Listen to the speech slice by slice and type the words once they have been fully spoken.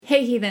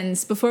Hey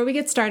heathens, before we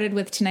get started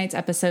with tonight's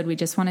episode, we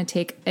just want to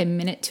take a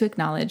minute to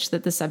acknowledge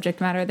that the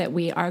subject matter that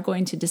we are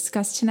going to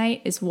discuss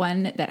tonight is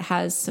one that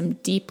has some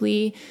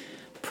deeply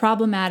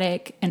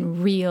problematic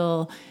and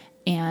real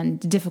and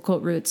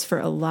difficult roots for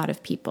a lot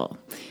of people.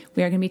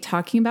 We are going to be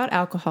talking about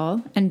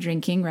alcohol and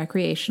drinking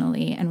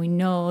recreationally, and we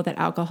know that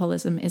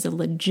alcoholism is a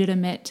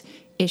legitimate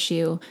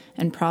issue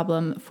and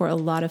problem for a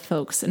lot of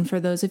folks. And for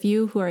those of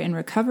you who are in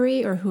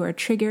recovery or who are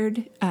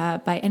triggered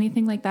by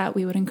anything like that,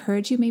 we would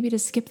encourage you maybe to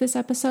skip this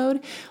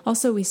episode.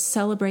 Also, we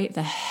celebrate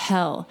the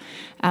hell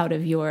out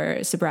of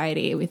your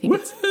sobriety. We think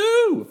it's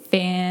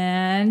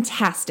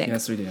fantastic.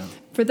 Yes, we do.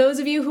 For those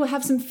of you who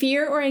have some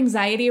fear or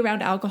anxiety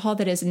around alcohol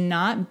that is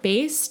not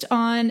based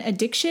on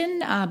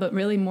addiction, but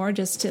really more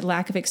just a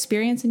lack of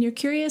experience, and you're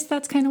curious,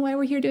 that's kind of why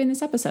we're here doing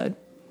this episode.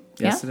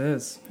 Yes, Yeah? it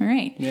is. All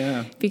right.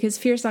 Yeah. Because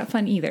fear's not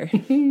fun either.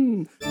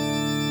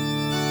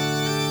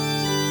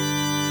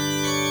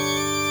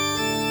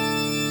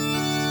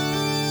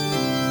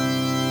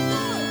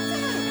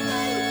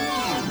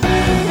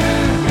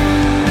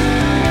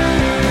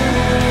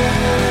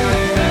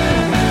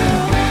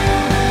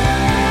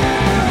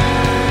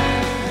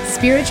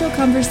 Spiritual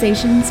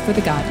Conversations for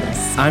the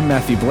Godless. I'm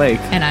Matthew Blake.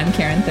 And I'm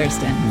Karen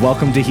Thurston.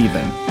 Welcome to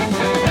Heathen.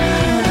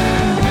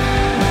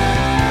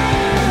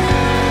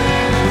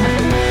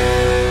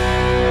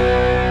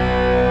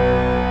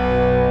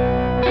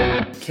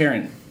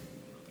 Karen.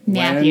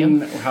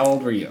 Matthew. How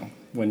old were you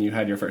when you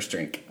had your first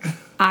drink?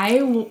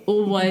 I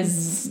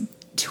was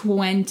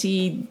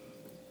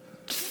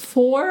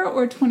 24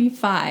 or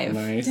 25.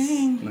 Nice.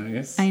 Dang.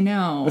 Nice. I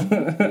know.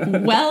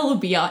 Well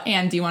beyond.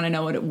 And do you want to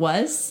know what it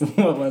was?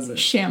 What was it?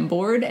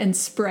 Chambord and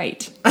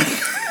Sprite.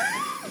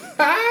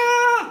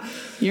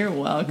 You're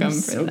welcome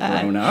for so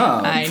that. Grown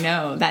up. I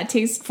know. That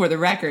tastes, for the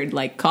record,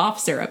 like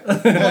cough syrup.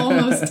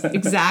 Almost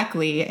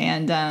exactly.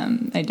 And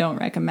I don't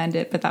recommend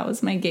it, but that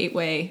was my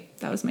gateway.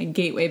 That was my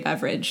gateway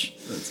beverage.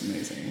 That's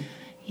amazing.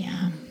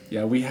 Yeah.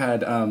 Yeah, we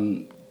had,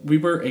 we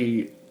were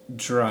a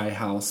dry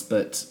house,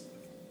 but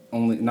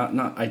only,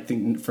 not I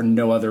think for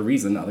no other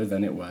reason other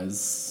than it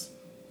was,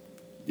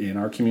 in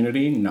our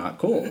community, not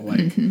cool.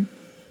 Like, it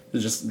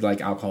was just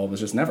like alcohol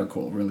was just never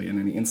cool, really, in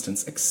any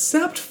instance,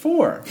 except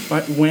for,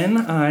 but when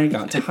I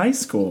got to high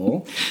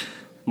school,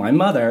 my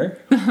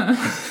mother,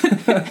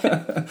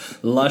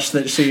 lush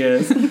that she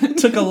is,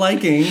 took a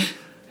liking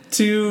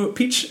to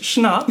peach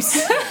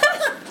schnapps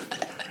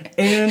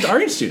and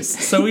orange juice.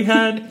 So we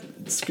had,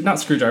 not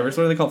screwdrivers,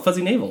 what are they called?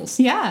 Fuzzy navels.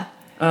 Yeah.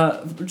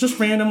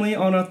 Just randomly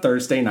on a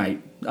Thursday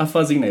night, a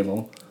fuzzy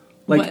navel.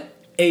 Like, What?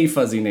 A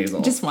fuzzy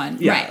nasal. Just one.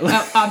 Yeah.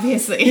 Right.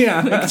 Obviously.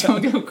 Yeah. Like,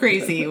 don't go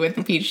crazy with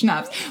the peach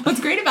schnapps. What's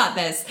great about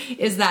this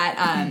is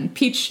that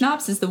peach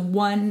schnapps is the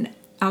one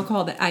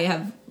alcohol that I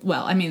have,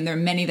 well, I mean, there are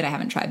many that I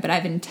haven't tried, but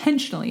I've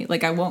intentionally,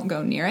 like, I won't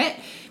go near it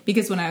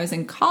because when I was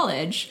in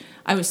college,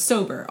 I was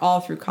sober all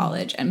through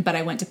college, but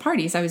I went to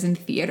parties. I was in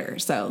theater,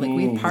 so, like,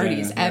 we had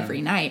parties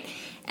every night,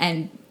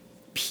 and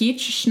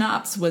peach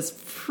schnapps was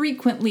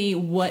frequently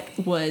what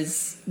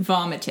was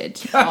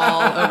vomited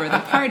all over the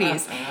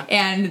parties,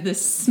 and the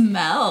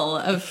smell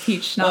of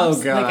peach schnapps,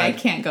 Oh, God. like, I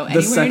can't go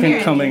anywhere The second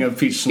near coming it. of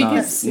peach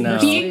schnapps. No.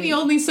 Being the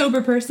only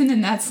sober person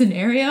in that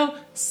scenario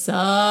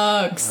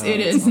sucks.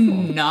 It is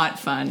not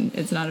fun.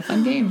 It's not a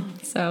fun game.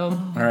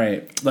 So, All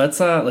right,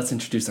 let's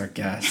introduce our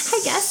guest.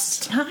 Hi,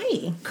 guest.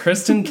 Hi.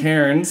 Kristen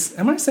Cairns.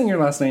 Am I saying your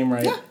last name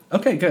right? Yeah.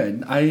 Okay,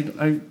 good.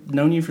 I've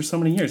known you for so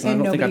many years, and I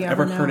don't think I've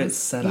nobody ever heard it knows.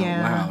 said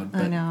Yeah, out loud.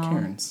 But I know.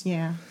 Cairns.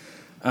 Yeah.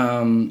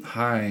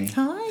 Hi.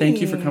 Hi. Thank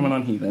you for coming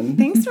on Heathen.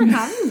 Thanks for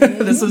having me.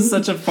 This was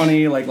such a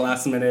funny, like,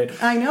 last minute.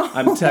 I know.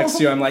 I'm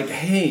text you. I'm like,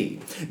 hey,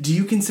 do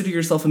you consider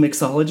yourself a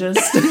mixologist?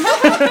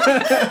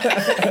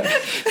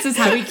 this is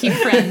how we keep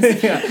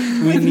friends. Yeah,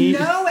 we need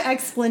No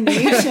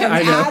explanation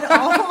I know. at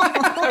all.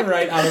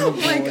 right out of the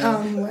blue. Like,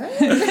 what?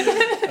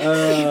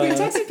 We've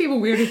texted people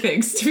weirder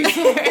things, to be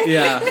fair.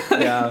 Yeah.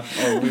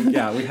 Oh,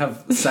 we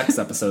have sex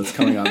episodes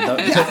coming on.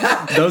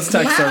 Those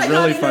texts are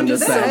really fun to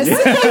send.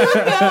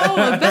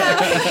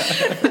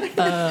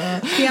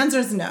 The answer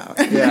is no.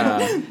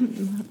 Yeah.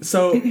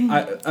 So,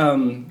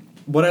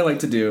 what I like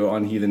to do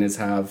on Heathen is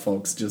have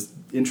folks just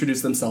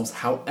introduce themselves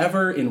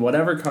however, in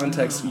whatever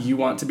context you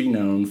want to be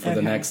known for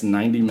the next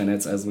 90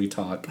 minutes as we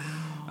talk.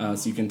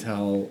 So you can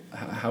tell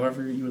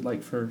however you would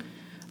like for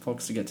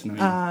folks to get to know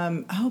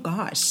you. Oh,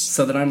 gosh.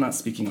 So that I'm not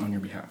speaking on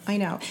your behalf. I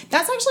know.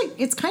 That's actually,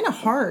 it's kind of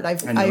hard.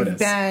 I've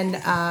been,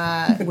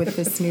 with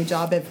this new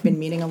job, I've been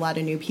meeting a lot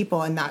of new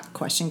people, and that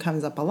question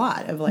comes up a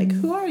lot of like,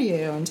 who are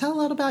you? And tell a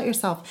little about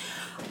yourself.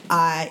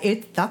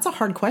 That's a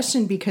hard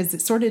question because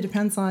it sort of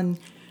depends on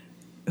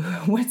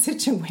what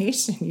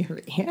situation you're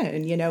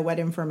in, what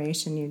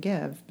information you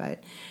give.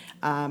 But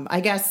I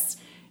guess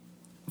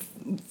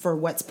for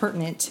what's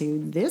pertinent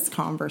to this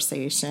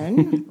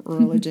conversation,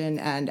 religion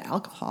and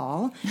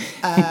alcohol,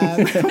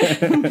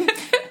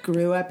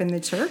 grew up in the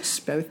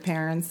church. Both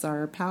parents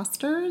are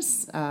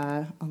pastors,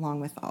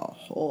 along with a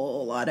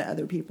whole lot of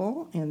other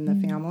people in the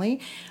family.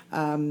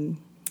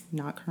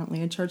 not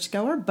currently a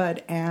churchgoer,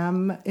 but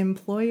am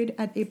employed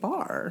at a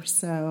bar.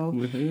 So,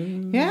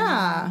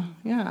 yeah.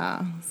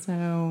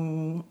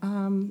 So,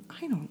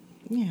 I don't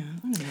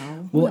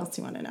know. What else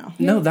do you want to know?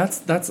 No,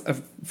 that's a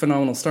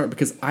phenomenal start,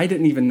 because I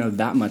didn't even know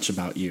that much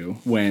about you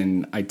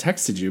when I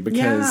texted you,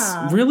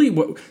 because really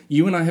what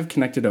you and I have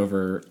connected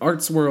over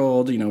Arts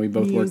World, we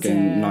both work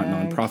in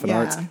nonprofit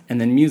arts, and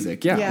then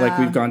music. Like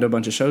we've gone to a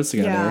bunch of shows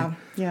together.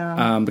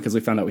 Because we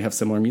found out we have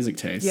similar music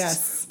tastes.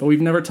 Yes. But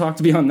we've never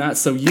talked beyond that.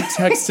 So you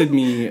texted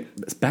me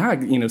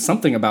back,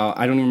 something about,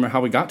 I don't even remember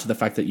how we got to the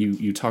fact that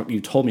you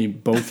told me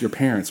both your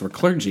parents were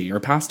clergy or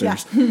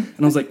pastors. And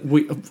I was like,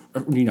 wait,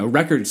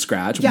 record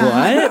scratch.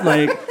 Yeah. What?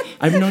 Like,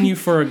 I've known you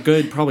for a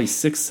good probably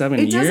 6-7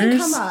 years. It doesn't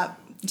come up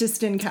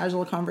just in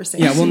casual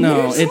conversation. Yeah, well,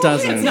 no, it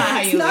doesn't. It's not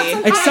how you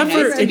lead. Except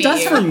for, it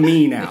does for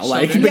me now.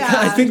 Like,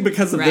 I think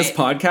because of this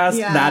podcast,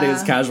 that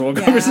is casual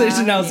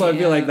conversation now, so I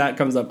feel like that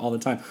comes up all the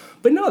time.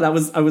 But no, I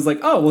was like,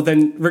 oh, well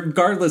then,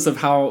 regardless of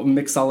how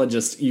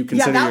mixologist you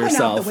consider that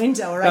yourself. Went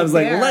out the window right I was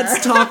there. like,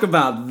 let's talk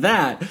about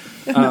that.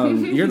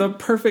 You're the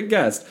perfect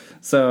guest.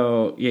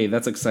 So, yay,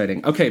 that's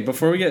exciting. Okay,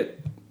 before we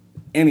get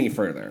any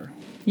further.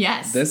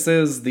 Yes. This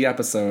is the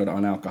episode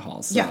on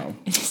alcohol, so,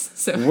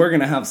 so we're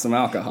going to have some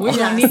alcohol.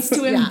 Willow needs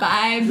to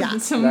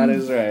imbibe some... That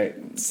is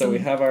right. So we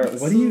have our...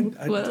 What do you...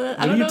 I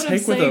don't know what I'm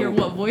saying or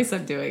what voice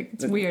I'm doing.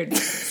 It's weird.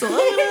 So, are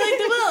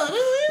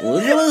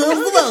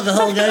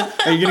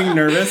you getting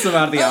nervous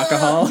about the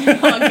alcohol? Oh,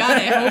 God,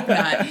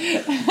 I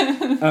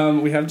hope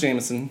not. We have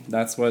Jameson.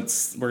 That's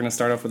what's... We're going to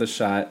start off with a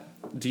shot.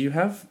 Do you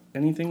have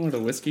anything with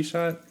a whiskey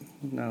shot?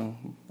 No,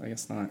 I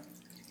guess not.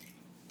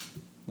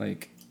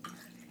 Like...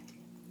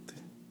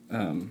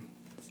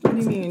 what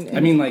do you mean? I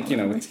mean, like,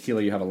 with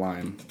tequila you have a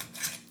lime.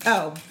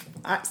 Oh,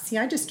 I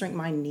just drink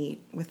mine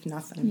neat with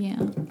nothing. Yeah.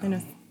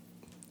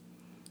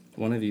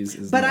 One of these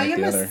is but like I am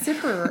the a other.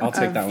 sipper I'll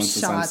take of that one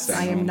since I'm shots. staying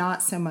I am home.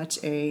 not so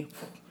much a...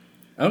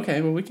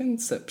 Okay, well, we can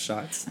sip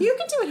shots. You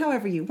can do it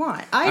however you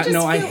want.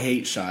 I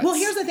hate shots. Well,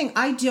 here's the thing.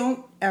 I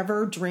don't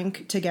ever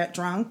drink to get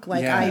drunk.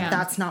 Like,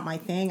 that's not my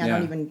thing. I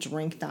don't even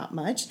drink that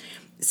much.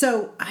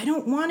 So I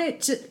don't want it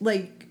to,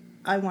 like...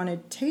 I want to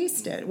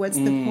taste it. What's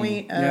the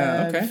point of...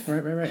 Yeah, okay.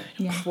 Right.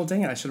 Yeah. Well,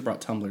 dang it. I should have brought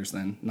tumblers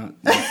then. Not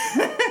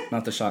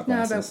the shot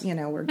glasses. No,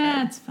 but, we're good.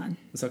 That's fun.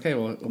 It's okay.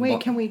 Well,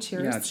 Wait, can we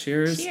cheers? Yeah,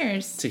 cheers.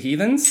 Cheers. To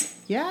heathens.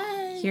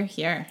 Yay.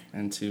 Here.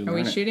 And to Are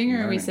we shooting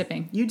or are we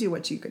sipping? You do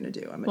what you're going to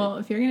do. Well,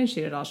 if you're going to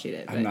shoot it, I'll shoot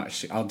it. I'm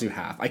not I'll do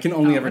half. I can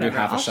only ever do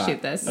half a shot. I'll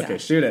shoot this. Okay,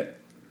 shoot it.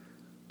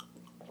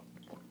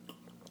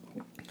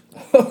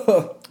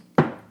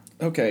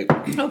 Okay.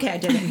 Okay, I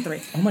did it in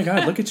 3. Oh my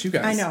God, look at you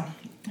guys. I know.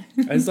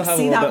 I still have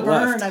See a little that bit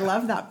burn? left. I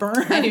love that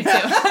burn. I do too.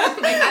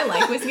 I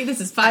like whiskey. This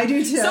is fun. I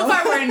do too. So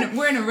far,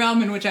 we're in a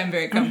realm in which I'm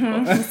very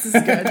comfortable. This is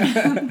good.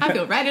 I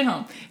feel right at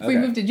home. If we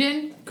move to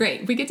gin,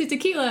 great. If we get to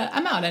tequila,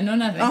 I'm out. I know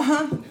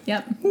nothing.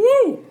 Yep.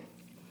 Woo!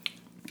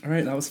 All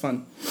right, that was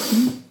fun.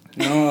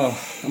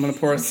 Oh, I'm gonna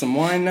pour us some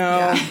wine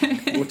now,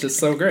 which is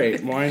so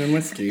great. Wine and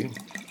whiskey.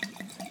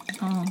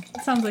 Oh,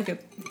 sounds like a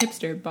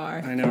hipster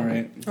bar. I know,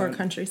 right? Or a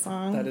country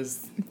song. That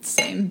is...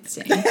 Same.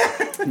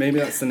 Maybe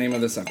that's the name of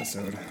this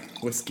episode.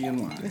 Whiskey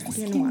and wine.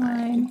 Whiskey and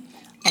wine.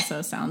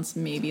 Also sounds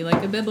maybe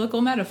like a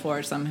biblical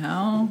metaphor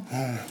somehow.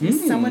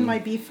 Someone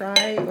might be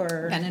fry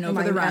or... And an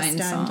Over the Rhine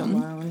song.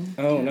 Alone.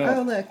 Oh, no.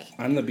 Oh, look.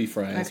 I'm the beef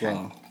fry as Okay.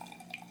 well.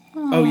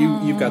 Oh,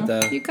 you've got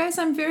the... You guys,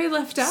 I'm very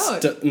left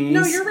out.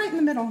 No, you're right in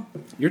the middle.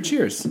 You're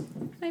cheers.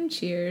 I'm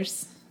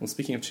cheers. Well,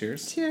 speaking of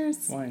cheers.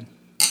 Cheers. Wine.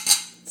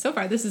 So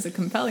far, this is a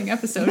compelling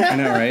episode. I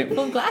know, right?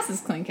 Full of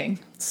glasses clinking.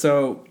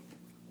 So,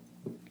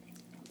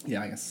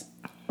 yeah, I guess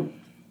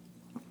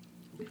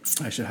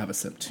I should have a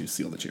sip to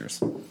seal the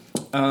cheers.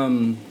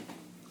 Yeah,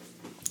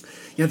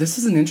 this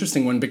is an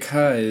interesting one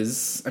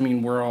because, I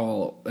mean, we're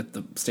all at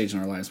the stage in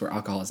our lives where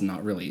alcohol is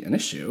not really an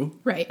issue.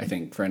 Right. I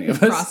think for any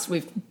of us.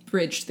 We've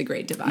bridged the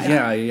great divide.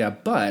 Yeah.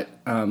 But,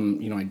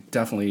 I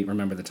definitely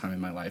remember the time in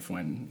my life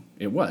when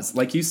it was.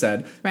 Like you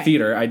said,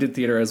 theater. I did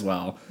theater as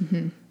well.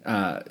 Mm-hmm.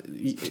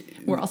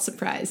 We're all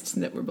surprised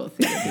that we're both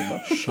theater people.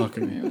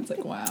 Shocking. Everyone's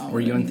like, wow.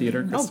 Were you in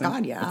theater, Kristen? Oh,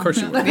 God, yeah. Of course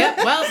you were.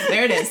 Yeah, well,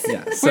 there it is.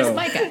 Yeah, Where's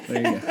Micah? There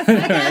you go.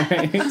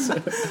 Right.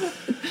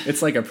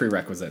 It's like a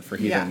prerequisite for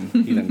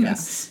heathen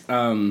guests.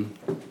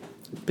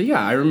 But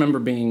yeah, I remember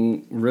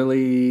being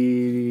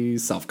really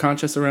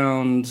self-conscious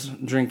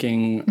around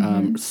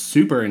drinking,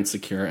 super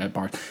insecure at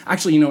bars.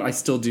 Actually, I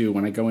still do.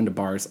 When I go into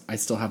bars, I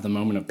still have the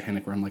moment of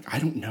panic where I'm like, I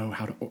don't know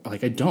how to,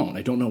 like, I don't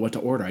know what to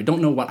order. I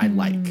don't know what I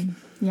like.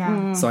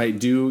 Yeah. So I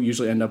do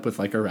usually end up with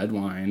like a red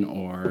wine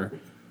or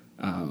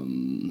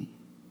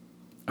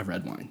a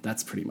red wine.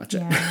 That's pretty much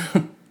it.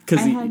 Go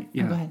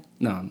ahead.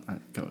 No,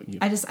 go. You.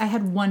 I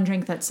had one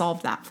drink that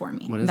solved that for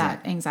me. What is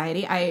that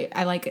anxiety?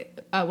 I like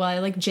I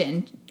like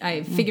gin.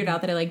 I figured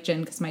out that I like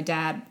gin because my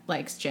dad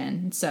likes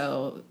gin.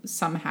 So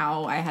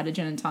somehow I had a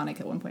gin and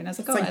tonic at one point. I was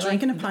like, It's like I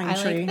drinking like, a pine I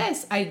tree. like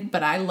this.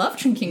 But I love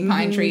drinking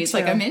pine trees.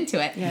 Like I'm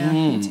into it. Yeah,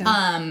 me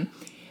too.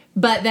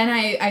 But then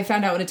I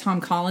found out what a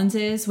Tom Collins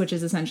is, which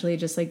is essentially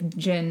just like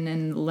gin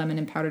and lemon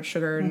and powdered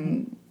sugar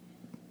and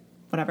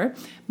whatever.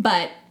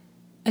 But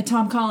a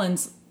Tom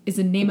Collins is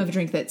the name of a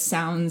drink that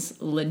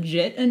sounds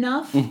legit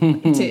enough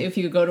to if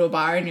you go to a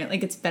bar and you're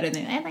like, it's better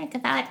than I like a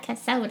vodka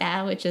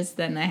soda, which is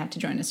then I have to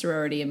join a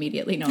sorority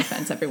immediately. No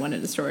offense, everyone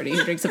in a sorority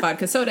who drinks a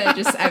vodka soda.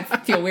 Just I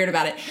feel weird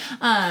about it.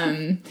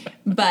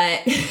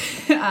 But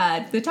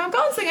the Tom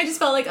Collins thing, I just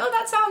felt like, oh,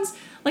 that sounds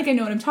like I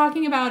know what I'm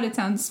talking about. It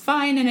sounds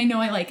fine, and I know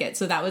I like it.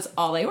 So that was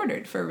all I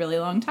ordered for a really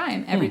long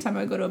time. Every time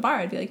I would go to a bar,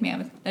 I'd be like, may I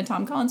have a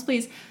Tom Collins,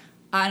 please?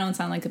 I don't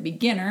sound like a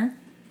beginner.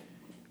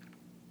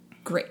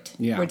 Great.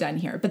 Yeah. We're done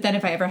here. But then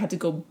if I ever had to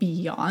go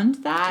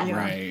beyond that,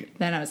 Right.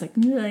 then I was like,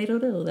 I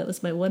don't know. That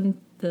was my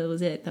one, that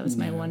was it. That was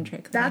my one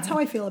trick. That's how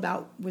I feel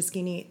about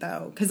Whiskey Neat,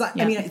 though. Because, I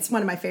mean, it's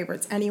one of my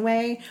favorites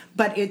anyway,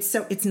 but it's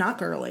not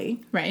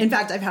girly. Right. In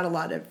fact, I've had a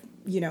lot of,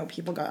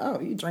 people go, oh,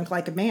 you drink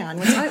like a man.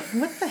 Which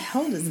what the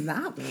hell does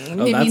that mean?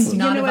 Oh, it means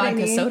not you know a vodka I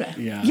mean? soda.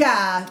 Yeah.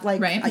 Yeah,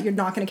 like Right. You're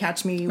not going to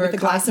catch me Or with a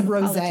glass of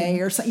cosmopolitan.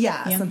 rosé or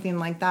something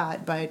like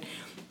that.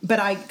 But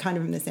I kind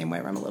of am the same way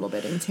where I'm a little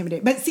bit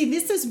intimidated. But see,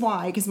 this is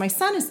why, because my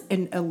son is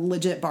a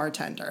legit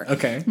bartender.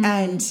 Okay.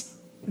 And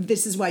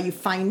this is why you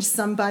find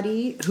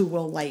somebody who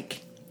will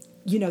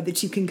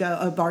that you can go,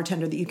 a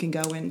bartender that you can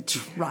go and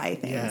try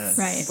things Yes.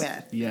 Right.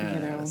 with.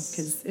 Yes.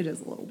 Because it is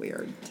a little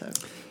weird to...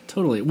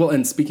 Totally. Well,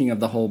 and speaking of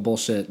the whole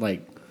bullshit,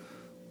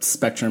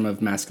 spectrum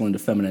of masculine to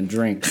feminine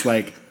drinks,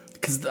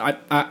 because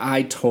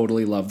I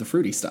totally love the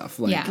fruity stuff.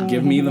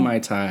 Give me the Mai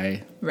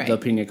Tai, Right. the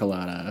Pina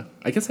Colada.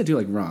 I guess I do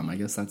like rum. I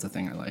guess that's a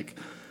thing I like.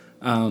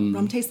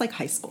 Rum tastes like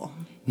high school.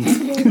 Or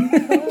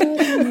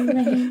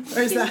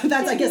is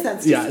I guess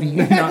that's just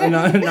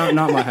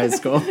not my high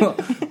school.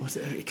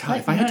 God,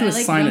 if I had to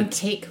assign rum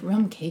cake.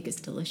 Rum cake is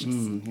delicious.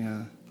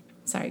 yeah.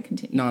 Sorry,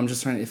 continue. No, I'm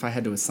just trying to, if I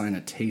had to assign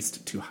a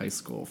taste to high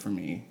school for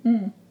me.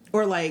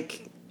 Or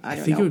I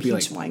don't think know, it would be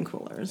peach wine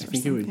coolers. I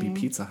think it would be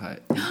Pizza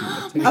Hut. Oh,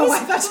 I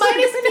thought you Mine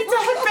is Pizza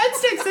Hut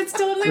breadsticks. That's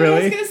totally what I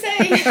was going to say.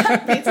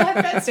 Pizza Hut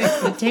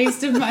breadsticks, the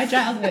taste of my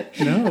childhood.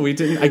 No, we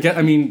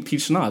didn't.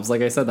 Peach schnapps.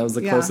 Like I said, that was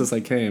the closest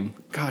I came.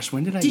 Gosh,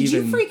 when did I Did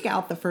even... you freak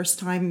out the first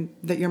time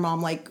that your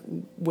mom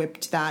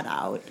whipped that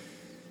out?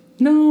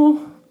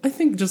 No, I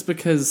think just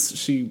because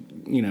she,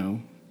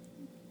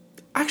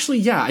 Actually,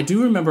 yeah, I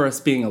do remember us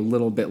being a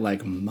little bit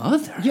like,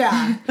 mother.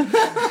 Yeah.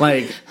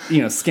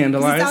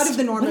 Scandalized. It's out of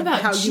the norm What of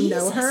about how you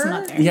know Jesus, her.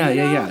 mother?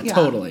 Yeah,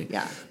 totally.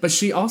 Yeah. But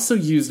she also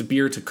used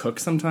beer to cook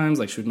sometimes.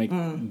 Like, she would make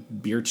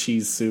beer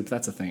cheese soup.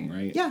 That's a thing,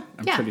 right? Yeah.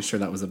 I'm Yeah. pretty sure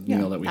that was a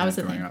meal that we That had was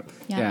a growing thing. up.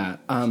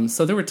 Yeah.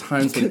 So there were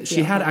times when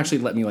she had yeah. actually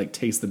let me,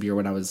 taste the beer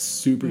when I was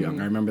super young.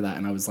 I remember that,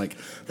 and I was like,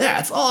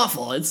 that's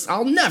awful.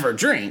 I'll never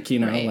drink,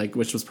 Right.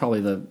 which was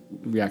probably the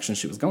reaction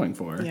she was going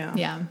for. Yeah.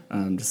 Yeah.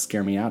 To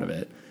scare me out of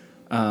it.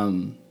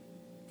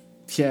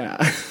 Yeah.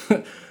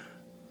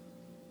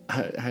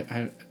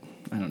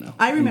 I don't know.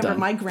 I I'm remember done.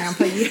 my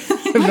grandpa. I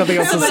have nothing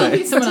else to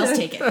say. Someone else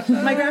take it.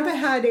 My grandpa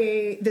had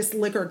this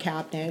liquor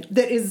cabinet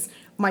that is.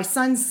 My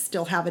sons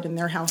still have it in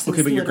their house.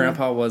 Okay, but your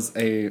grandpa was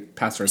a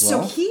pastor as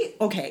well?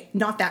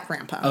 Not that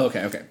grandpa. Oh,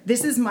 okay.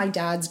 This is my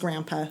dad's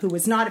grandpa, who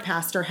was not a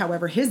pastor.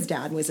 However, his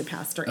dad was a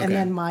pastor. Okay. And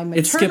then my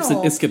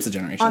maternal... It skips a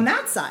generation. On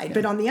that side.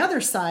 But on the other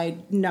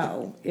side,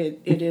 no. It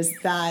is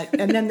that.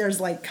 And then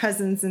there's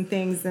cousins and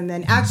things. And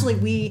then actually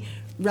we...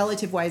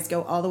 relative-wise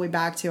go all the way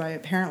back to I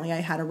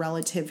had a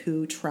relative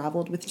who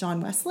traveled with John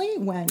Wesley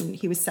when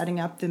he was setting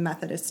up the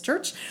Methodist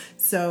Church.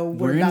 So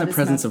we're in the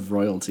presence of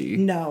royalty.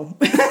 No.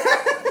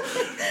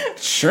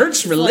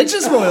 Church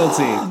religious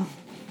royalty.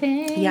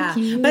 Yeah.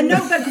 But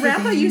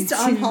Grandpa used to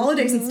on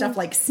holidays and stuff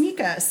sneak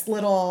us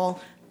little...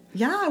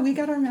 Yeah, we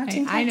got our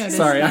matching. I noticed.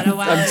 Sorry, that a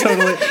while I'm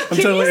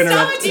totally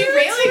interrupting.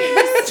 derailing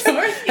her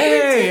story.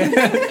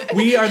 Hey,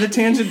 we are the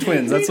Tangent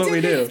Twins. That's what we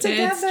do.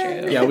 It's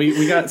true. Yeah,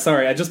 we got.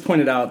 Sorry, I just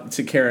pointed out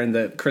to Karen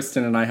that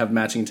Kristen and I have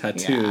matching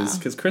tattoos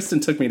because Kristen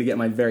took me to get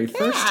my very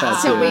first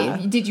tattoo. So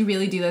wait, did you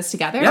really do this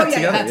together? Yeah,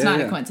 together. That's not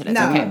Yeah. a coincidence.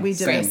 No, Okay, we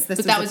did great. this.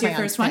 But that was your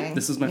first one?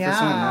 This was my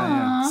first one.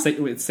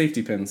 Yeah. It's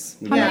safety pins.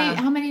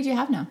 How many do you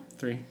have now?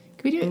 3.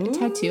 Can we do a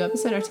tattoo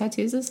episode? Are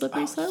tattoos a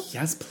slippery slope?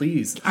 Yes,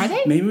 please. Are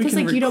they? Maybe we Because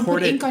can you don't put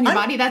record ink on your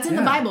body. That's in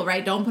the Yeah. Bible,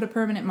 right? Don't put a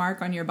permanent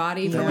mark on your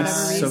body for That whatever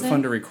was reason. so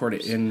fun to record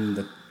it in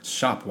the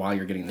shop while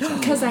you're getting the tattoo.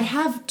 Because I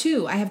have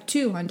two. I have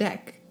two on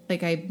deck. I'm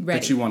ready.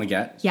 That you want to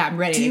get? Yeah, I'm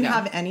ready Do to you go.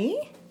 have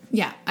any?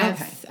 Yeah, I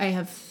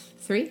have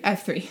 3. I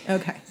have 3.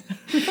 Okay.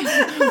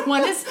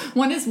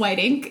 one is white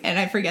ink, and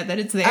I forget that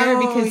it's there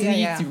Oh, because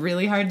yeah. it's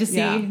really hard to see.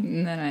 Yeah.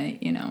 And then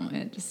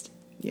it just...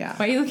 Yeah.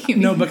 Why are you looking at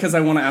me? No, because I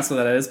want to ask what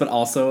that is, but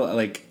also,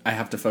 I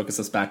have to focus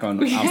us back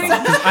on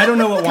alcohol. 'Cause I don't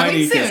know what wine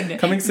ink is.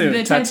 Coming soon.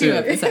 The tattoo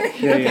episode.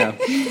 Yeah.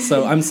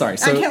 So, I'm sorry.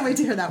 So, I can't wait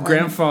to hear that one.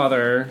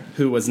 Grandfather,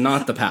 who was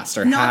not the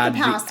pastor, Not had the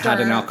pastor. had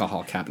an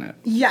alcohol cabinet.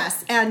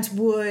 Yes, and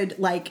would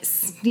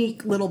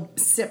sneak little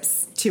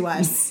sips to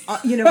us,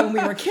 when we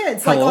were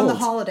kids, How on the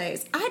old?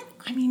 holidays.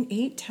 I mean,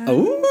 8, 10.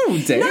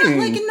 Oh, dang.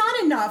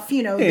 Not enough, that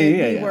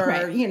yeah. we were,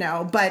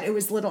 Right. but it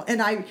was little.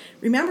 And I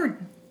remember,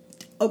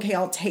 okay,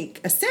 I'll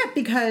take a sip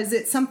because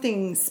it's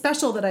something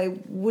special that I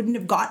wouldn't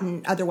have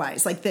gotten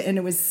otherwise. And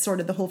it was sort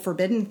of the whole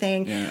forbidden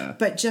thing. Yeah.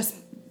 But just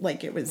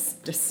like it was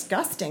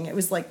disgusting. It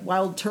was like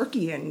wild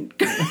turkey and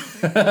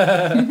just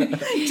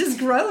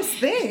gross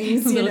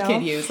things. Little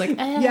kid use like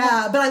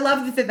yeah. But I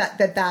love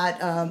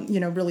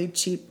that really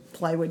cheap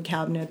plywood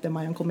cabinet that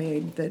my uncle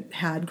made that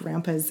had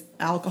Grandpa's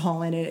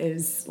alcohol in it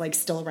is like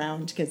still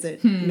around because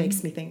it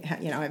makes me think. I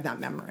have that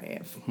memory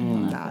of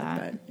that.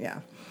 But yeah.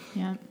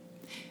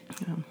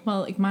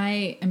 Well, like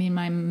my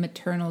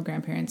maternal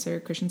grandparents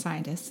are Christian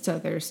Scientists, so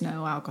there's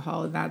no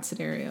alcohol in that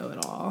scenario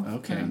at all.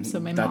 Okay.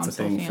 So my that's mom's a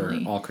thing whole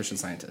family, for all Christian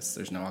Scientists.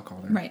 There's no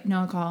alcohol there. Right. No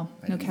alcohol,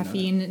 no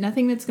caffeine,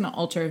 nothing that's going to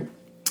alter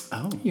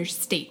your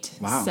state.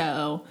 Wow.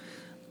 So,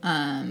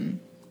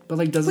 but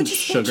like, doesn't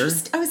sugar?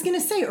 I was gonna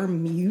say, or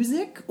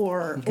music,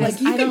 or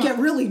like you could get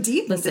really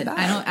deep into that.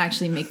 I don't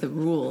actually make the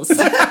rules.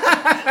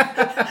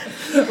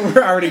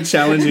 We're already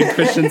challenging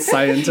Christian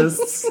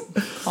Scientists.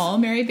 Call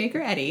Mary Baker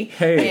Eddy,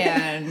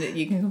 and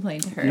you can complain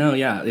to her. No,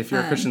 yeah. If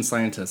you're a Christian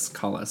Scientist,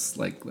 call us.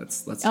 Like,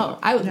 let's talk.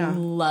 I would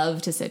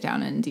love to sit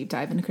down and deep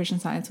dive into Christian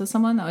Science with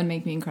someone. That would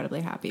make me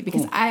incredibly happy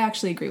because I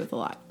actually agree with a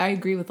lot. I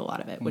agree with a lot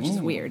of it, which is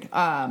weird.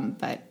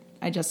 But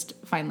I just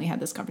finally had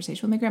this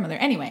conversation with my grandmother.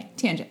 Anyway,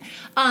 tangent.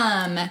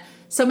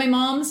 So my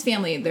mom's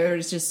family,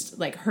 there's just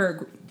like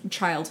her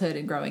childhood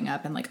and growing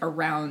up and like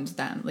around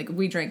them, like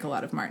we drank a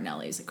lot of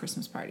Martinelli's at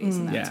Christmas parties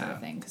and that sort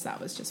of thing because that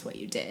was just what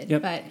you did.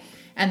 Yep.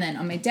 And then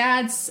on my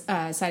dad's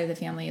side of the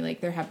family, like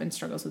there have been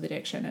struggles with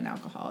addiction and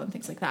alcohol and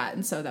things like that.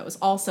 And so that was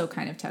also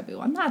kind of taboo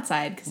on that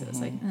side because it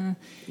was like,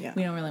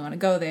 we don't really want to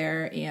go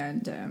there.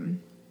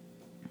 And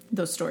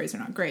those stories are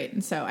not great.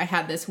 And so I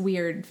had this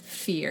weird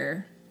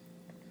fear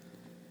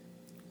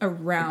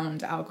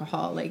around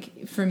alcohol.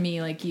 Like for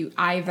me, like you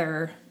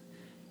either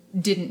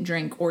didn't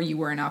drink or you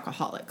were an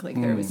alcoholic. Like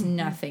there was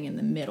nothing in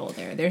the middle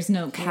there. There's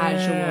no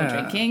casual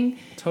drinking.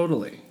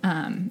 Totally.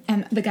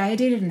 And the guy I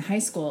dated in high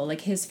school,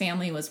 like his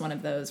family was one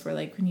of those where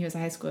like when he was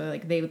in high school,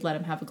 like they would let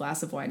him have a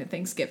glass of wine at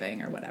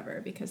Thanksgiving or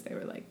whatever because they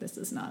were like, this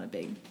is not a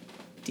big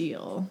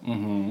deal.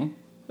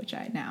 Which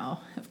I now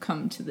have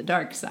come to the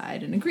dark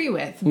side and agree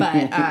with. But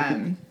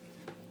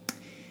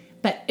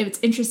it's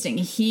interesting.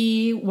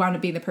 He wanted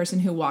to be the person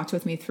who walked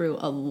with me through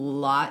a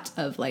lot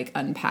of like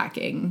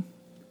unpacking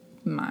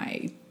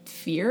my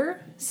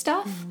fear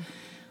stuff.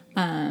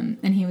 And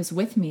he was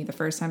with me the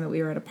first time that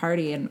we were at a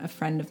party and a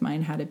friend of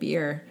mine had a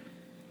beer.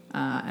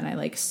 And I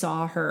like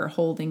saw her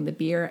holding the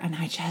beer and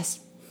I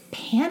just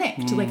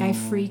panicked. Like I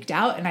freaked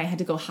out and I had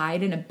to go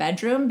hide in a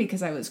bedroom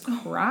because I was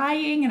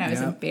crying and I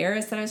was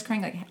embarrassed that I was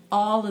crying. Like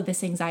all of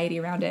this anxiety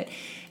around it.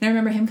 And I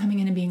remember him coming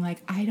in and being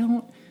like, I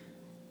don't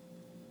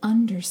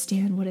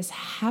understand what is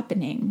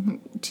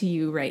happening to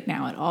you right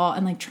now at all.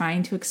 And like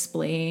trying to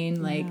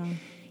explain like,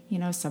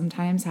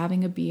 sometimes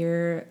having a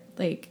beer,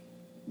 like,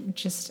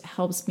 just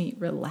helps me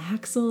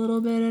relax a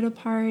little bit at a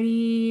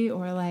party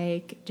or,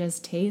 like,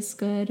 just tastes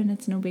good and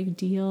it's no big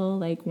deal.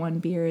 Like, one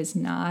beer is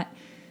not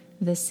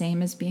the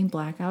same as being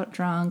blackout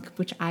drunk,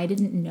 which I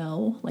didn't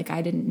know. Like,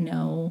 I didn't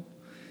know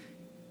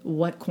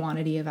what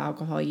quantity of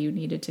alcohol you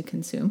needed to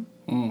consume.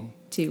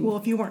 Well,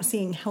 if you weren't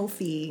seeing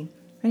healthy...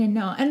 I didn't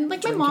know. And,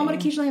 like, drinking. my mom would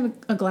occasionally have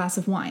a glass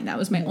of wine. That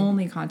was my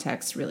only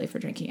context, really, for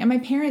drinking. And my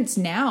parents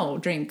now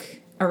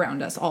drink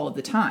around us all of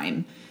the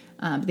time.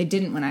 They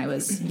didn't when I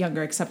was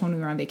younger, except when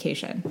we were on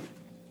vacation.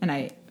 And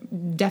I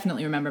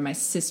definitely remember my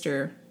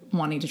sister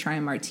wanting to try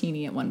a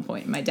martini at one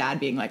point. And my dad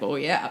being like, oh,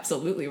 yeah,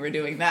 absolutely, we're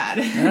doing that.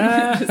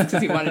 Just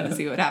because he wanted to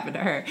see what happened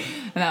to her.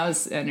 And that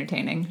was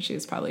entertaining. She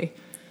was probably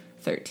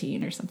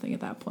 13 or something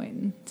at that point.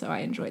 And so I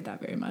enjoyed that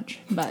very much.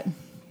 But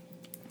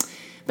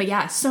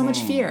yeah, so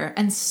much fear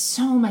and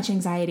so much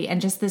anxiety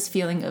and just this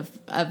feeling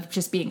of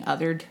just being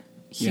othered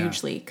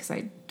hugely because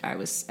I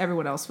was,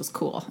 everyone else was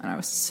cool and I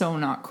was so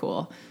not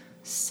cool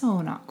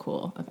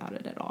about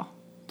it at all.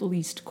 The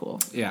least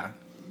cool. Yeah.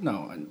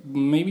 No,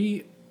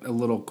 maybe a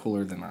little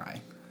cooler than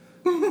I.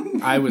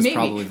 I was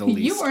probably the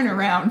least. You weren't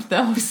around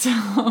though,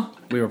 so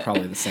we were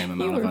probably the same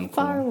amount of uncool.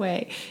 Far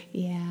away.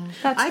 Yeah,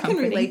 that's I can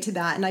relate to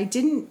that, and I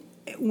didn't.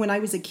 When I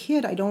was a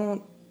kid, I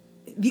don't.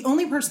 The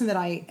only person that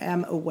I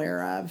am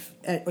aware of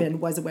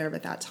and was aware of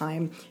at that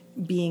time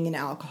being an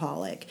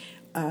alcoholic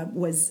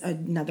was a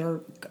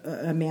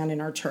man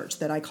in our church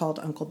that I called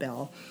Uncle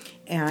Bill.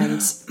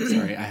 And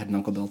sorry, I had an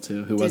Uncle Bill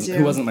too, who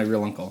wasn't my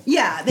real uncle.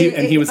 Yeah,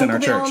 he was in our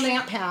Bill church. And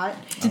Aunt Pat.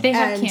 Did they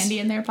have candy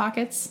in their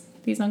pockets?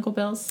 These Uncle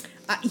Bills?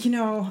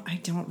 I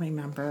don't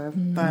remember,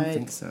 but I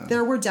think so.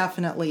 There were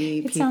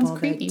definitely people sounds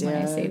creepy that did.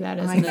 when I say that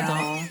as an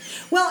adult.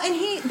 Well,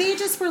 and they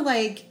just were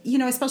like,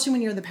 especially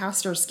when you're the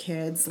pastor's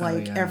kids,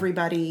 like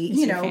everybody,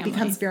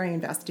 becomes very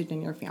invested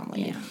in your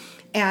family. Yeah.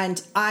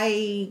 And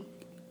I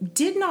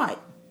did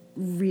not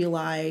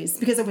realize,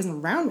 because I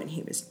wasn't around when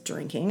he was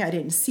drinking, I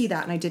didn't see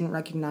that and I didn't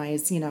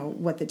recognize,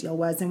 what the deal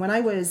was. And when I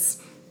was,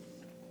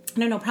 I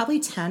don't know, probably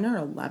 10 or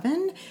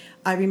 11,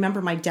 I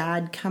remember my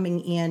dad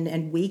coming in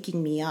and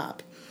waking me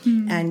up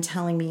and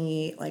telling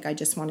me, like, I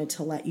just wanted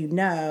to let you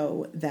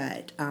know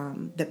that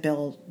that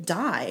Bill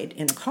died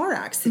in a car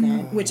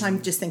accident, which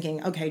I'm just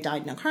thinking, okay,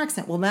 died in a car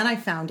accident. Well, then I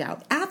found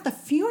out at the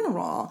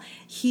funeral,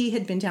 he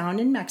had been down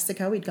in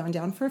Mexico. He'd gone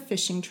down for a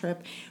fishing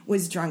trip,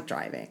 was drunk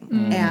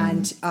driving,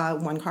 and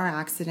one car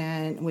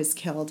accident, was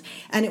killed.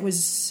 And it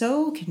was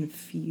so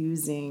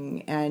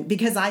confusing, and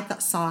because I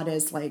saw it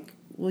as like,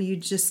 well, you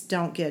just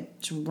don't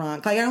get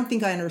drunk. Like, I don't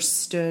think I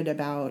understood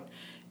about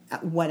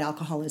what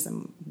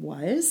alcoholism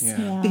was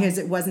because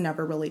it wasn't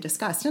ever really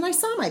discussed. And I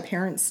saw my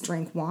parents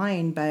drink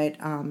wine, but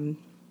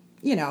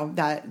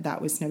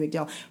that was no big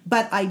deal.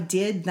 But I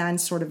did then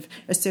sort of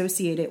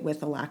associate it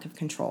with a lack of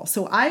control.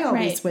 So I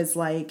always was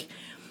like,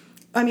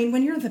 I mean,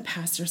 when you're the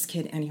pastor's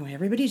kid anyway,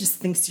 everybody just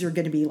thinks you're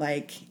going to be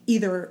like,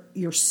 either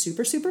you're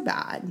super, super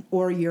bad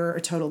or you're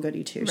a total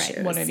goody two-shoes.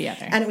 Right, one or the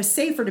other. And it was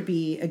safer to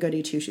be a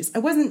goody two-shoes. I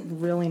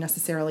wasn't really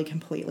necessarily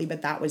completely,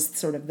 but that was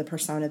sort of the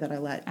persona that I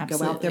let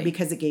go out there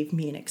because it gave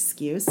me an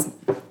excuse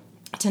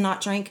to not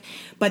drink.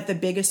 But the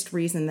biggest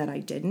reason that I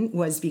didn't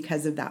was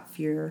because of that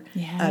fear.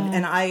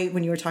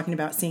 When you were talking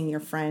about seeing your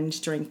friend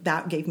drink,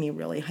 that gave me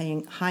really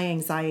high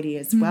anxiety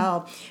as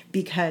well,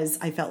 because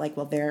I felt like,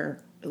 well,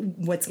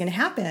 what's going to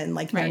happen?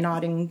 Like, they're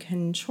not in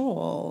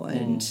control.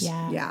 And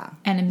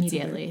and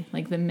immediately,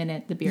 like the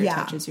minute the beer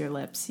touches your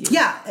lips, you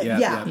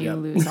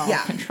lose all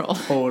control.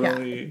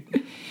 Totally.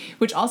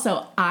 Which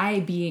also,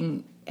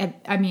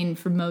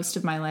 for most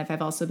of my life,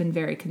 I've also been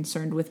very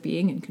concerned with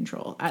being in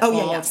control at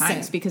all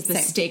times because the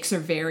stakes are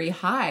very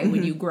high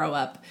when you grow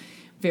up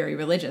very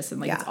religious, and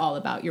like it's all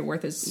about your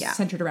worth is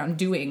centered around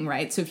doing,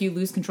 right? So if you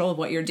lose control of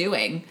what you're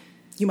doing,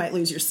 you might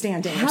lose your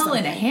standing. Hell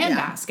in a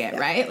handbasket,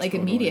 right? Like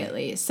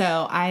immediately.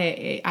 So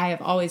I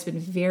have always been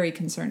very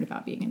concerned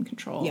about being in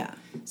control. Yeah.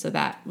 So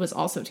that was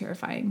also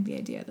terrifying, the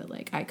idea that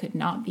like I could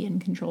not be in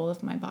control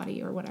of my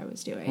body or what I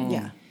was doing.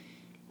 Yeah.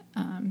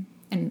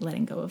 And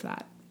letting go of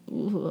that.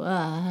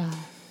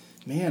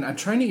 Man, I'm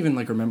trying to even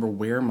like remember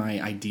where my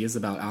ideas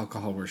about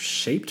alcohol were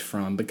shaped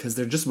from, because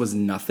there just was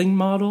nothing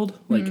modeled,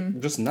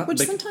 just nothing. Which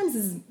sometimes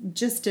is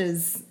just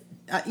as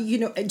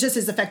just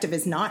as effective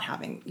as not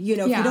having. If you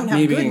don't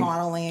have good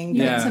modeling,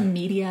 some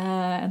media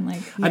and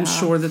like. I'm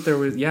sure that there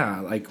was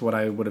like what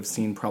I would have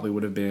seen probably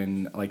would have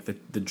been like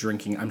the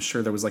drinking. I'm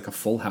sure there was like a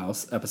Full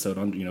House episode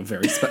on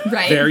very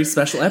very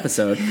special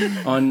episode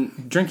on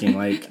drinking,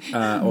 like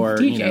or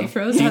DJ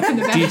froze up in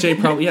the back. DJ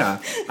probably I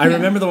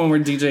remember the one where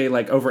DJ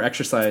like over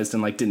exercised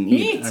and like didn't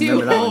eat. Me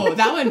too.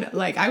 That one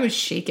like I was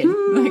shaken.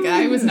 Like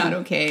I was not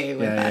okay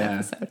with that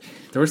episode.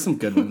 There were some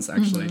good ones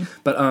actually,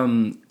 but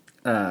I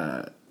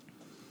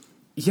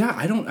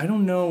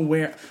don't know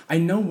where. I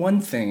know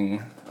one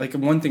thing. Like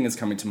one thing is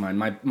coming to mind.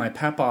 My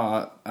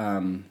papa,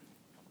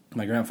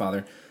 my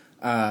grandfather,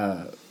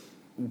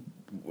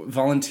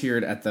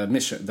 volunteered at the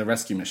mission, the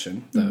rescue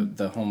mission,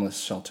 the homeless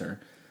shelter.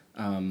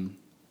 I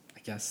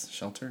guess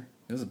shelter.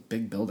 It was a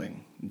big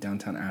building in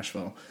downtown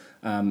Asheville.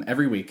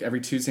 Every week, every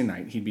Tuesday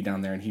night, he'd be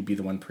down there and he'd be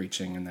the one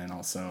preaching, and then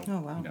also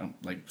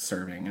like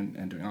serving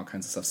and doing all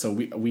kinds of stuff. So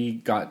we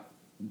got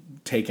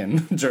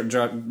taken,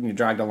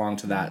 dragged along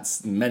to that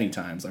many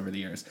times over the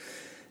years.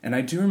 And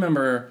I do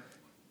remember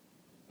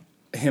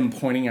him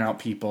pointing out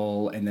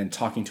people and then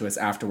talking to us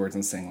afterwards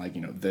and saying like,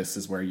 this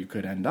is where you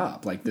could end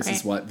up. Like, this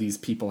is what these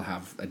people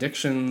have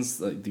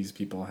addictions. Like, these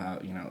people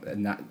have,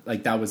 and that,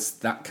 like, that was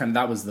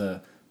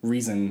the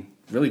reason,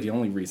 really the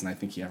only reason I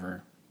think he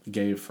ever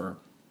gave for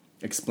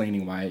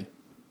explaining why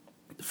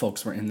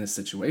folks were in this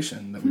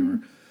situation that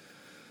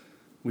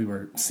we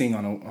were seeing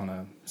on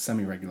a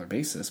semi-regular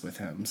basis with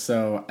him.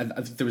 So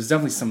there was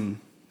definitely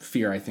some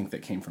fear, I think,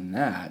 that came from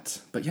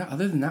that. But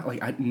other than that,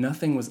 like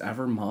nothing was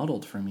ever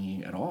modeled for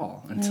me at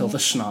all until the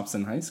schnapps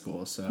in high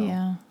school.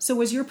 So So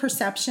was your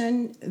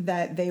perception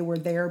that they were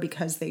there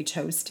because they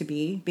chose to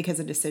be, because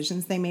of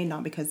decisions they made,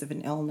 not because of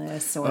an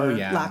illness or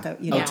lack of,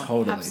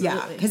 totally. Absolutely.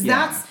 Yeah, because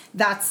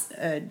that's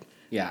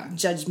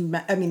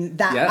judgment. I mean,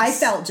 I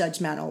felt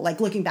judgmental.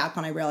 Like looking back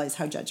when I realized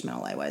how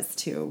judgmental I was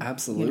to,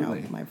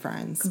 my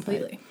friends.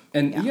 Completely.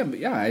 And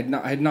I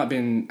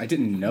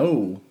didn't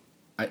know.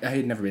 I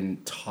had never been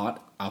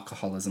taught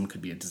alcoholism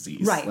could be a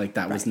disease. Right. Like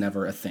that was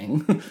never a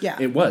thing.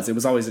 It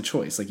was always a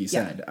choice, like you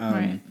said.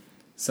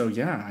 So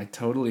I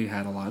totally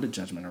had a lot of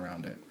judgment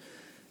around it.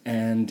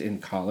 And in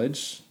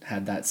college,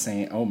 had that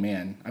saying, oh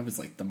man, I was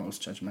like the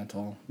most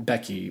judgmental.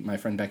 Becky, my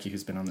friend Becky,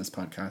 who's been on this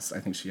podcast,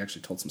 I think she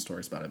actually told some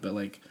stories about it, but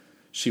like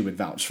she would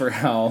vouch for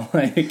how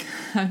like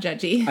how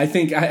judgy. I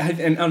think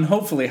and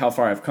hopefully how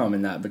far I've come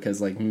in that, because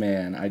like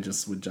man, I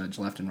just would judge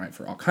left and right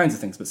for all kinds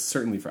of things, but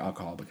certainly for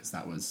alcohol, because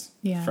that was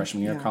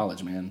freshman year of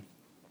college, man.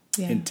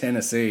 In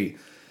Tennessee,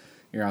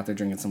 you're out there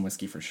drinking some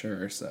whiskey for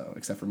sure. So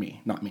except for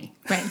me, not me.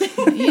 Right.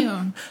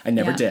 You. I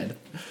never did.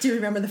 Do you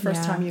remember the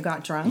first time you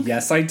got drunk?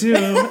 Yes, I do.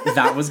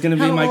 That was going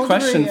to be my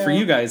question for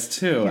you guys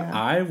too.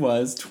 I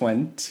was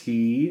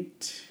 22.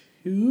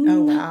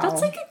 Oh wow,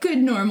 that's like a good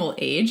normal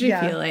age.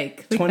 I feel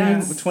like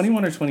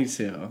 21 or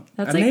 22.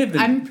 That's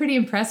I'm pretty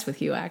impressed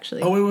with you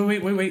actually. Oh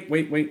wait!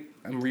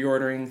 I'm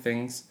reordering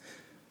things.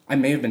 I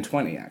may have been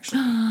 20,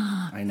 actually.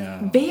 I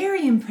know.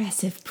 Very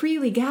impressive.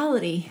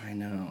 Pre-legality. I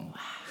know.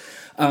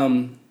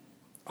 Wow.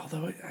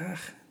 Although,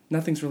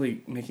 nothing's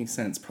really making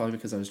sense, probably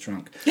because I was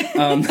drunk. So, all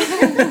right.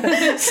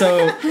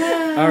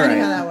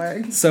 How that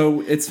works. So,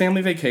 it's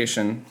family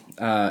vacation.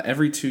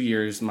 Every 2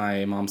 years,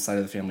 my mom's side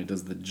of the family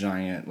does the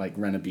giant, like,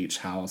 rent a beach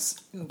house.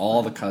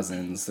 All the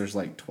cousins. There's,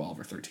 like, 12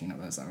 or 13 of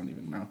us. I don't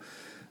even know.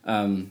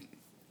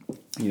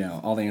 You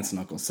know, all the aunts and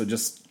uncles. So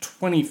just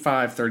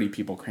 25, 30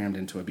 people crammed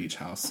into a beach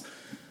house.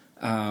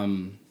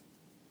 And,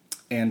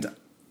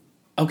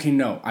 okay,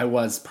 no, I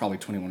was probably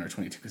 21 or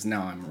 22 because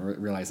now I'm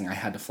realizing I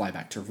had to fly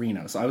back to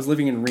Reno. So I was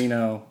living in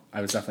Reno.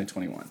 I was definitely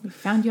 21. We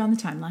found you on the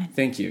timeline.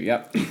 Thank you.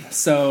 Yep.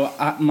 So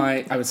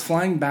I was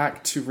flying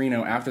back to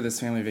Reno after this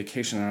family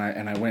vacation,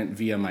 and I went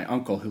via my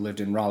uncle who lived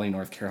in Raleigh,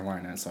 North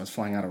Carolina. So I was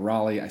flying out of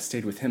Raleigh. I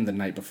stayed with him the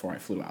night before I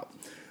flew out.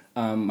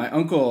 My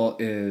uncle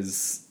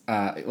is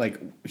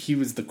he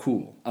was the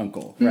cool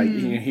uncle, right?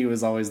 He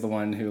was always the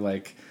one who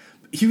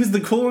he was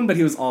the cool one, but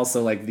he was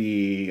also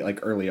the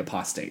early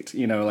apostate,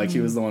 you know,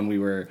 he was the one we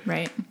were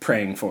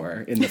praying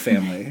for in the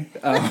family,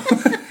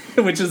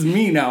 which is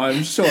me now,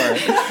 I'm sure.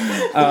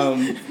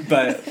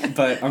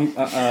 But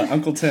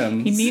Uncle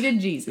Tim, he needed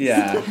Jesus.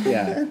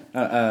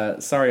 Yeah.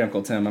 Sorry,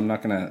 Uncle Tim, I'm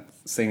not gonna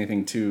say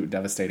anything too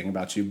devastating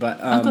about you,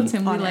 but Uncle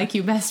Tim, we like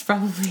you best,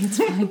 probably. It's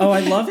fine. Oh,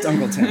 I loved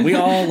Uncle Tim. We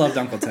all loved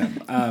Uncle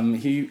Tim.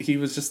 He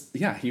was just,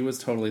 he was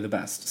totally the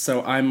best.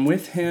 So I'm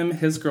with him,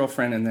 his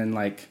girlfriend, and then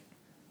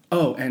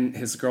and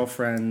his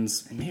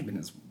girlfriend's, it may have been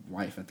his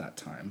wife at that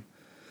time,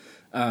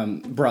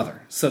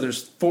 brother. So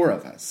there's 4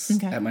 of us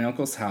at my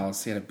uncle's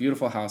house. He had a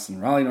beautiful house in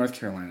Raleigh, North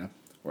Carolina.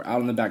 We're out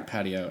on the back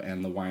patio,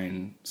 and the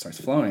wine starts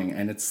flowing,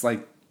 and it's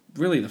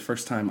really the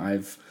first time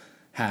I've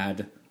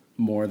had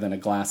more than a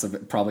glass of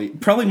it,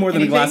 probably more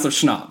than a glass of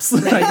schnapps.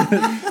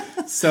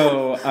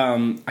 So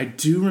I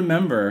do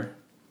remember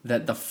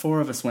that the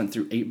 4 of us went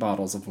through 8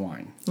 bottles of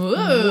wine.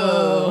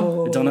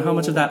 Whoa. I don't know how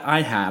much of that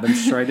I had. I'm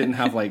sure I didn't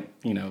have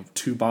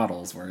 2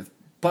 bottles worth.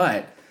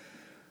 But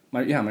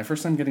my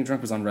first time getting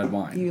drunk was on red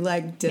wine. You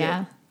did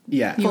it.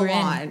 Yeah. Full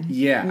on.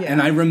 Yeah.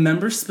 And I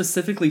remember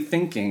specifically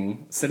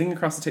thinking, sitting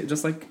across the table,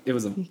 it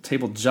was a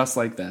table just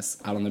like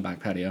this out on the back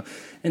patio,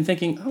 and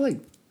thinking,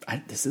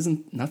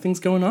 nothing's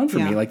going on for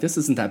me. This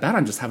isn't that bad.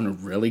 I'm just having a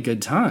really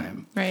good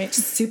time. Right.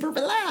 Just super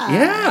relaxed.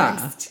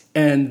 Yeah.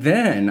 And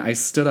then I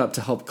stood up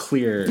to help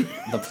clear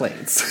the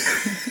plates.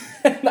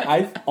 And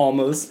I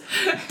almost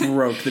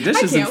broke the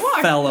dishes and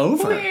fell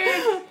over.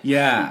 Weird.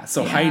 Yeah.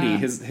 So Heidi,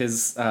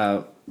 his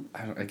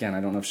again,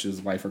 I don't know if she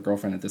was wife or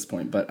girlfriend at this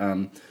point, but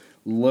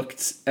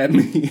looked at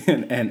me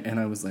and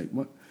I was like,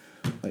 what?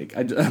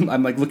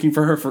 I'm looking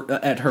for her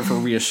at her for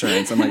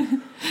reassurance. I'm like,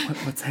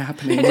 what's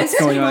happening? What's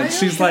going on?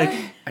 She's like,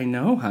 I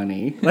know,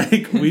 honey.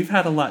 We've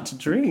had a lot to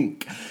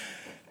drink.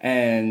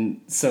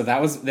 And so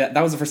that was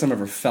the first time I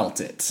ever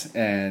felt it.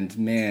 And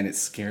man, it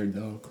scared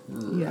the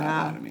crap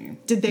out of me.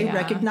 Did they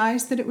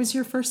recognize that it was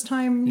your first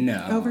time? No,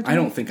 overdrinking? I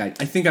don't think I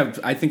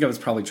think I was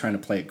probably trying to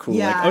play it cool.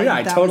 Yeah,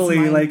 I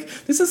totally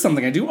this is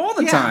something I do all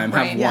the time.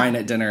 Have wine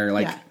at dinner,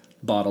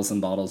 bottles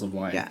and bottles of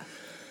wine. Yeah.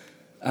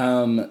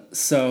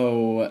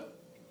 So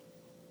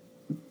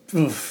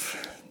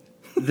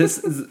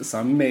so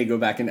I may go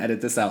back and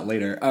edit this out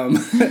later.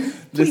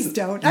 Please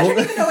don't. I don't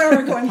even know where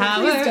we're going.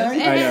 Please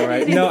don't. I know,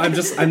 right? No, I'm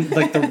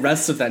the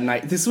rest of that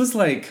night. This was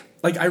I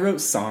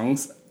wrote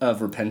songs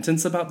of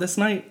repentance about this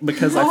night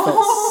because I felt.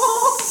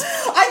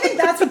 I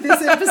think that's what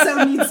this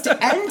episode needs to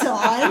end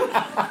on.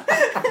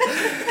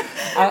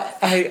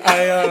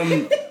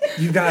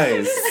 You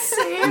guys.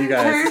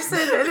 Person,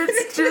 and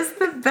it's just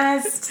the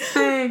best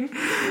thing.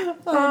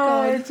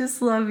 I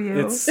just love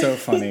you. It's so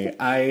funny.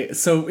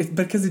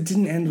 Because it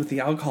didn't end with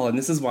the alcohol, and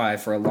this is why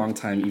for a long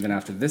time, even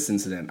after this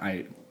incident,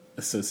 I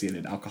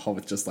associated alcohol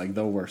with just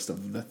the worst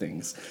of the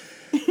things.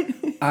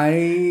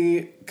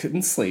 I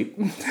couldn't sleep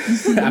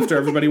after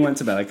everybody went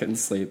to bed. I couldn't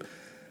sleep,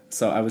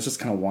 so I was just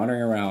kind of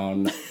wandering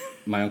around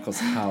my uncle's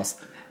house.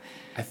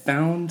 I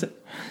found.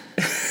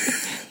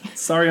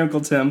 Sorry,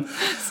 Uncle Tim.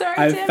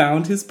 I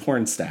found his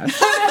porn stash.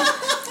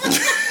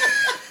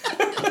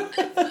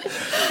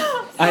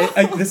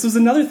 This was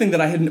another thing that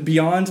I had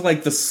beyond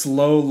the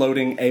slow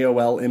loading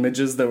AOL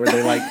images that were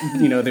they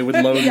they would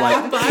load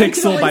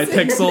pixel by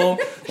pixel,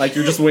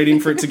 you're just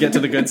waiting for it to get to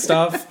the good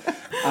stuff.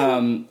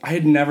 I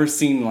had never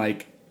seen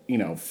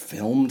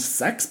filmed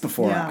sex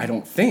before. Yeah. I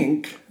don't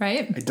think.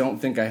 Right. I don't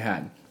think I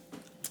had.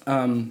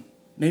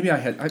 Maybe I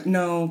had.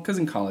 No, because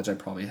in college I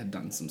probably had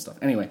done some stuff.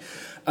 Anyway,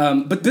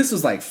 but this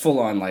was full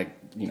on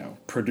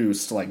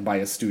produced by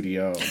a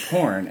studio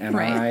porn, and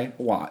I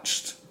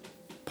watched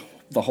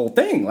the whole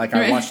thing.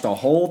 I watched a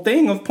whole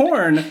thing of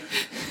porn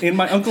in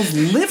my uncle's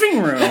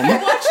living room.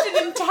 I watched an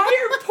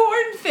entire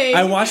porn thing.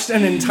 I watched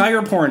an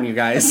entire porn, you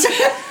guys,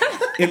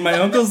 in my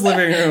uncle's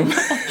living room.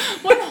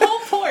 One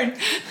whole porn.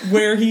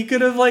 Where he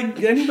could have,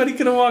 anybody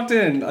could have walked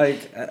in, and...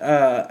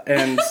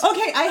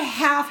 Okay, I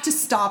have to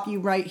stop you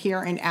right here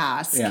and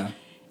ask. Yeah.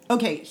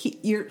 Okay,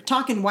 you're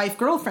talking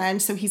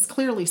wife-girlfriend, so he's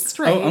clearly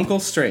straight. Oh,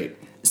 Uncle's straight.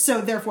 So,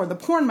 therefore, the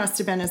porn must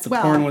have been as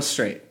well. The porn was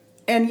straight.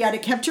 and yet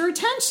it kept your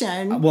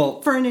attention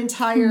well, for an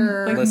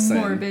entire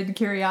morbid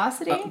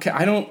curiosity. Okay,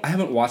 I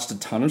haven't watched a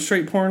ton of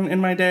straight porn in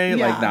my day.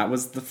 Yeah. Like that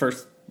was the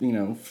first,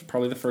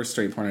 probably the first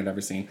straight porn I'd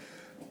ever seen.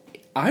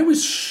 I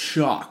was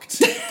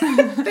shocked.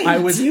 I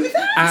was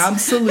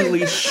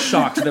absolutely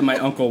shocked that my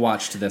uncle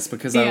watched this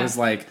because I was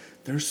like,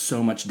 there's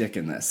so much dick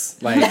in this.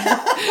 Like,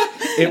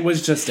 it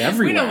was just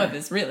everywhere. We know what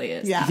this really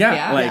is.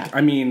 Yeah.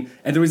 I mean,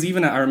 and there was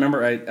even, I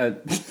remember,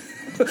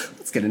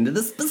 let's get into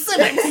the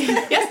specifics.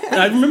 Yes. And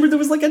I remember there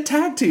was like a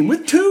tag team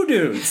with 2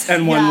 dudes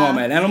and 1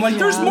 woman. And I'm like,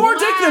 there's more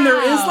dick than there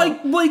is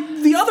like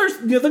the other,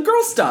 the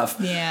girl stuff.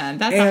 Yeah,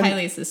 that's a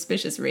highly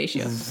suspicious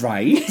ratio.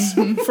 Right?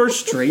 For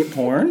straight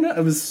porn.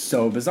 It was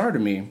so bizarre to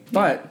me.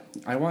 But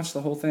I watched the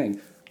whole thing.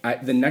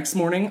 The next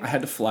morning, I had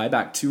to fly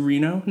back to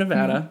Reno,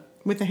 Nevada.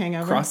 with a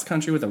hangover. Cross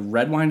country with a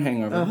red wine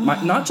hangover.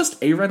 Not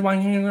just a red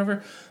wine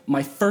hangover,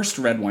 my first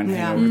red wine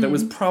hangover that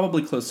was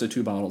probably close to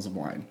 2 bottles of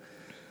wine.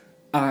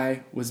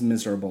 I was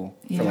miserable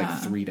for like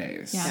 3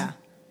 days. Yeah.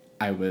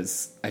 I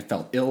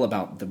felt ill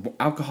about the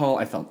alcohol.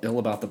 I felt ill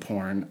about the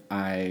porn.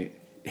 I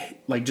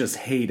just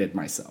hated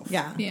myself.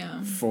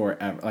 Yeah.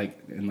 Forever.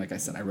 Like I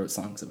said, I wrote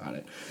songs about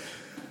it.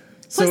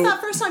 Plus,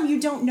 that first time you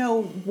don't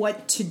know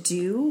what to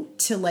do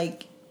to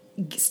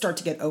start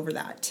to get over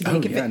that. To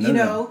make it,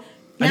 no.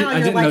 I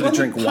didn't know to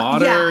drink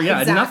water. Yeah,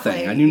 I did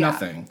nothing. I knew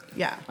nothing.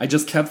 Yeah. I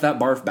just kept that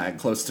barf bag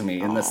close to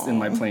me in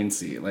my plane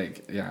seat.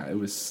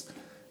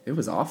 It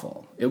was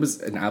awful. It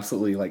was an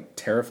absolutely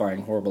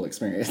terrifying, horrible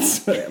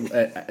experience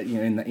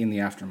in the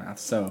aftermath.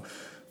 So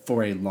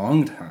for a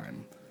long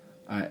time,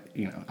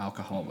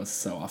 alcohol was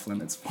so off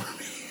limits for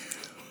me.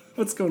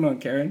 What's going on,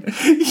 Karen?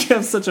 You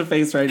have such a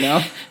face right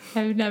now.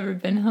 I've never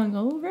been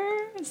hungover,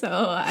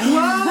 so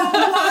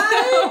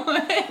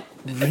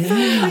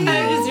Really? I'm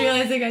just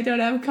realizing I don't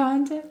have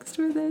context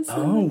for this.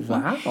 Oh,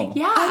 wow.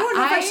 Yeah, I don't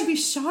know if I should be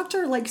shocked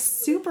or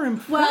super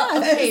impressed. Well,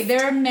 okay,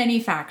 there are many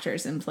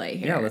factors in play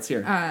here. Yeah, let's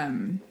hear.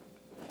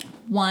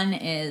 One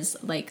is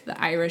the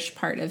Irish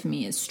part of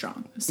me is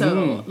strong.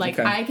 So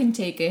okay. I can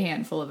take a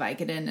handful of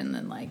Vicodin and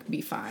then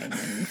be fine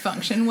and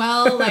function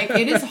well.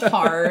 It is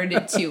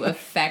hard to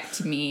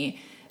affect me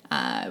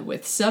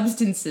with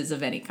substances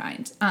of any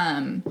kind.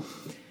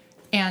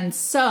 And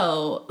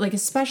so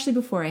especially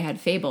before I had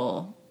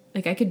Fable,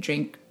 I could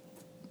drink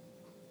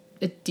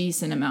a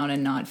decent amount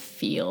and not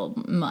feel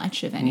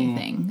much of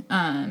anything.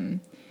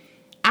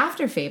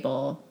 After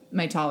Fable,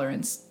 my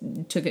tolerance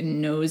took a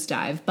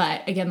nosedive,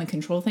 but again, the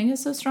control thing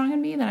is so strong in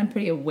me that I'm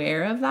pretty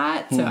aware of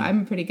that. So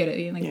I'm pretty good at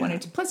being 1 or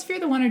 2. Plus, if you're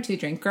the 1 or 2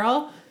 drink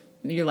girl,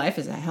 your life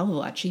is a hell of a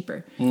lot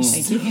cheaper. I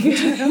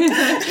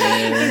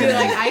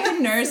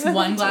can nurse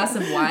 1 glass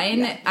of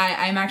wine.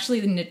 I'm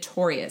actually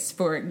notorious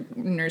for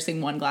nursing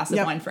 1 glass of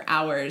wine for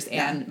hours.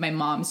 And my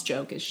mom's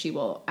joke is she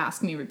will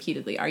ask me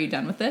repeatedly, "Are you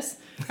done with this?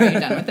 Are you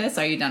done with this?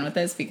 Are you done with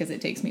this?" Because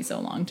it takes me so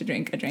long to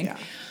drink a drink.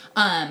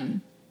 Yeah.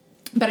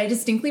 But I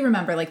distinctly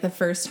remember the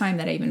first time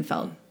that I even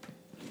felt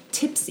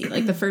tipsy,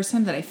 the first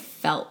time that I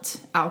felt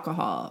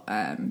alcohol.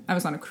 I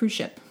was on a cruise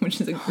ship,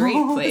 which is a great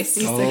place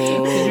to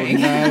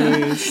drink.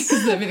 Nice.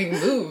 Because everything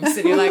moves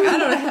and you're I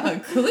don't have a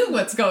clue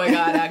what's going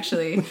on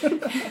actually.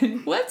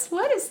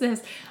 What is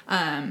this?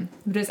 But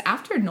it was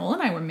after Noel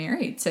and I were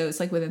married, so it's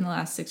within the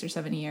last 6 or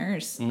 7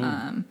 years.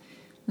 On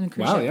a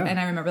cruise ship. Yeah. And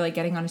I remember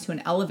getting onto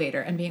an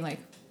elevator and being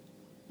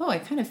oh, I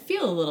kind of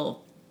feel a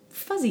little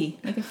fuzzy.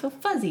 I feel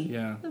fuzzy.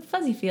 Yeah. A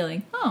fuzzy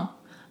feeling. Oh,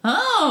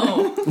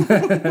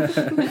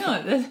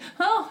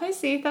 I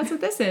see. That's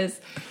what this is.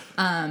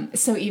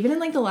 So even in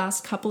the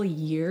last couple of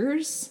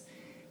years,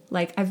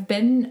 I've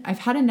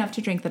had enough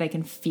to drink that I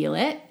can feel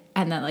it.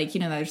 And that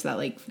there's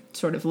that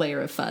sort of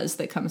layer of fuzz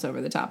that comes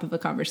over the top of a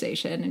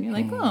conversation. And you're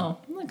oh,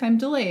 look, I'm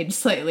delayed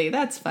slightly.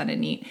 That's fun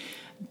and neat.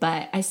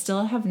 But I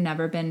still have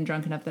never been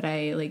drunk enough that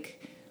I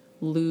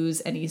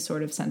lose any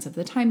sort of sense of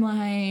the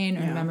timeline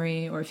or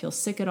memory or feel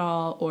sick at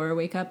all or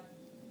wake up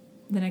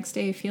the next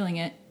day feeling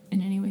it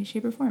in any way,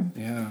 shape, or form.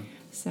 Yeah.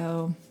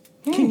 So,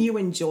 can you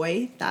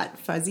enjoy that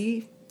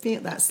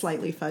that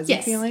slightly fuzzy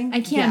feeling?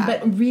 I can,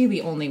 but really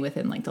only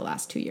within the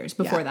last 2 years.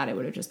 Before that, it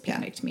would have just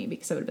panicked me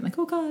because I would have been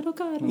oh God,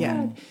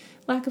 God.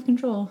 Lack of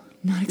control.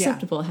 Not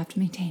acceptable. I have to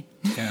maintain.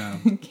 Yeah.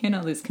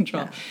 Cannot lose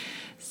control. Yeah.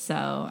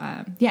 So,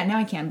 now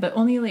I can, but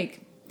only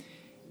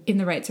in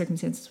the right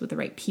circumstances with the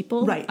right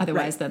people. Right.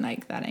 Otherwise, then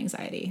that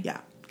anxiety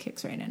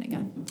kicks right in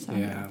again. So,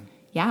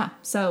 yeah.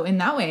 So in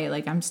that way,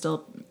 I'm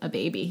still a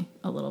baby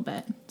a little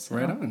bit. So,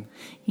 right on.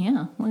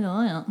 Yeah. A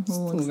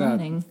little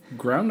exciting.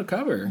 Ground to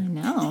cover. I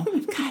know.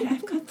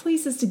 I've got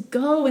places to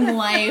go in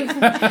life.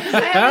 I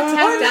haven't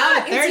tapped out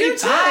at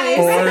 35.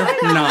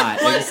 Or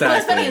not. Well, exactly.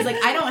 What's funny is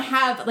I don't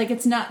have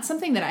it's not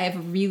something that I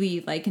have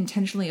really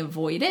intentionally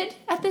avoided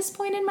at this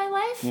point in my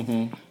life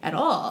at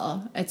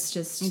all. It's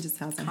just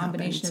hasn't a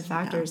combination of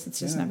factors. It's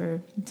just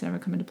never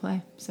come into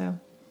play. So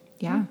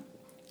yeah.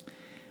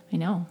 I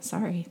know.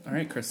 Sorry. All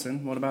right,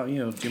 Kristen, what about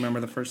you? Do you remember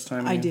the first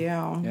time? I do.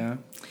 Yeah.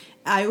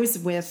 I was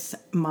with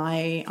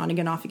my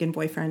on-again, off-again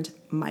boyfriend,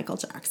 Michael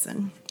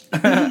Jackson.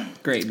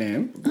 Great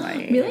name.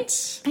 Right. Really?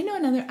 I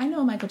know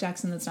a Michael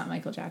Jackson that's not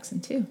Michael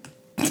Jackson, too.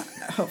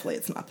 Hopefully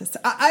it's not this.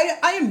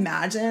 I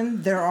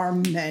imagine there are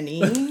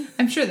many.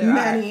 I'm sure there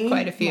are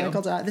quite a few.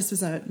 This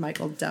was a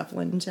Michael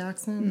Devlin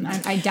Jackson.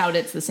 I doubt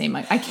it's the same.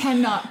 I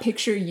cannot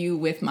picture you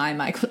with my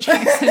Michael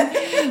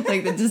Jackson.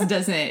 Like, that just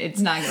doesn't,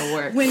 it's not going to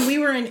work. When we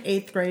were in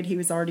 8th grade, he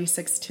was already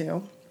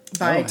 6'2".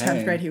 By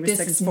 10th grade, he was 6'4".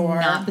 This is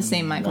not the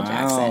same Michael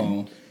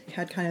Jackson. He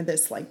had kind of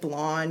this like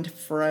blonde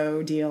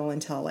fro deal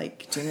until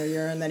like junior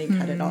year, and then he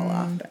cut it all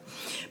off.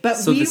 But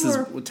so this is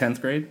 10th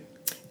grade?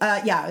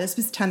 Yeah, this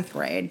was 10th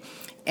grade.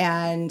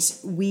 And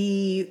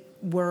we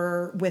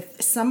were with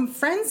some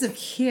friends of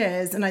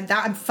his, and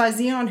I'm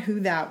fuzzy on who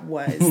that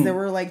was. There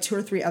were like 2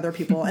 or 3 other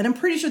people, and I'm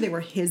pretty sure they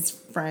were his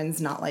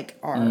friends, not like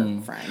our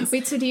friends.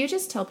 Wait, so do you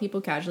just tell people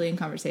casually in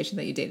conversation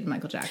that you dated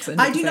Michael Jackson?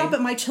 I do not,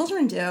 but my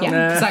children do.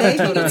 Yeah, they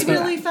think it's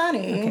really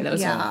funny. Okay, that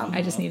was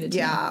I just needed to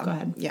know. Go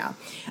ahead. Yeah.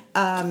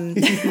 And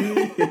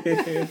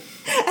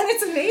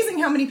it's amazing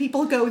how many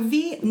people go,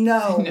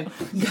 no.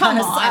 Come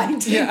on.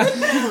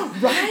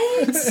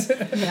 Right?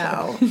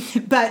 No.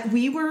 But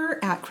we were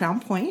at Crown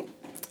Point.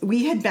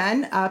 We had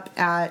been up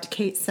at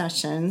Kate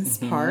Sessions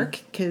Park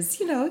because,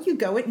 you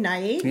go at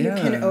night. Yeah.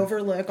 You can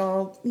overlook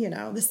all,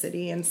 the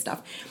city and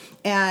stuff.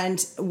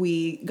 And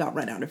we got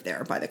run out of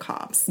there by the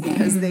cops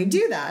because they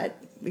do that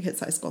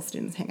because high school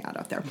students hang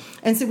out there.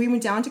 And so we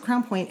went down to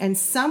Crown Point, and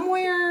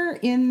somewhere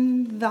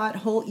in that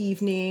whole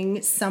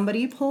evening,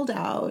 somebody pulled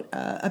out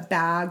a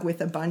bag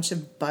with a bunch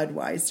of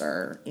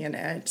Budweiser in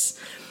it.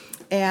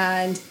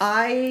 And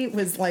I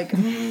was like,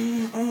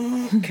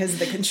 because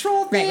the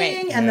control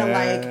thing, right. And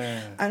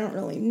the I don't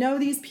really know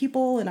these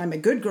people, and I'm a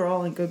good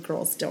girl, and good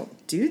girls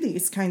don't do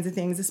these kinds of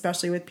things,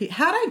 especially with people.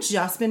 Had I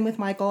just been with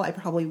Michael, I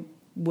probably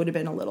would have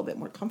been a little bit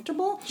more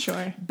comfortable.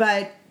 Sure.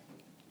 But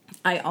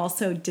I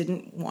also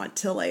didn't want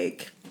to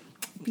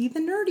be the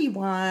nerdy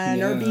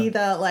one or be the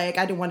I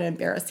didn't want to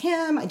embarrass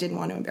him. I didn't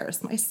want to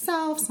embarrass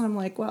myself. So I'm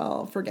like,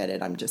 well, forget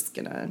it. I'm just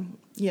gonna,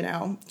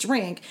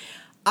 drink.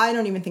 I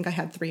don't even think I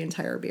had 3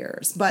 entire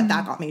beers, but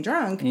that got me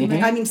drunk.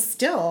 Mm-hmm. I mean,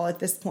 still at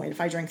this point,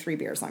 if I drink 3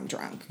 beers, I'm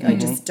drunk. Mm-hmm. I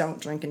just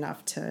don't drink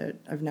enough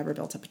I've never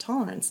built up a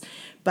tolerance.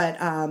 But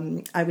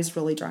I was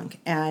really drunk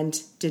and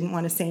didn't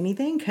want to say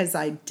anything because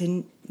I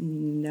didn't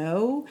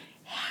know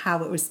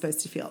how it was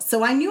supposed to feel.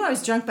 So I knew I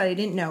was drunk, but I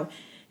didn't know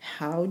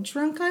how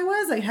drunk I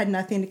was. I had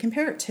nothing to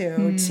compare it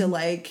to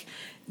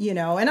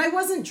and I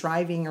wasn't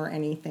driving or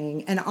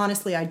anything. And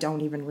honestly, I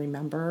don't even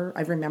remember.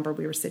 I remember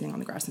we were sitting on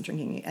the grass and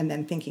drinking and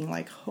then thinking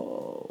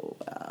oh,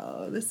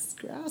 wow, this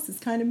grass is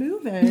kind of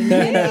moving, and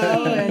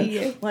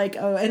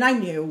and I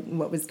knew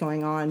what was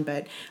going on,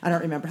 but I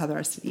don't remember how the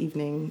rest of the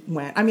evening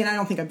went. I mean, I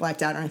don't think I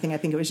blacked out or anything. I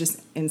think it was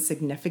just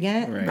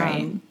insignificant.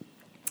 Right.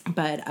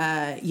 But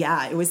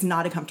it was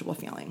not a comfortable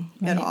feeling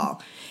at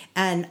all.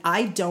 And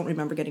I don't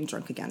remember getting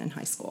drunk again in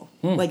high school.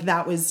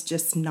 That was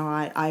just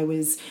not, I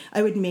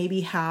would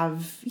maybe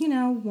have,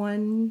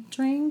 1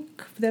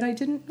 drink that I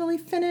didn't really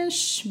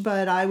finish,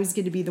 but I was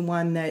going to be the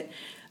one that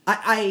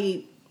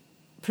I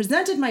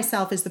presented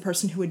myself as the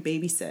person who would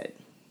babysit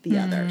the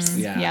others.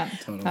 Yeah,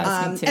 totally.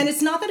 And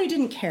it's not that I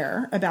didn't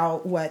care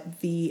about what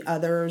the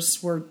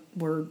others were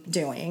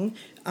doing.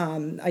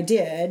 I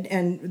did,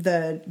 and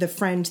the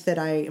friend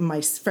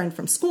my friend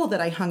from school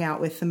that I hung out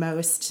with the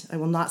most, I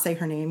will not say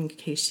her name in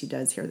case she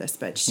does hear this,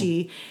 but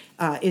she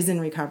is in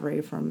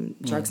recovery from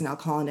drugs and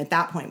alcohol, and at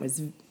that point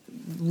was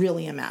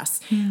really a mess.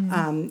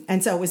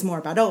 And so it was more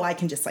about, I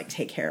can just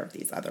take care of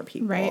these other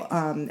people. Right.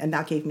 And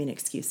that gave me an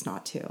excuse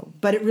not to.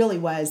 But it really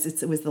was,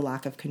 it was the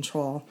lack of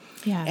control.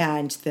 Yeah.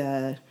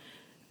 And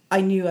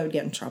I knew I would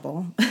get in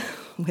trouble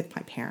with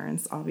my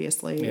parents,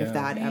 obviously, if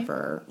that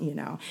ever,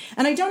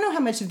 And I don't know how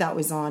much of that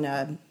was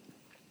on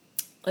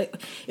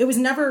it was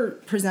never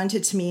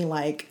presented to me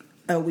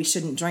we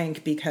shouldn't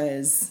drink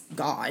because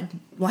God.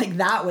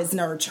 That was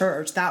never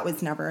church. That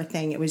was never a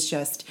thing. It was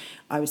just,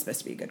 I was supposed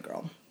to be a good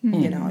girl.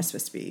 I was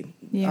supposed to be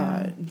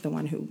the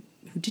one who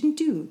didn't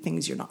do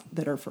things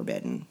that are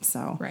forbidden.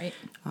 So, right.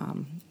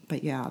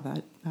 But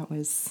that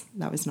was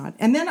not.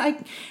 And then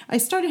I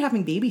started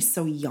having babies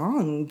so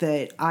young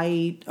that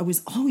I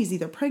was always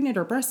either pregnant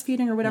or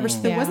breastfeeding or whatever.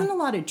 So there wasn't a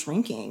lot of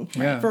drinking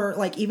for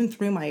even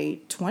through my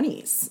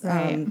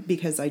 20s,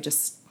 because I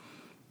just,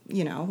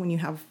 when you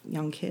have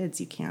young kids,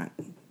 you can't,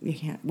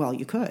 well,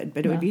 you could,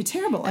 but it would be a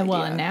terrible idea.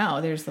 Well, and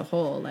now there's the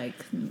whole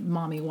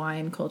mommy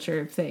wine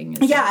culture thing.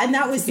 And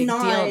that was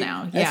not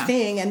a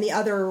thing. And the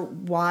other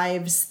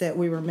wives that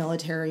we were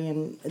military,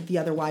 and the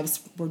other wives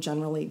were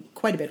generally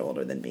quite a bit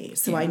older than me.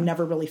 So I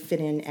never really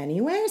fit in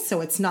anyway. So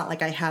it's not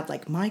like I had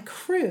my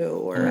crew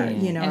or,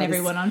 and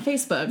everyone on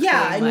Facebook.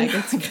 Yeah.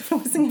 It's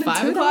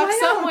 5 o'clock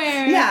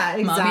somewhere. Yeah,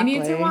 exactly. Mommy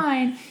needs her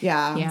wine.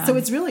 Yeah. So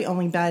it's really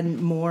only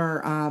been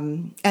more,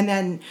 and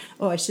then,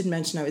 I should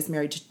mention I was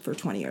married for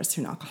 20 years to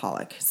an alcoholic.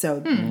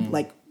 So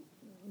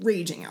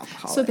raging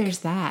alcoholic. So there's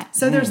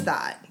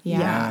that.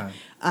 Yeah.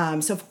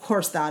 So of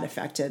course that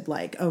affected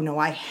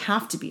I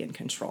have to be in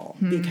control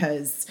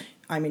because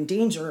I'm in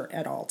danger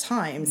at all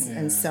times. Yeah.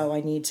 And so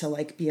I need to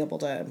be able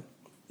to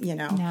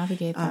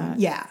navigate that.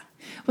 Yeah.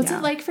 What's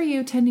it like for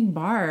you tending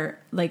bar,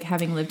 like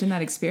having lived in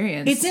that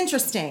experience? It's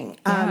interesting.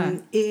 Yeah.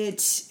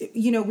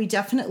 We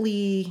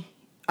definitely,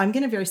 I'm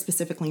going to very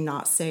specifically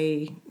not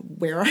say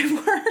where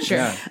I work. Sure.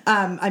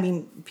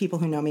 Yeah. People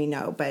who know me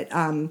know, but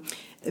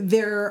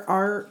there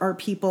are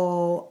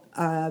people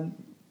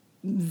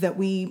that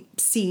we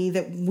see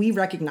that we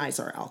recognize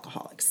are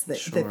alcoholics,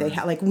 that they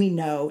have, like, we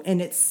know,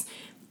 and it's,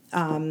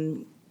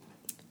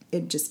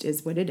 it just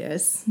is what it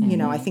is.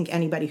 Mm-hmm. I think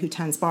anybody who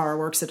tends bar or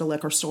works at a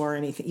liquor store or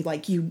anything,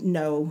 like,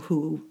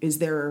 who is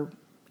there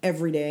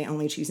every day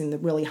only choosing the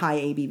really high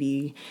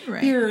ABV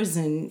beers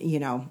and,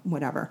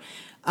 whatever.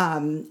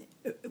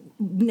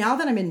 Now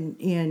that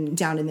I'm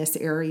down in this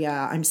area,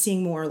 I'm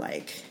seeing more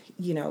like,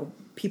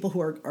 people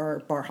who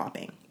are bar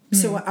hopping. Mm-hmm.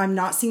 So I'm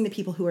not seeing the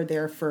people who are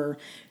there for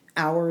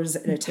hours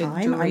at a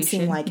time. I'm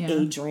seeing like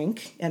a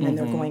drink and then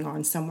they're going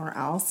on somewhere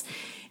else.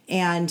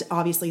 And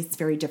obviously it's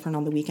very different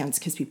on the weekends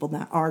because people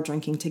that are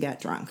drinking to get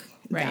drunk.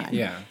 Right. Then,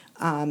 Yeah.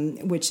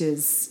 which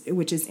is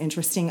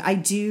interesting. I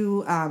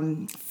do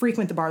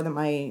frequent the bar that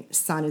my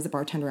son is a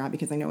bartender at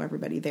because I know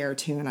everybody there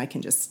too, and I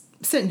can just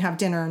sit and have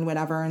dinner and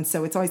whatever. And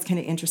so it's always kind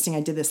of interesting.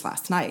 I did this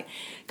last night,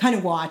 kind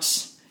of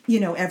watch,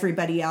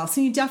 everybody else.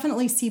 And you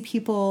definitely see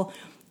people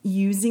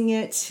using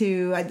it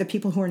to, the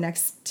people who were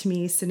next to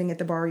me sitting at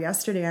the bar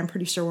yesterday, I'm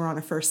pretty sure were on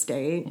a first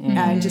date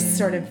and just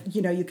sort of,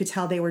 you could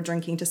tell they were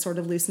drinking to sort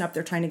of loosen up.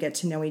 They're trying to get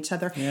to know each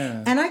other.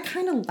 Yeah. And I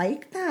kind of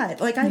like that.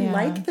 Like, I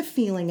like the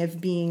feeling of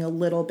being a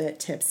little bit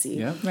tipsy.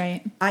 Yep.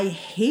 Right. I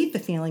hate the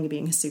feeling of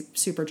being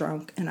super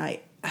drunk, and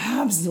I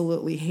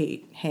absolutely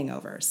hate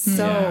hangovers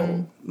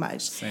so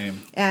much.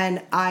 Same.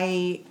 And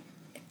I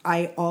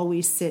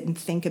always sit and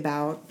think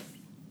about,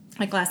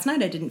 like last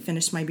night I didn't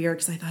finish my beer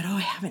because I thought, I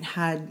haven't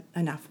had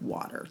enough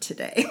water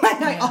today.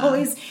 I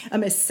always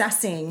am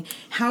assessing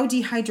how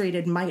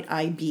dehydrated might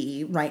I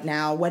be right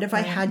now? What have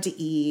I had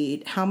to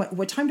eat?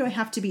 What time do I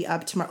have to be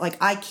up tomorrow?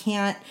 Like, I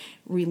can't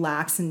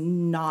relax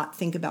and not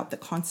think about the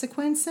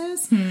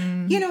consequences.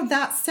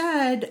 That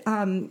said,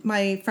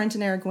 my friend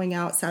and I are going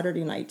out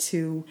Saturday night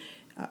to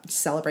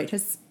celebrate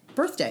his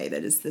birthday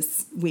that is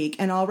this week,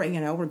 and already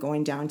we're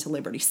going down to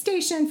Liberty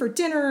Station for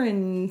dinner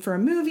and for a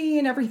movie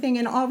and everything,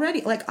 and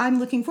already, like, I'm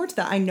looking forward to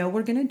that. I know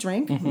we're gonna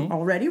drink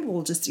already.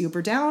 We'll just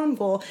Uber down.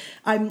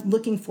 I'm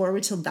looking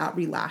forward to that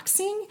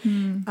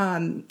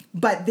relaxing.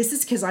 But this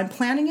is because I'm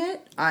planning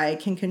it. I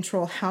can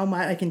control how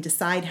much, I can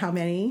decide how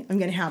many I'm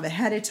gonna have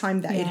ahead of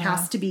time. That it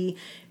has to be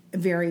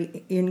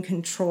very in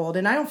controlled,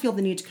 and I don't feel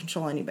the need to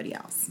control anybody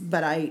else,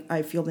 but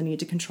I feel the need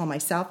to control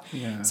myself.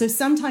 So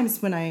sometimes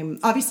when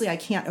obviously I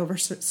can't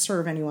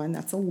overserve anyone,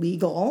 that's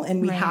illegal, and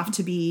we have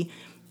to be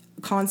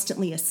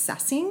constantly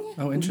assessing.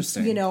 Oh,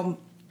 interesting. I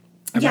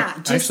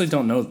actually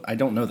don't know. I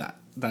don't know that.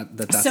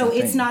 That's so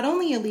it's not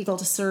only illegal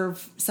to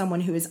serve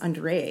someone who is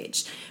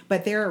underage,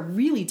 but there are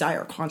really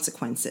dire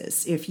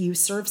consequences if you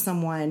serve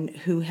someone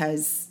who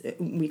has,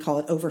 we call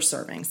it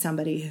over-serving,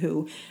 somebody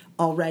who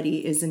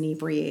already is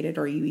inebriated,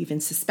 or you even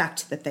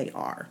suspect that they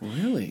are.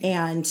 Really?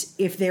 And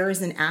if there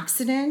is an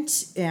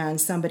accident and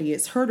somebody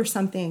is hurt or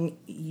something,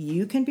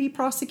 you can be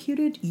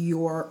prosecuted.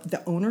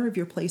 The owner of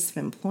your place of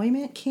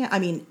employment can't.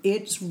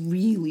 It's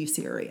really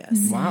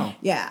serious. Wow.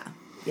 Yeah.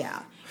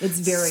 It's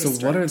very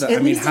strict. What are the?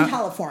 At least in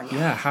California.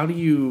 Yeah. How do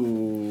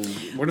you?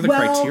 What are the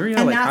criteria?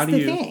 And like, that's how do the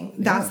you? thing.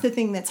 That's the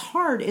thing that's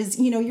hard. Is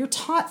you're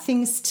taught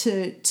things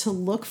to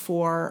look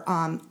for.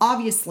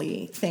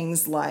 Obviously,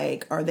 things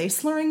like, are they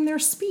slurring their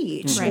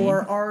speech,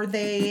 or are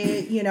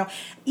they?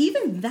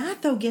 Even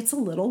that though gets a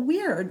little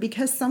weird,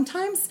 because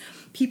sometimes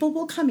people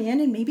will come in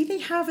and maybe they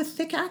have a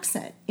thick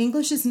accent.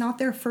 English is not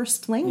their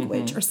first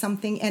language or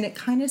something, and it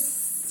kind of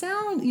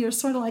you're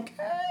sort of like,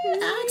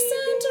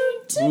 accent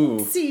or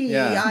tipsy.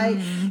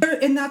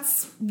 And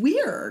that's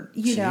weird.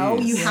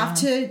 You have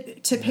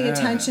to pay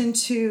attention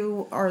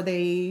to, are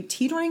they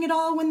teetering at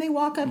all when they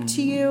walk up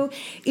to you?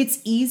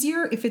 It's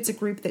easier if it's a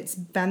group that's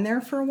been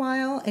there for a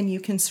while and you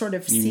can sort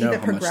of see the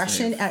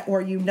progression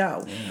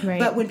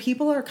But when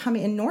people are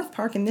coming in North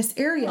Park in this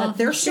area,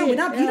 they're showing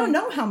up. You don't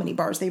know how many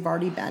bars they've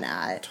already been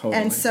at. Totally.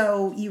 And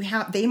so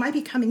they might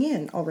be coming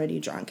in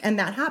already drunk, and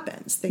that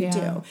happens. They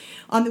do.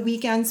 On the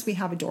weekends, we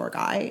have a door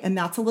guy, and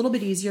that's a little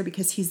bit easier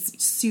because he's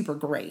super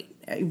great,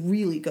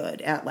 really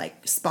good at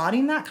like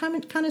spotting that kind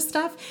of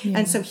stuff.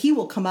 And so he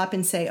will come up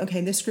and say,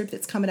 okay, this group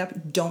that's coming up,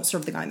 don't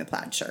serve the guy in the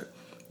plaid shirt.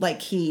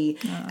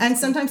 And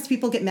sometimes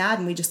people get mad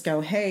and we just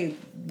go, hey,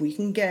 we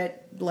can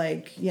get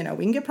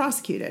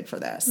prosecuted for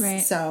this. Right.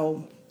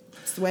 So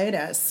it's the way it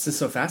is. This is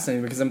so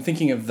fascinating because I'm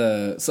thinking of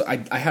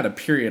I had a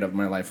period of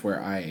my life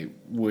where I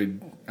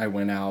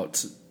went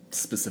out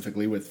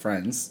specifically with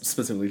friends,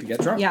 specifically to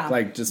get drunk.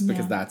 Just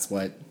because that's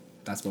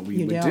what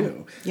we would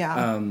do.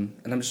 Yeah. And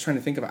I'm just trying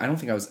to think I don't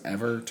think I was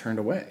ever turned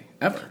away.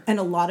 Ever. And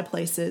a lot of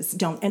places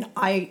don't. And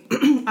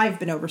I've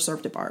been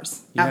overserved at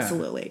bars. Yeah.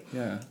 Absolutely.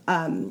 Yeah.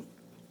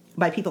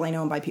 By people I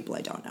know and by people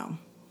I don't know.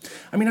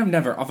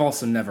 I've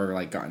also never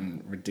like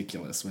gotten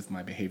ridiculous with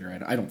my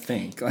behavior. I don't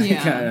think.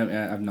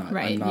 I'm not.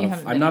 Right.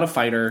 I'm not a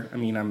fighter.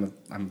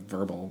 I'm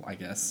verbal, I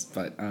guess,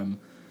 but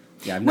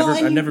Yeah, I've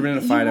never been in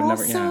a fight. I've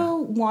never.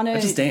 I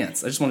just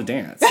dance. I just want to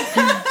dance. In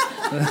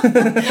which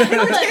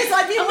case,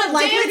 I'd be more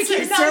likely to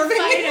keep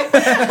serving.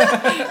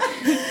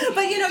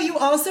 But you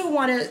also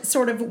want to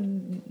sort of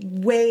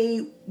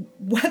weigh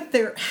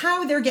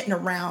how they're getting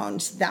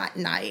around that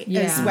night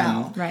as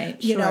well,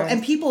 right?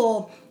 And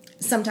people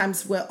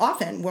sometimes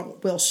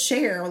will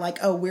share like,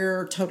 oh,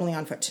 we're totally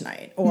on foot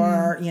tonight,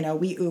 or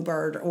we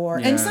Ubered,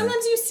 and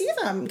sometimes you see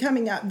them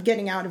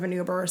getting out of an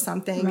Uber or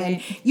something,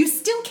 and you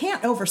still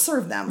can't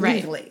overserve them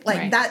legally,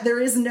 like that. There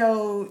is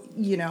no,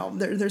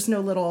 there's no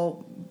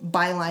little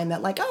byline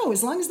that like, oh,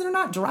 as long as they're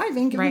not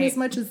driving, give them as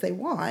much as they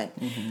want.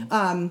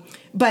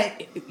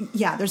 But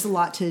yeah, there's a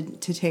lot to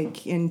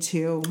take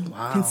into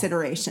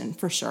consideration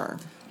for sure.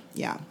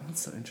 Yeah,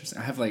 that's so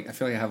interesting. I feel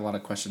like I have a lot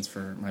of questions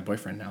for my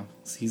boyfriend now.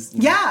 He's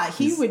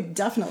he would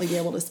definitely be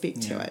able to speak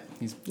to it.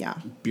 He's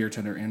beer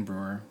tender and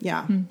brewer.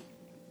 Yeah.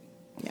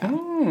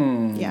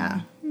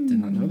 Yeah. Did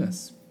not know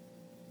this.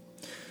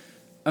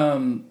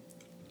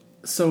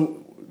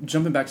 So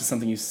jumping back to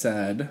something you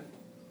said,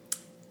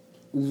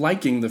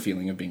 liking the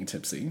feeling of being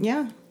tipsy.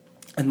 Yeah.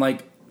 And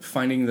like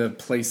finding the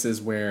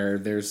places where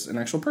there's an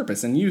actual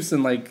purpose and use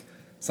and like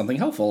something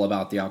helpful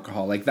about the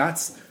alcohol. Like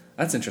that's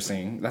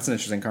interesting. That's an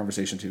interesting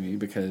conversation to me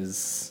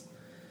because,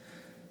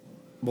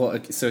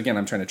 so again,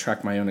 I'm trying to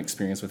track my own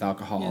experience with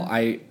alcohol. Yeah.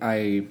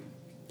 I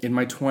in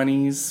my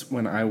 20s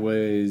when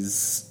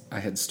I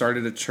had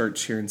started a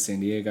church here in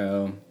San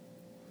Diego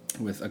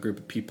with a group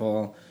of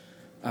people.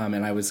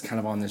 And I was kind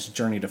of on this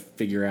journey to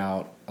figure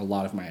out a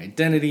lot of my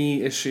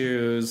identity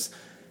issues.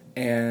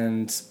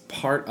 And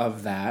part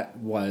of that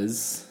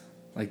was,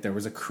 like, there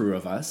was a crew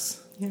of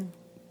us. Yeah.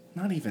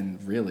 Not even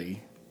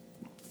really.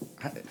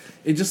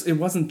 It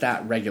wasn't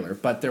that regular.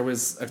 But there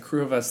was a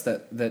crew of us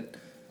that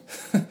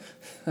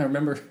I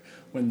remember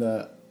when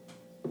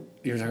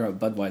you were talking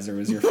about Budweiser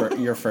was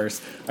your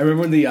first. I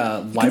remember when the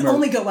Lima... Can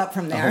only go up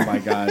from there. Oh, my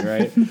God,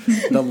 right?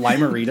 The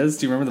Limeritas.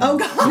 Do you remember Oh,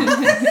 God.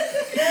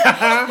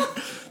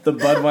 The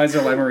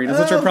Budweiser Limeritas,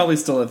 which are probably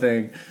still a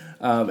thing.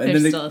 And then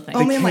still a thing.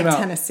 Only in like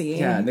Tennessee.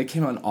 Yeah, and they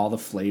came out in all the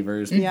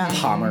flavors,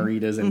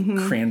 Pomeritas and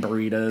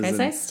cranberritas. Guys,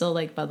 I still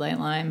like Bud Light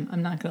Lime.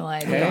 I'm not gonna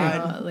lie.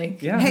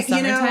 Hey,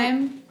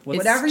 summertime,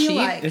 whatever you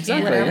like.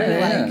 Exactly. Whatever you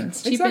like.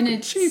 It's cheap and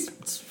it's cheap.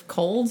 It's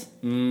cold.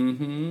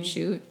 Mm-hmm.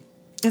 Shoot.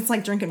 It's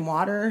like drinking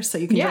water, so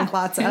you can drink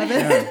lots of it.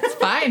 Yeah. It's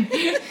fine.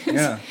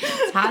 Yeah.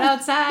 It's hot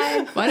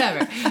outside.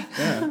 Whatever.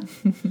 Yeah.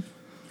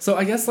 So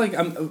I guess, like,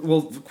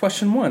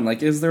 question one,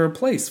 like, is there a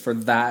place for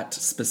that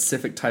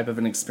specific type of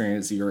an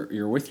experience?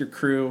 You're with your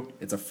crew.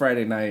 It's a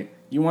Friday night.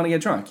 You want to get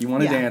drunk. You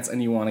want to dance,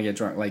 and you want to get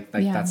drunk. Like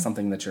that's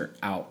something that you're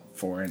out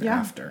for and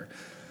after.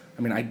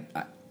 I mean,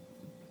 I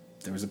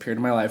there was a period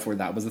of my life where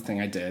that was the thing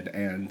I did,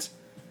 and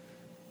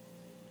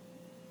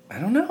I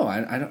don't know.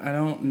 I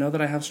don't know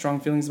that I have strong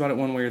feelings about it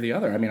one way or the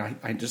other. I mean,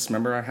 I just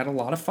remember I had a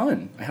lot of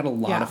fun. I had a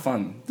lot of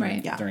fun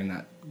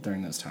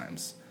during those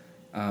times.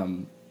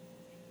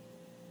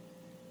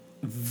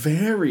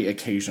 Very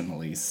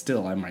occasionally,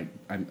 still, I'm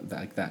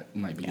like that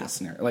might be a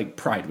scenario, like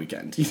Pride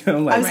weekend, Like,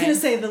 I was going to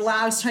say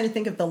I was trying to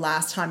think of the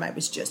last time I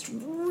was just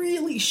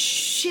really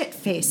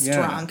shit-faced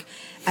drunk,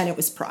 and it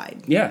was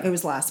Pride. Yeah, it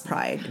was last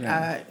Pride.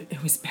 Yeah.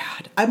 It was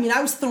bad. I mean,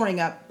 I was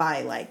throwing up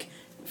by like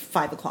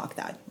 5 o'clock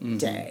that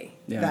day.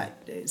 Yeah.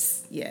 That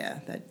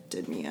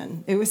did me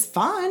in. It was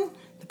fun.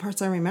 The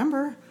parts I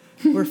remember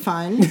were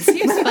fun. It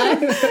seems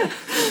fun.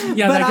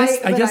 Yeah, but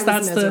I guess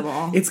that's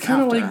miserable. It's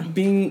kind of like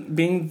being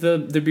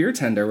the beer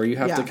tender, where you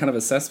have to kind of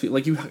assess people.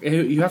 Like you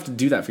have to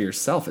do that for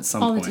yourself at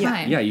some point. All the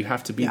time. Yeah, you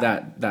have to be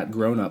that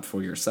grown up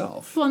for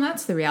yourself. Well, and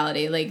that's the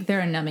reality. Like there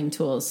are numbing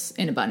tools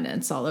in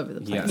abundance all over the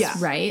place,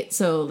 right?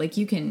 So like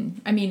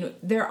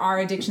there are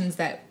addictions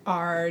that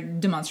are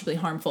demonstrably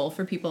harmful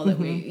for people that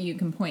you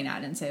can point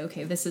at and say,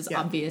 okay, this is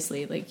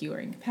obviously like you are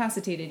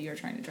incapacitated, you're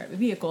trying to drive a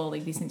vehicle,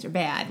 like these things are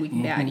bad, we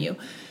can ban you.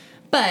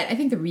 But I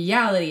think the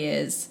reality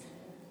is,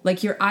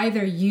 like, you're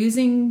either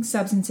using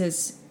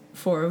substances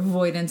for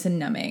avoidance and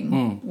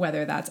numbing,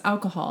 whether that's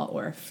alcohol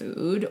or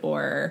food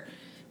or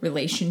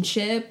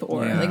relationship,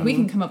 or like we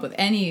can come up with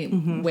any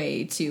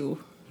way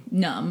to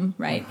numb,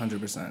 right?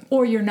 100%.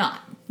 Or you're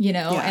not,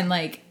 and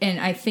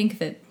I think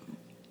that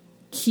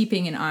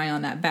keeping an eye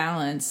on that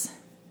balance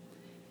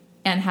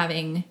and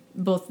having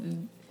both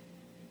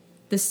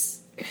this...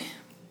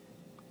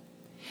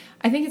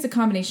 I think it's a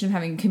combination of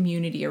having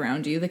community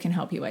around you that can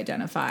help you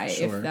identify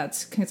if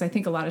that's, because I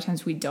think a lot of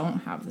times we don't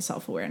have the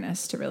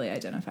self-awareness to really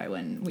identify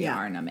when we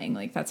are numbing.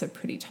 Like that's a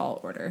pretty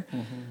tall order.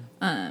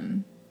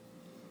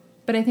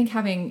 But I think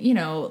having,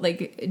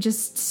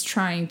 just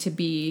trying to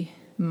be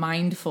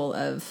mindful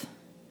of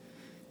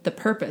the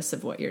purpose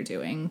of what you're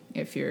doing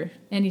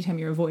anytime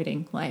you're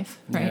avoiding life,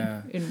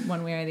 right? In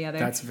one way or the other.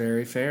 That's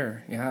very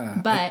fair. Yeah.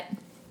 But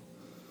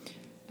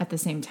at the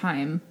same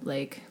time,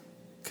 like...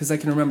 Because I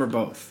can remember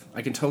both.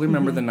 I can totally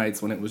remember the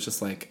nights when it was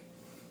just like,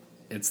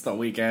 it's the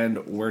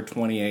weekend, we're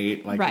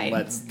 28, like,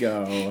 let's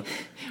go.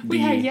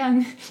 We are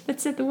young.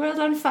 Let's set the world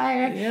on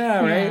fire.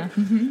 Yeah, right?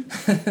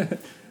 Yeah.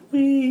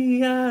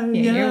 We are young.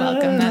 You're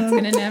welcome. That's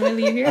gonna never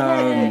leave your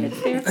head.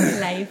 It's there for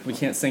life. We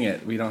can't sing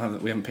it. We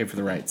haven't paid for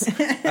the rights.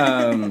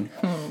 Oh,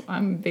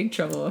 I'm in big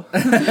trouble.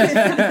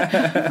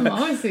 I'm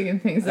always singing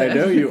things that I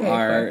know you pay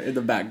are for. in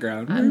the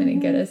background. I'm gonna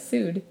get us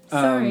sued.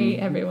 Sorry,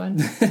 everyone.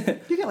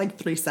 You get like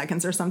 3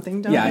 seconds or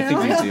something, don't Yeah, you?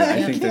 I think you do.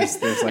 I think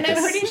there's like And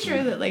I'm a pretty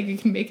sure that like you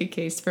can make a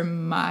case for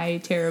my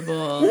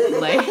terrible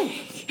like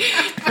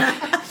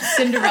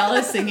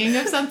Cinderella singing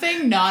of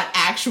something not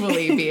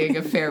actually being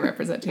a fair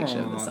representation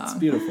of the Aw, it's song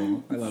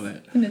beautiful. I love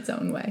it. in its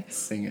own way.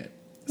 Sing it.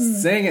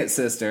 Sing it,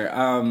 sister.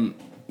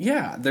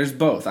 Yeah, there's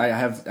both. I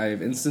have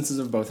instances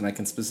of both, and I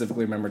can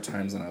specifically remember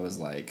times when I was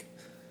like,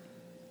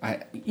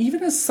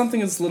 even as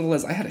something as little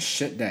as I had a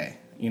shit day.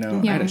 You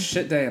know, I had a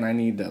shit day, and I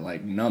need to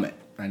like numb it.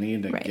 I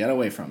need to get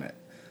away from it.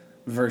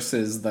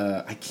 Versus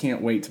I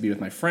can't wait to be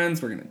with my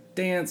friends. We're gonna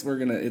dance.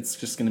 It's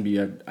just gonna be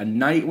a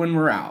night when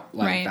we're out.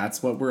 Like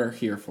that's what we're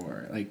here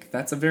for. Like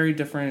that's a very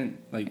different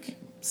like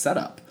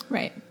setup.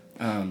 Right.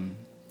 I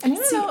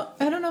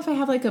don't know if I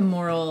have like a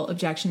moral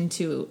objection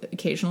to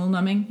occasional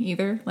numbing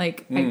either.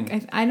 Like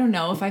I don't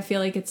know if I feel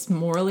like it's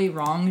morally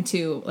wrong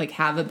to like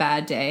have a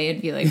bad day and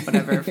be like,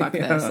 whatever, fuck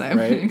this, I'm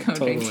gonna go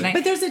drink tonight.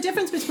 But there's a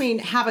difference between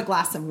have a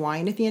glass of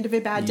wine at the end of a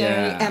bad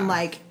day and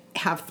like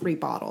have 3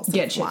 bottles of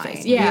wine.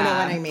 Yeah. You know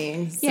what I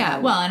mean? So. Yeah,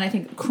 well, and I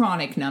think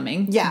chronic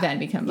numbing then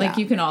becomes like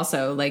you can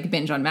also like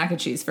binge on mac and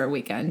cheese for a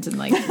weekend and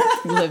like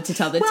live to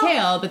tell the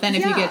tale. But then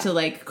if you get to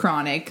like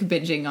chronic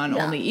binging on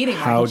only eating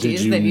mac and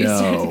cheese, then you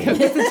start to go,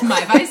 this is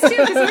my vice too,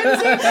 because we're the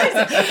same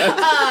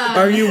person.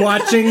 Are you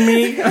watching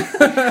me?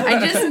 I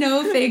just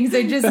know things.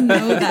 I just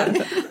know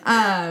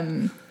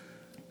them.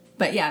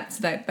 But yeah, it's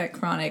that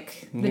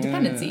chronic, the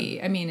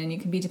dependency. I mean, and you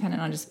can be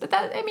dependent on you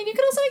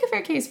can also make a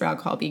fair case for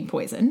alcohol being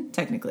poison,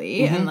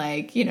 technically. And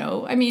like, you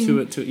know, I mean,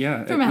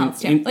 from a health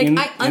standpoint.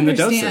 Like, I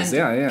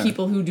understand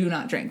people who do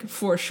not drink,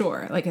 for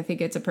sure. Like, I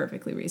think it's a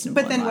perfectly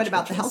reasonable. But then what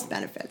about the health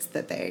benefits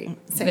that they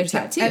say? There's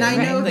that too. And I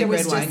know like there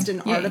was just an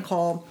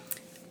article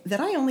that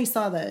I only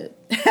saw the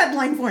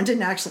headline for and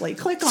didn't actually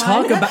click on.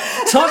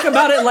 Talk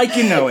about it like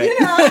you know it.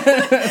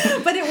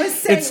 But it was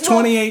saying, it's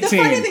 2018. The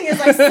funny thing is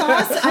I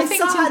saw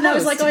it and I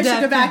was like, I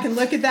should go back and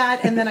look at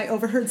that. And then I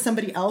overheard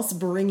somebody else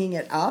bringing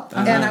it up.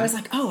 And I was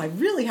like, I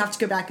really have to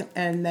go back,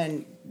 and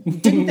then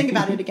didn't think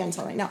about it again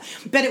until right now.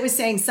 But it was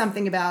saying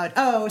something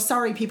about,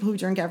 sorry, people who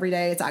drink every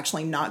day, it's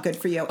actually not good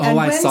for you. And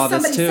when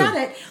somebody said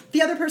it,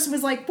 the other person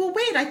was like, well,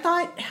 wait, I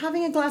thought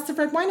having a glass of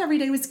red wine every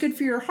day was good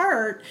for your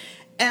heart.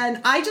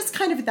 And I just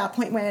kind of at that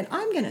point went,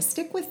 I'm going to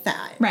stick with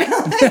that. Right.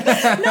 Not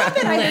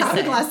that I have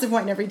a glass of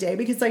wine every day,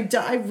 because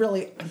I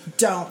really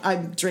don't. I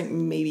drink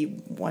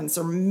maybe once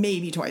or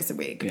maybe twice a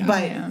week. Yeah.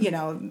 But, you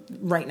know,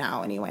 right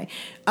now anyway.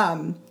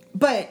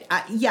 But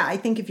I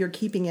think if you're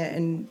keeping it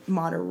in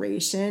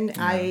moderation,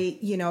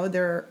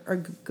 there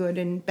are good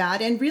and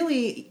bad. And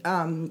really,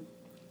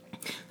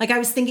 like I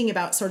was thinking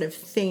about sort of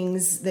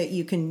things that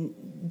you can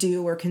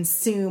do or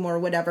consume or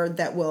whatever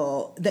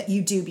that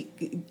you do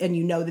and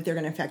you know that they're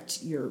going to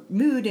affect your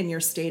mood and your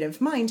state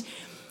of mind.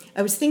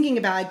 I was thinking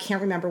about, I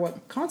can't remember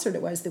what concert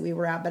it was that we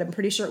were at, but I'm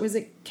pretty sure it was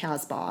at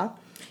Casbah.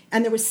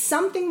 And there was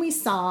something we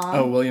saw.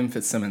 Oh, William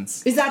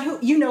Fitzsimmons. Is that who?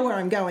 You know where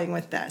I'm going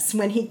with this.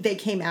 When they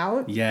came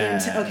out?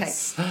 Yes. Okay.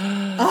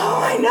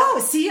 Oh, I know.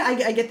 See,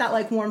 I get that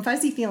like warm,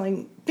 fuzzy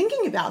feeling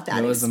thinking about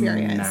that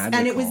experience. Magical.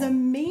 And it was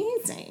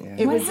amazing.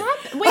 Yeah. What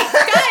happened? Wait,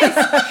 guys,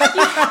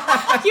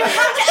 you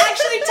have to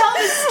actually tell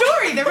the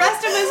story. The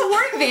rest of us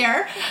weren't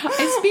there.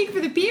 I speak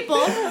for the people.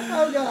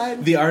 Oh,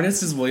 God. The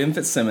artist is William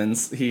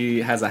Fitzsimmons.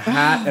 He has a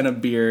hat and a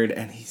beard,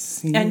 and he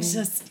sings.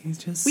 And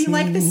we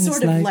like this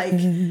sort of like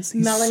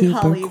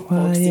melancholy,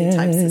 folksy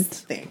types of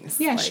things.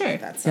 Yeah, like, sure.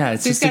 It's so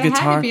just he's got a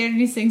guitar. Hat and a beard, and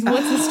he sings.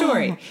 What's the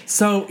story?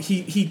 So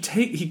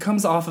he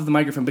comes off of the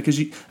microphone because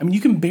you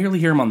can barely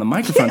hear him on the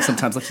microphone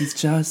sometimes. Like it's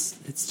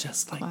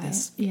just like quiet.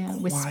 this. Yeah,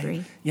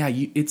 whispery. Yeah,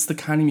 it's the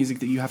kind of music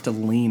that you have to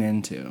lean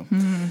into.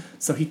 Mm-hmm.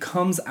 So he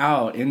comes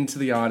out into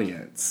the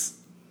audience.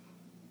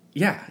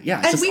 Yeah,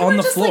 and just on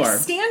the floor, like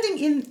standing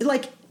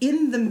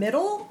in the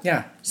middle.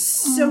 Yeah.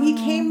 So he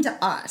came to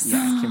us.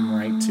 Yeah, he came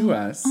right to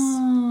us.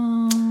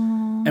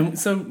 And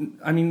so,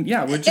 I mean,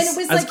 we're just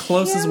as like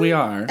close as we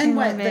are. And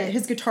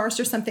his guitarist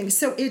or something.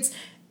 So it's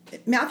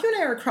Matthew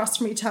and I are across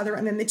from each other,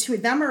 and then the two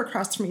of them are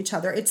across from each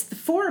other. It's the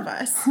four of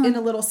us in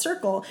a little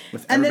circle,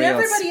 and then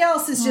everybody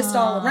else is just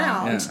all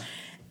around. Yeah.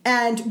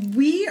 And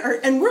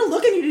we're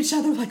looking at each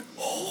other like,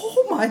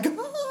 oh my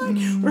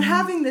God, we're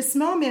having this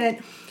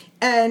moment.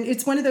 And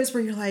it's one of those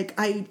where you're like,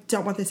 I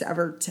don't want this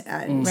ever to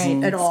end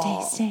at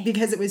all. Stay.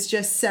 Because it was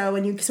just so,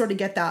 and you sort of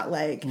get that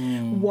like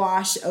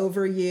wash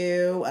over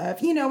you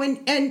of,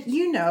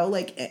 and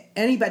like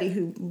anybody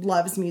who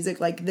loves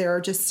music, like there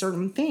are just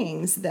certain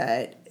things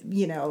that,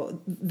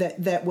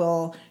 that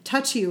will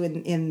touch you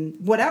in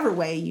whatever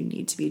way you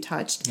need to be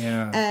touched.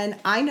 Yeah. And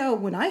I know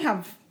when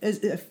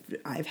if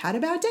I've had a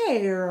bad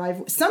day,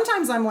 or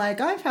sometimes I'm like,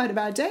 I've had a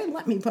bad day,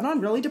 let me put on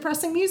really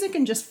depressing music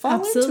and just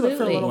fall into it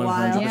for a little 100%.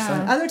 while.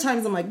 Yeah. Other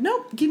times I'm like,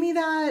 nope, give me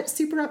that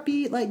super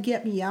upbeat, like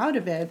get me out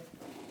of it.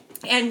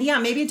 And yeah,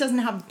 maybe it doesn't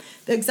have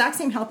the exact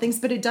same health things,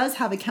 but it does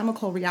have a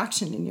chemical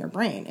reaction in your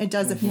brain. It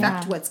does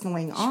affect what's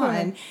going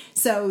on.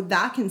 So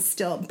that can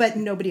still, but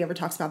nobody ever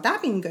talks about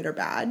that being good or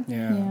bad.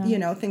 Yeah. You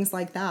know, things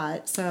like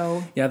that.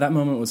 So yeah, that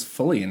moment was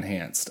fully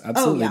enhanced.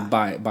 Absolutely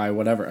by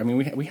whatever. I mean,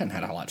 we hadn't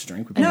had a lot to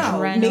drink.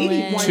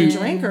 Maybe one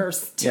drink or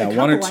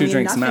one or two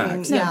drinks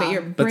max.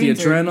 No, but the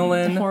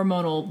adrenaline,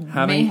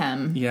 hormonal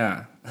mayhem.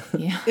 Yeah.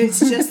 It's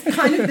just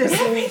kind of this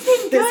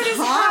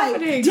high.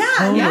 Happening. Yeah,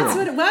 Totally. that's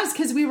what it was,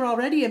 because we were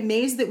already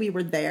amazed that we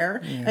were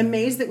there,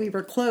 amazed that we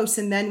were close,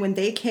 and then when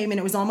they came in,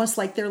 it was almost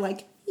like they're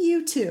like,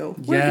 you two.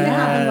 We're going to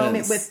have a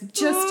moment with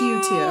just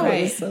you two.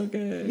 Right. It's so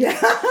good. Yeah.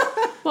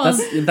 Well,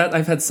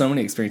 I've had so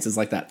many experiences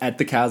like that at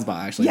the Casbah.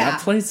 Actually,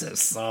 that place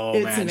is so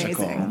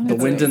magical. Amazing.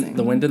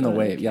 The wind and the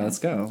wave. Yeah, let's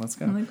go.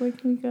 I'm like, where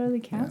can we go to the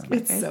Casbah?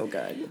 It's so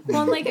good.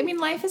 Well, like, I mean,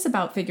 life is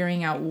about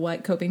figuring out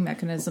what coping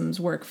mechanisms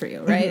work for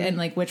you, right? And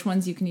like which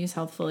ones you can use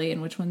healthfully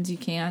and which ones you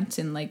can't.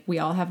 And like we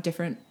all have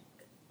different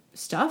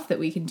stuff that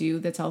we can do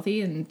that's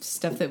healthy and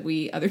stuff that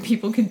other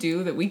people can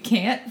do that we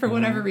can't for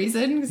whatever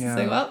reason. Because it's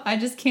like, well, I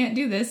just can't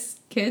do this,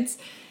 kids.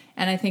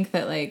 And I think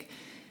that like,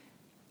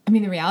 I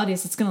mean, the reality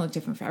is it's going to look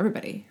different for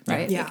everybody,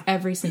 right? Yeah. Like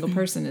every single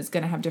person is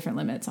going to have different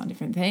limits on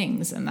different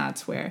things. And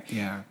that's where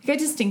like, I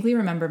distinctly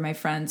remember my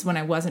friends when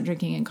I wasn't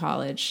drinking in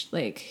college,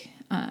 like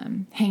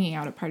hanging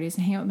out at parties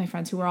and hanging out with my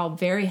friends who were all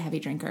very heavy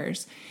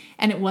drinkers.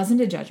 And it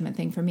wasn't a judgment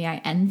thing for me.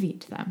 I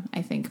envied them,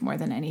 I think, more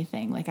than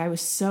anything. Like I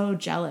was so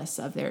jealous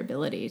of their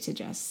ability to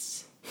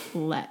just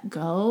let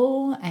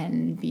go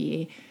and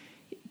be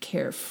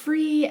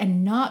carefree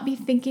and not be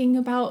thinking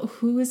about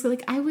who is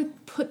like. I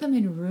would put them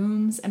in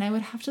rooms and I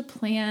would have to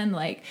plan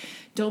like,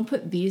 don't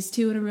put these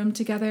two in a room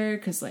together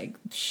because like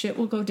shit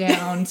will go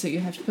down, so you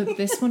have to put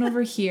this one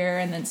over here,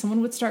 and then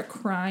someone would start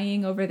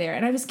crying over there,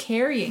 and I was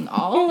carrying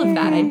all of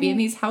that. I'd be in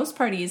these house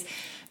parties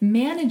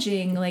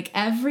managing like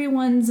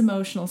everyone's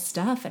emotional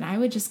stuff, and I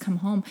would just come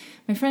home.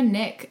 My friend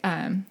Nick,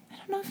 I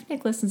don't know if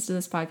Nick listens to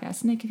this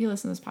podcast. Nick, if you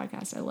listen to this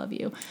podcast, I love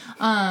you.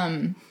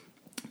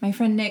 My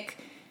friend Nick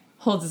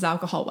holds his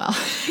alcohol well.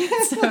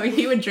 So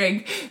he would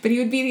drink, but he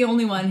would be the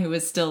only one who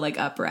was still like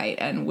upright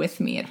and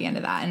with me at the end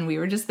of that. And we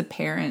were just the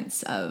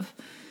parents of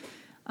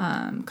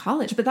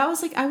college. But that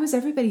was like, I was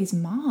everybody's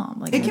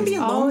mom. Like it can be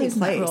a lonely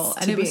place.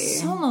 And it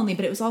was so lonely,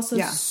 but it was also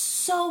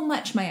so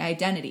much my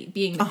identity,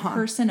 being the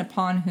person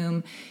upon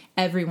whom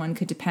everyone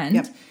could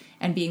depend.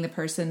 And being the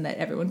person that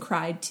everyone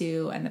cried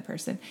to, and the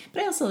person.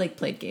 But I also like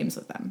played games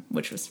with them,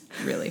 which was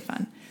really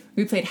fun.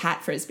 We played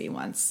hat frisbee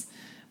once,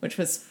 which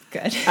was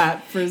good.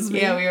 At Frisbee?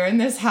 Yeah, we were in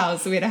this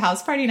house. We had a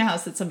house party in a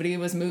house that somebody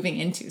was moving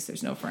into, so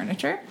there's no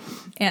furniture.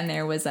 And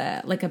there was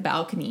a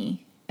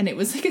balcony, and it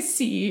was like a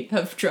sea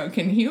of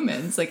drunken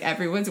humans. Like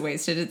everyone's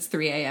wasted. It's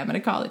 3 a.m. at a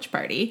college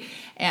party.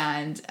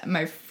 And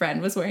my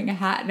friend was wearing a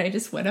hat, and I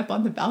just went up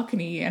on the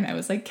balcony and I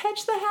was like,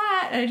 catch the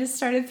hat. And I just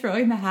started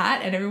throwing the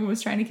hat, and everyone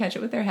was trying to catch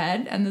it with their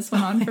head. And this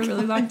went on for a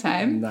really long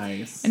time.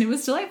 Nice. And it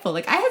was delightful.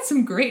 Like I had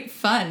some great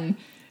fun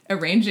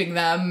arranging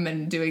them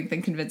and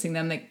convincing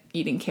them that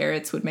eating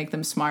carrots would make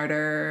them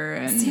smarter.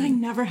 And see, I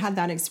never had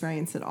that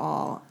experience at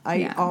all.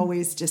 I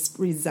always just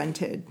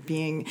resented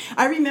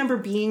I remember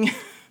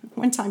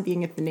one time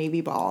being at the Navy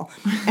ball,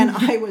 and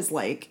I was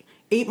like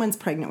 8 months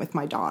pregnant with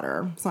my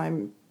daughter. So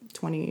I'm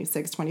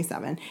 26,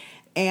 27.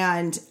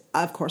 And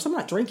of course I'm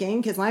not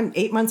drinking because I'm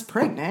 8 months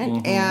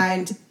pregnant.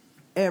 And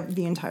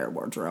the entire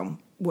wardrobe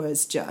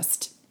was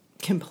just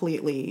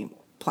completely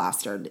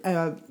plastered,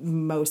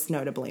 most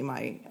notably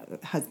my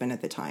husband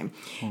at the time.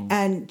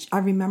 And I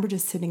remember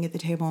just sitting at the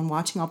table and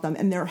watching all of them,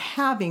 and they're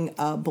having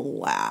a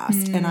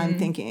blast. And I'm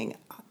thinking,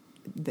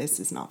 this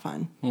is not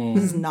fun.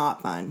 This is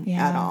not fun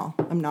at all.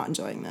 I'm not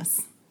enjoying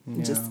this.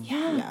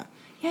 Yeah,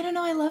 I don't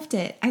know. I loved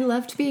it. I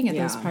loved being at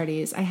those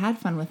parties. I had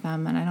fun with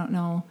them, and I don't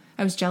know.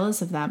 I was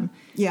jealous of them.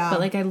 Yeah. But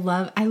like I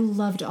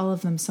loved all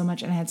of them so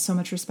much, and I had so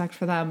much respect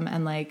for them.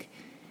 And like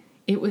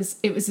it was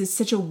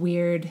such a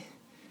weird,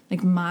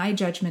 like my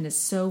judgment is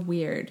so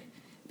weird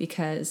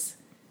because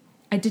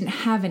I didn't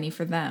have any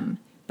for them,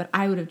 but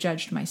I would have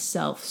judged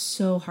myself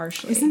so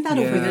harshly. Isn't that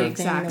a weird thing,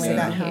 exact the way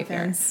that behavior.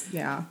 happens?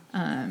 Yeah.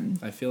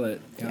 I feel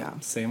it. Yeah.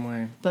 Same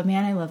way. But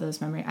man, I love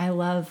those memories. I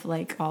love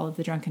like all of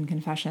the drunken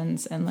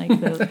confessions and like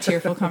the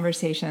tearful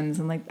conversations,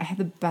 and like I had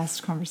the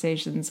best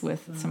conversations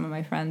with some of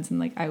my friends,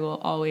 and like I will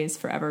always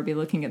forever be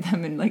looking at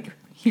them and like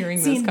hearing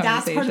those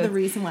conversations. That's part of the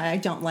reason why I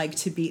don't like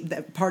to be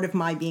that part of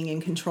my being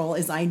in control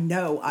is I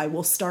know I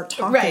will start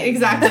talking. Right,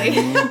 exactly.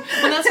 Well,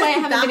 that's why I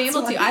haven't been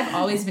able to. I've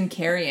always been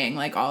carrying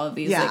like all of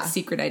these like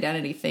secret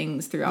identity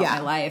things throughout my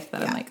life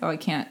that I'm like, oh, I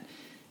can't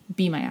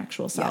be my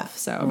actual self.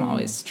 So I'm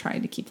always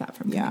trying to keep that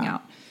from coming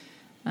out.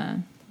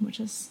 Which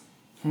is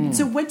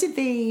So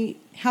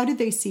how did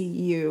they see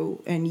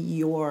you and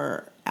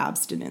your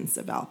abstinence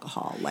of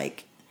alcohol?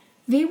 Like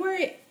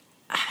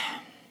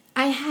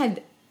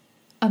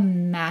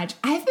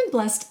I've been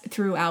blessed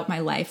throughout my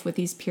life with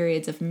these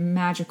periods of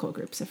magical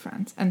groups of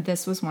friends. And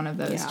this was one of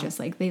those, just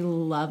like they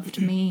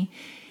loved me,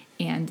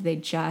 and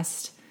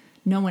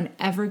no one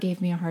ever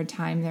gave me a hard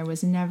time. There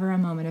was never a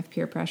moment of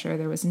peer pressure.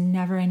 There was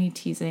never any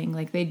teasing.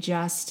 Like they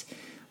just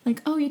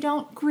Like, oh, you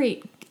don't?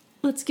 Great.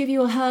 Let's give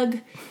you a hug.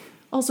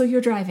 Also,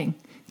 you're driving.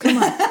 Come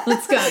on,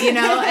 let's go, you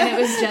know? And it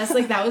was just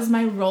like, that was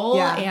my role.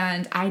 Yeah.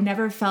 And I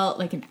never felt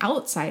like an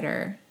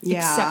outsider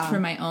except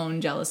for my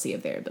own jealousy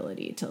of their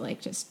ability to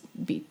like just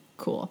be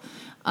cool.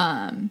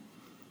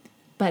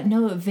 But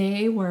no,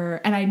 they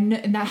were,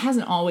 and that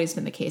hasn't always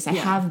been the case. I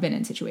have been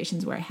in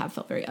situations where I have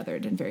felt very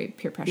othered and very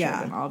peer pressured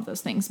and all of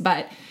those things.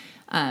 But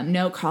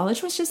no,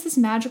 college was just this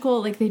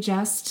magical, like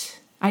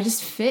I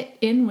just fit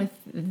in with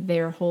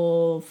their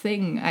whole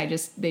thing.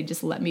 They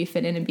just let me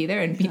fit in and be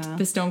there and be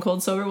the stone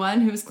cold sober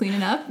one who was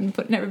cleaning up and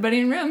putting everybody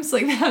in rooms.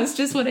 Like that was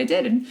just what I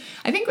did. And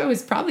I think it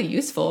was probably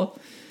useful.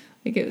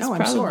 Like it was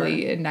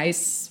probably a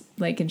nice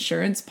like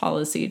insurance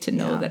policy to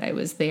know that I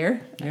was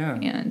there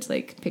and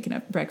like picking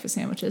up breakfast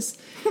sandwiches.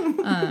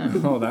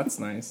 Oh, that's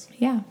nice.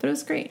 Yeah, but it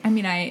was great. I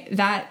mean,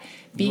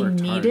 being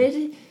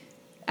needed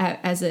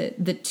as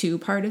the two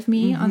part of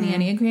me on the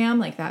Enneagram,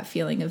 like that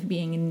feeling of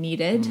being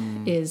needed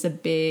is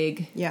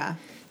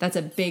that's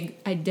a big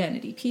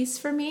identity piece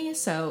for me.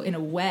 So in a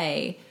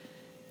way,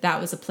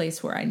 that was a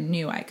place where I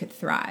knew I could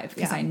thrive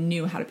because I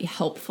knew how to be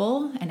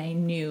helpful and I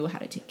knew how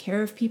to take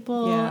care of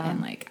people.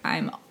 And like,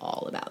 I'm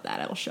all about that.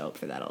 I will show up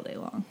for that all day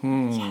long.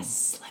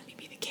 Yes. Let me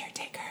be the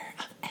caretaker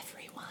of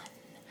everyone.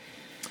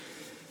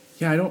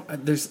 Yeah. I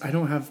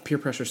don't have peer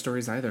pressure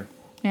stories either.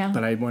 Yeah.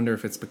 But I wonder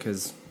if it's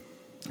because,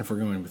 if we're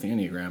going with the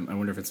Enneagram, I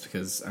wonder if it's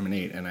because I'm an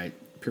 8 and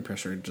peer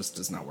pressure just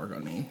does not work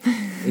on me.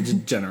 It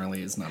just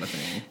generally is not a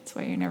thing. That's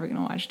why you're never going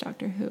to watch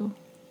Doctor Who.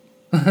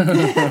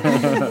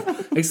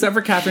 Except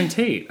for Catherine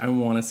Tate. I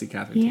want to see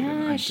Catherine Tate.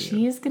 Yeah,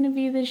 she is going to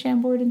be the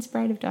Chambord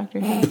Sprite of Doctor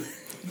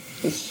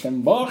Who.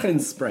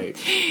 Chambord Sprite.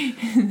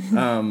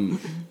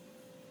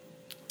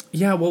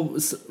 Yeah, well,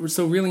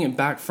 so reeling it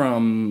back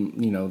from,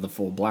 the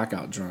full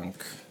blackout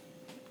drunk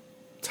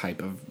type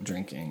of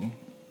drinking,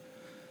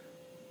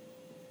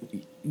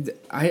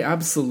 I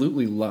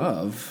absolutely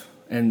love,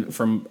 and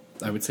from,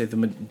 I would say,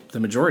 the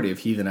majority of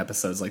Heathen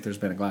episodes, like, there's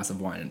been a glass of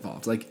wine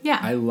involved. Like,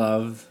 I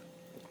love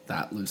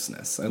that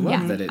looseness. I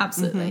love that it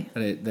absolutely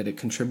that it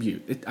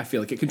contributes. I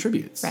feel like it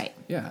contributes. Right.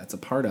 Yeah, it's a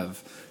part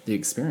of the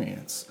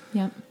experience.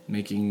 Yep.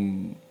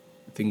 Making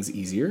things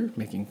easier,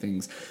 making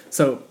things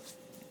so.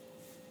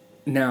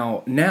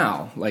 Now,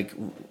 like,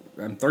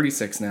 I'm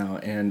 36 now,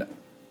 and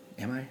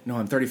am I? No,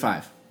 I'm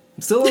 35.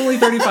 I'm still only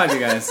 35, you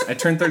guys. I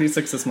turned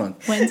 36 this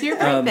month. When's your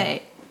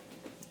birthday?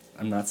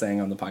 I'm not saying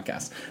on the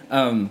podcast.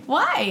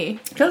 Why?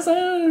 Because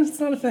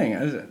it's not a thing.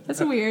 That's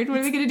weird. What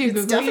are they going to do?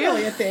 It's Google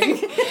definitely you? a thing.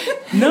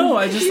 No,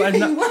 I'm not.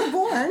 You were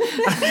born.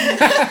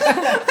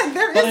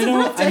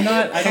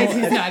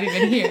 He's not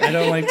even here. I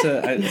don't like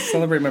to. I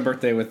celebrate my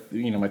birthday with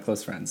my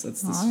close friends.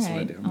 That's just what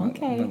I do. I'm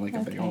not like a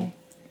big old.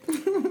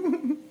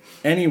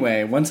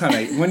 Anyway, one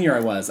year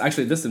I was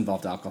actually, this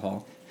involved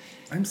alcohol.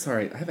 I'm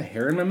sorry, I have a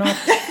hair in my mouth.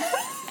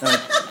 I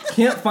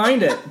can't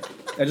find it.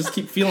 I just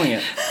keep feeling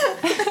it.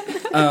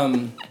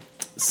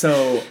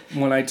 So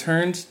when I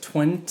turned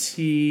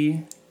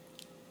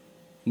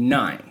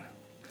 29,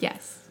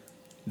 yes,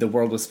 the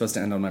world was supposed to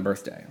end on my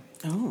birthday.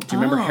 Oh, do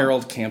you remember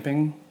Harold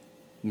Camping?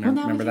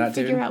 Remember that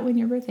dude? Figure out when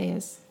your birthday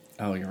is.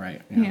 Oh, you're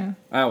right. Yeah.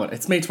 Oh,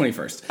 it's May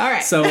 21st. All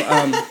right. So,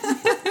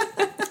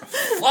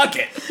 fuck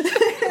it.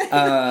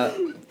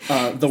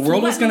 The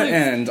world was going to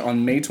end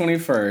on May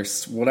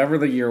 21st, whatever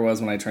the year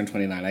was when I turned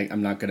 29.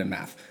 I'm not good at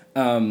math.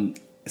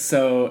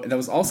 So that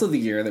was also the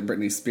year that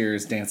Britney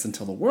Spears' Dance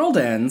Until the World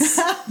Ends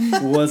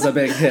was a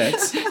big hit.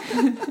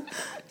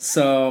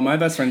 So my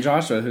best friend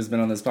Joshua, who's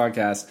been on this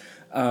podcast,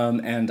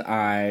 and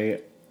I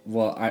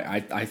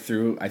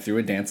threw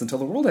a Dance Until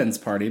the World Ends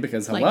party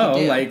because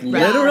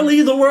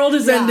literally the world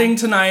is ending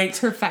tonight.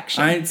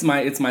 Perfection. It's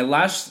my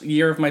last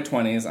year of my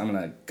 20s. I'm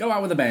gonna go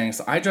out with a bang.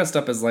 So I dressed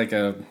up as I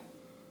don't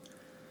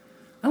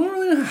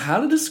really know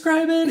how to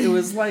describe it. It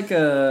was like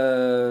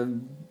a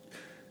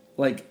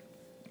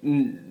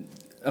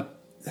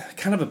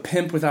kind of a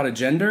pimp without a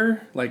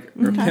gender, or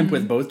a pimp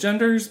with both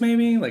genders,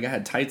 maybe. Like I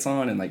had tights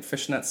on and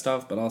fishnet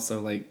stuff, but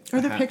also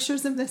Are there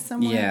pictures of this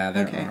somewhere? Yeah,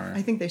 there are.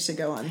 I think they should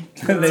go on.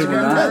 They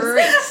were not.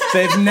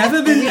 They've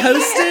never been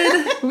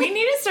posted. We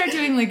need to start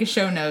doing a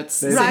show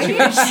notes. Right?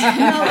 No,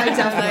 I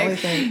definitely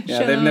think.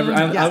 Yeah, they've never.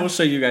 I will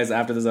show you guys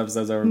after this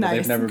episode's over, but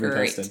they've never been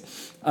posted.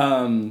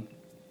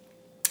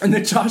 And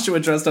then Joshua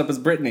dressed up as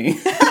Britney.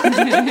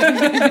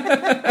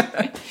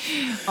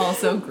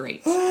 Also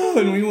great.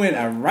 And we went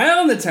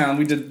around the town.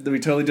 We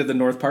totally did the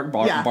North Park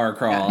bar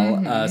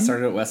crawl. Yeah.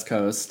 Started at West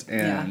Coast,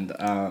 and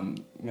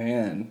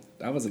man,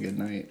 that was a good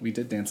night. We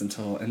did dance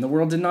and the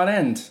world did not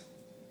end.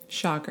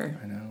 Shocker.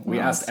 I know. We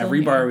asked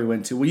every bar we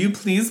went to, will you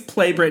please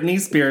play Britney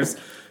Spears'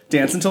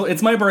 Dance Until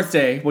It's My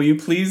Birthday? Will you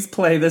please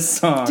play this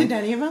song? Did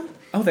any of them?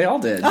 Oh, they all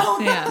did. Oh,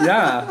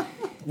 yeah.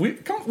 You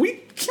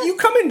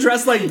come in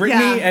dressed like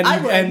Britney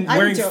and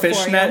wearing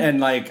fishnet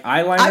and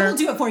eyeliner. I will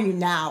do it for you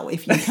now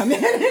if you come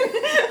in.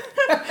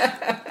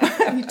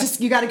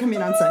 You got to come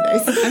in on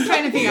Sundays. I'm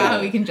trying to figure out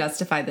how we can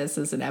justify this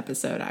as an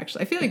episode,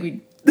 actually. I feel like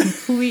we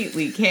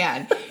completely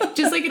can.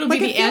 Just like it'll be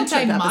the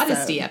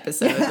anti-modesty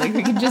episode. Like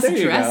we can just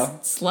dress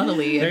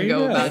sluttily and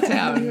go about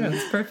town. Yeah.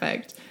 It's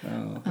perfect.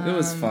 Oh, it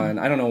was fun.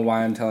 I don't know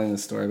why I'm telling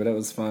this story, but it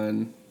was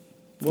fun.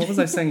 What was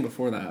I saying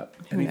before that?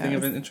 Anything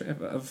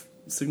of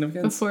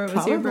significance? Before it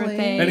was your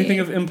birthday. Anything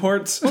of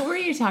import? What were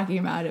you talking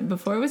about?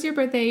 Before it was your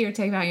birthday, you were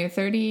talking about you're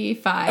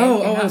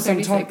 35. So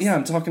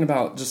I'm talking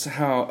about just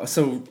how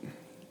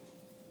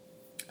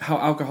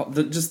alcohol,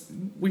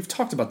 we've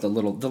talked about the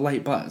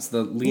light buzz,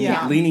 the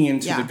leaning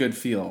into the good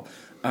feel.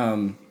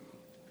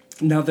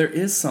 Now there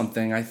is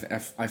something I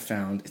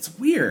found, it's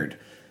weird.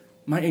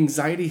 My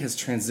anxiety has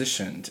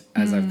transitioned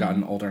as I've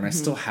gotten older, and I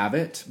still have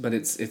it, but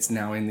it's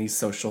now in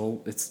these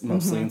it's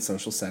mostly in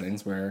social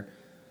settings where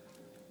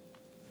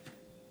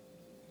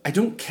I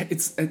don't care.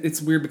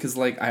 It's weird because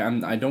like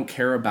I don't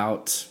care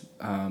about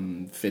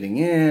fitting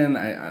in.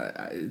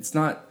 It's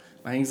not,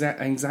 my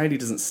anxiety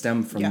doesn't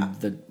stem from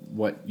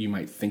what you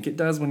might think it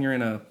does when you're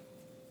in a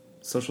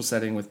social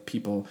setting with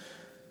people.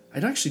 I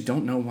actually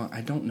don't know why.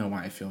 I don't know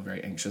why I feel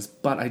very anxious,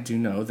 but I do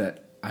know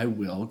that I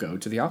will go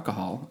to the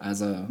alcohol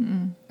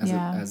to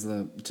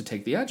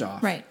take the edge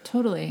off. Right,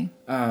 totally.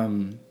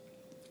 And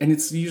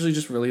it's usually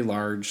just really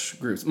large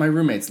groups. My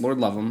roommates, Lord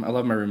love them. I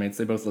love my roommates.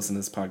 They both listen to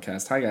this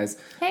podcast. Hi guys.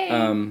 Hey.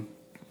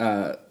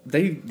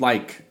 They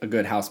like a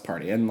good house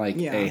party and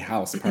a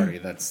house party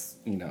that's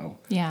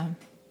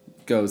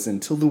goes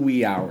until the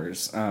wee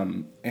hours.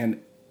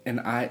 And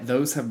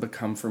those have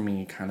become for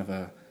me kind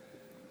of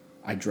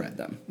I dread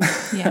them.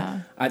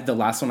 Yeah. The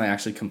last one I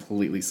actually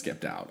completely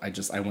skipped out.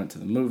 I went to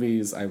the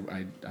movies. I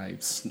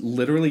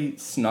literally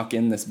snuck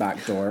in this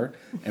back door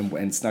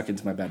and snuck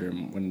into my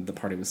bedroom when the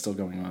party was still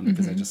going on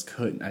because I just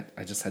couldn't.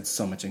 I just had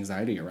so much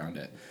anxiety around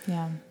it.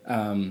 Yeah.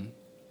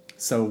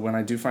 So when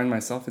I do find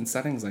myself in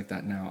settings like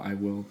that now, I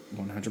will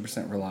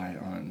 100% rely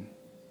on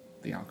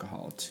the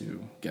alcohol to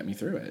get me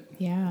through it.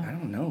 Yeah. I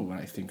don't know what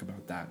I think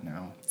about that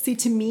now. See,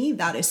 to me,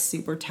 that is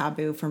super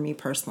taboo for me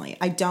personally.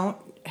 I don't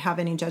have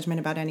any judgment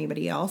about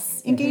anybody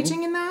else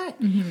engaging in that.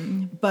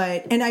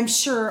 And I'm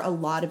sure a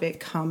lot of it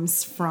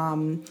comes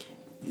from,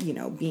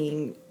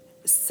 being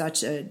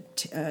such a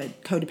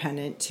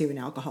codependent to an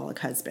alcoholic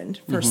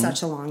husband for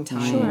such a long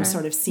time,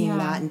 sort of seeing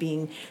that and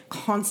being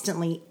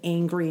constantly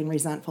angry and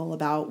resentful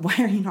about why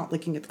are you not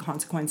looking at the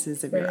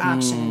consequences of your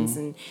actions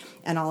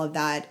and all of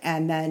that,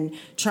 and then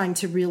trying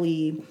to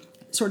really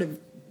sort of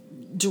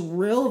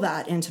drill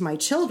that into my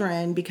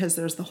children because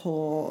there's the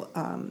whole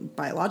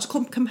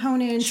biological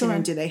component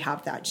and do they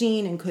have that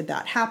gene and could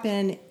that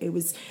happen.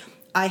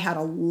 I had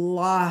a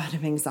lot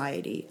of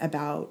anxiety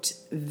about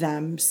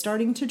them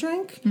starting to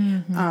drink.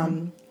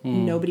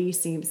 Nobody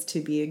seems to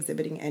be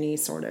exhibiting any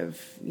sort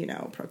of,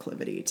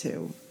 proclivity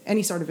to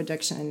any sort of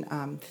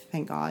addiction,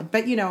 thank God.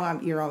 But,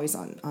 you're always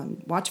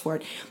on watch for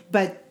it.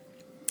 But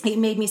it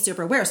made me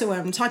super aware. So when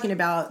I'm talking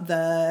about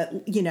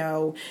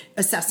the,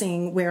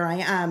 assessing where I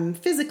am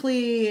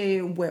physically,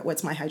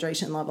 what's my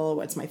hydration level,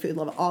 what's my food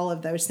level, all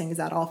of those things,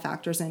 that all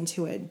factors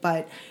into it.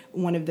 But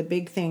one of the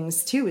big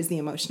things, too, is the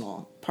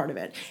emotional part of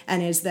it.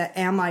 And is that,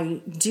 am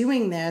I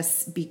doing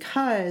this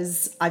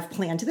because I've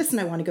planned this and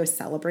I want to go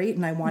celebrate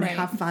and I want to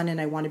have fun and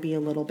I want to be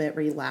a little bit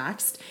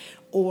relaxed?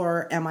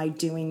 Or am I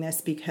doing this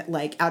because,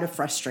 out of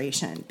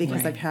frustration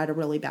because I've had a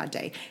really bad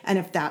day? And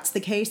if that's the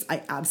case,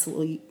 I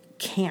absolutely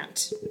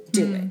can't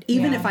do it.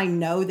 Even if I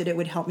know that it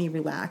would help me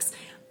relax,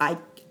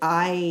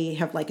 I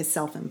have a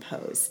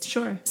self-imposed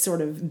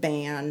sort of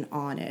ban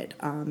on it.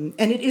 And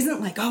it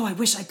isn't I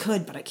wish I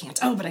could, but I can't.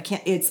 Oh, but I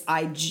can't.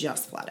 I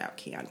just flat out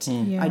can't.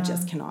 I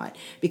just cannot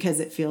because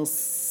it feels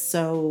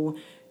so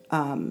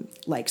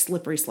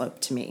slippery slope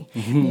to me.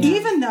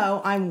 Even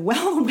though I'm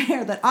well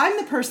aware that I'm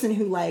the person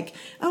who I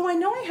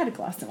know I had a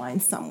glass of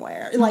wine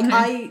somewhere.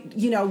 I,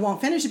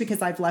 won't finish it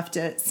because I've left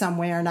it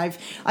somewhere. And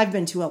I've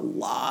been to a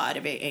lot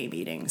of AA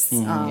meetings,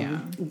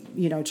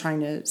 trying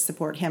to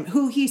support him,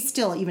 who he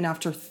still, even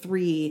after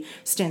 3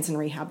 stints in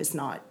rehab, is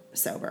not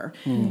sober.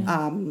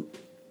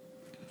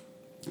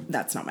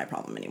 That's not my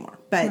problem anymore.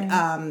 But,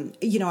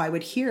 I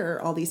would hear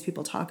all these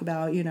people talk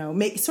about,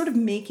 sort of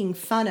making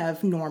fun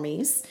of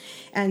normies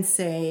and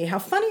say how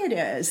funny it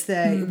is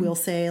that we'll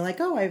say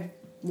I've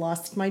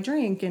lost my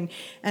drink.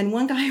 And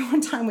one guy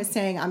one time was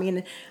saying,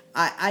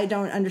 I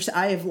don't understand.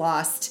 I have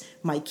lost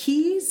my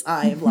keys.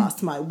 I have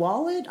lost my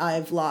wallet.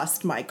 I've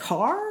lost my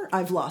car.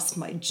 I've lost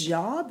my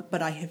job,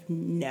 but I have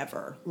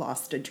never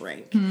lost a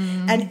drink.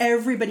 And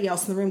everybody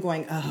else in the room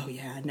going, oh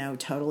yeah, no,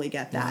 totally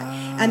get that.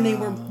 Wow. And they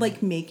were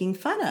making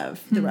fun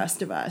of the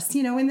rest of us,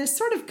 in this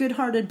sort of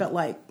good-hearted, but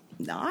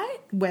not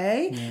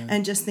way. Yeah.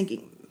 And just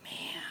thinking,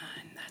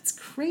 that's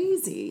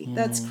crazy.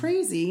 That's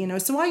crazy.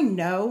 So I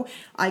know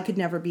I could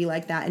never be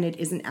like that and it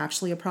isn't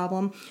actually a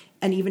problem.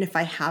 And even if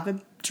I have a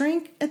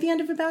drink at the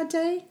end of a bad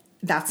day,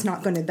 that's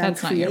not going to then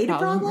create a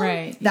problem.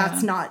 Right.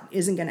 That's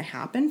isn't going to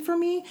happen for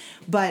me.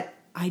 But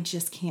I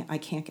just can't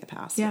get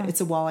past it.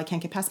 It's a wall I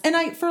can't get past.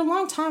 And for a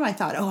long time I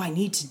thought, I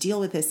need to deal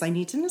with this. And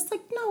it's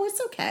no,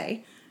 it's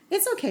okay.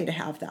 it's okay to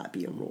have that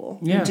be a rule.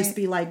 Yeah. And just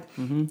be like,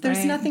 there's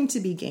Right. nothing to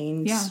be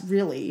gained Yeah.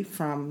 really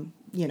from,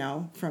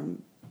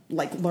 from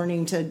like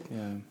learning to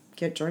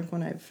get drunk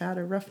when I've had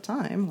a rough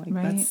time. Like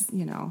Right. that's,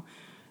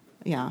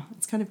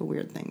 it's kind of a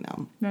weird thing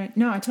though. Right.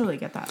 No, I totally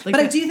get that. Like,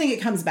 But I do think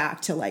it comes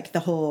back to like the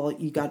whole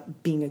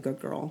being a good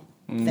girl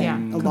thing. Yeah,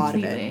 a lot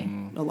completely.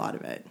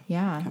 of it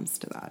Yeah. comes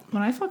to that.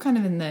 when I feel kind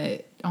of in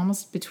the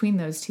almost between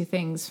those two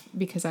things,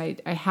 because I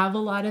have a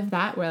lot of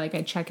that where like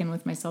I check in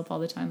with myself all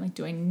the time. Like,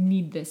 do I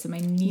need this? Am I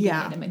needing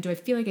it? Do I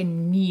feel like I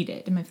need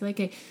it? Am I feel like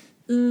I,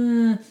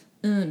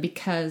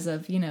 because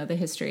of, the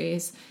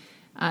histories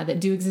that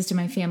do exist in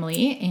my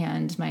family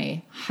and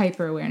my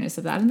hyper awareness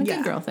of that and the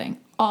good girl thing,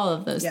 all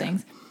of those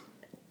things.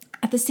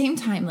 At the same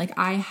time, like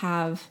I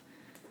have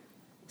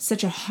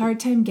such a hard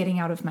time getting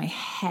out of my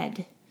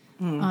head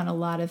on a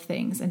lot of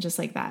things, and just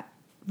like that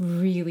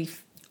really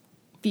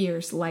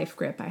fierce life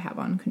grip I have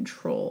on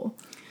control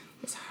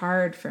is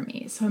hard for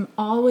me. So I'm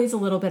always a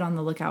little bit on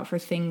the lookout for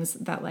things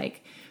that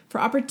like, for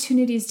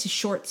opportunities to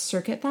short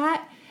circuit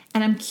that.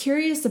 And I'm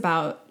curious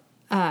about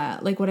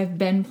like what I've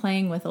been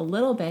playing with a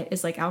little bit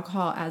is like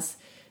alcohol as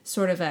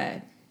sort of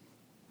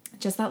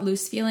just that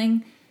loose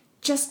feeling,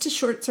 just to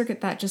short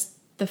circuit that just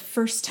the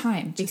first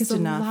time, because a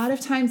lot of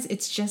times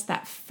it's just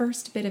that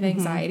first bit of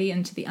anxiety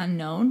into the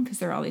unknown, because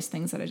there are all these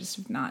things that I just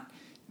have not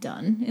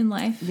done in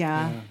life.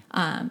 And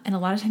a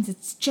lot of times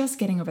it's just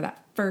getting over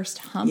that first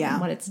hump and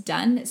what it's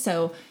done.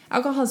 So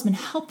alcohol has been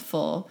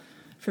helpful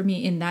for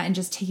me in that, and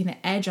just taking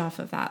the edge off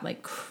of that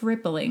like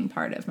crippling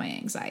part of my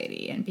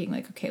anxiety and being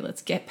like, okay,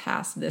 let's get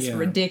past this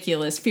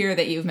ridiculous fear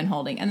that you've been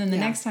holding. And then the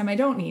next time I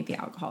don't need the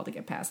alcohol to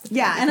get past the fear.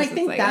 Yeah. And I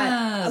think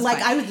that like,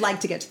 I would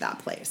like to get to that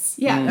place.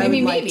 Yeah. I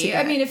mean, maybe.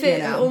 I mean,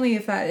 only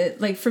if that,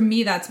 like for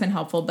me, that's been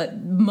helpful, but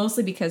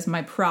mostly because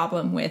my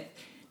problem with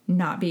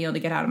not being able to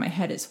get out of my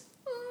head is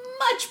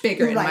much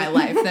bigger in my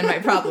life than my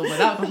problem with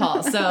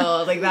alcohol.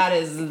 So like that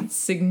is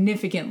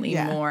significantly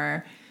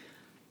more,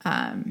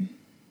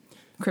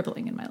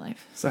 crippling in my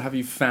life. So have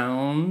you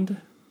found,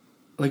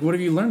 like, what have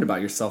you learned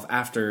about yourself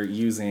after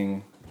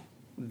using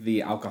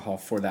the alcohol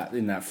for that,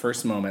 in that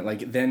first moment?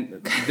 Like,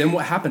 then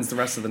what happens the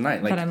rest of the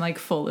night? Like, that I'm like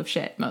full of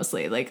shit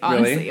mostly. Like,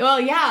 honestly. Really? Well,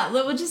 yeah.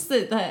 Well, just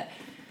the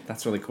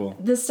that's really cool.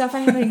 The stuff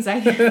I have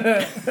anxiety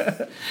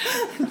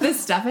the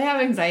stuff I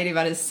have anxiety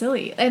about is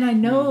silly. And I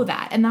know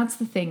that. And that's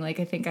the thing. Like,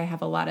 I think I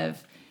have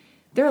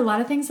there are a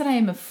lot of things that I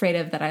am afraid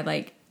of that I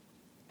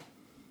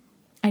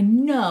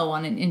know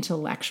on an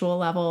intellectual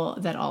level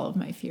that all of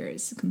my fear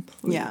is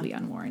completely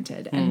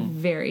unwarranted and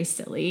very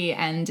silly.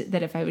 And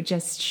that if I would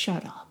just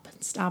shut up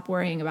and stop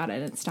worrying about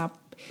it and stop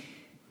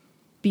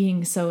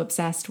being so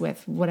obsessed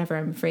with whatever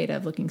I'm afraid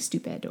of, looking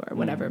stupid or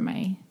whatever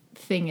my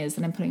thing is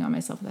that I'm putting on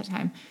myself at that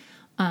time,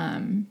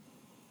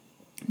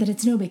 that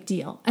it's no big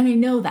deal. And I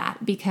know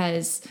that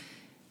because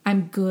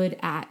I'm good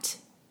at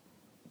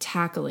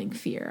tackling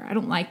fear. I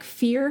don't like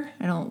fear.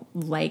 I don't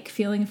like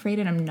feeling afraid,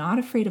 and I'm not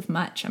afraid of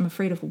much. I'm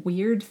afraid of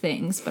weird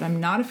things, but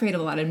I'm not afraid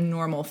of a lot of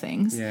normal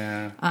things.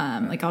 Yeah.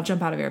 Like I'll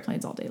jump out of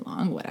airplanes all day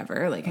long,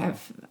 whatever. Like I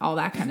have all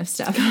that kind of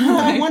stuff.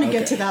 I want to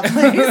get to that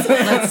place.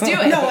 Let's do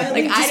it. No,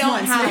 like I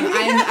don't have.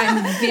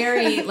 I'm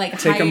very like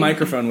take a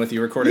microphone with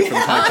you, record it for the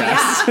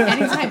podcast. Yeah,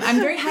 anytime. I'm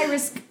very high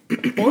risk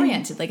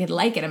oriented. Like I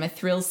like it. I'm a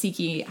thrill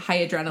seeking,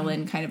 high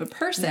adrenaline kind of a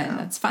person. Yeah.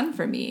 That's fun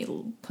for me.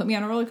 Put me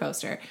on a roller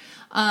coaster.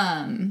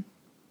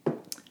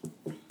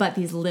 But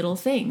these little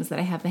things that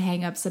I have the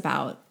hang-ups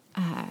about,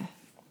 I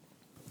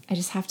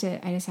just have to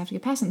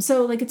get past them.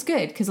 So like, it's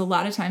good. Because a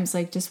lot of times,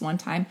 like just one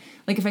time,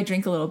 like if I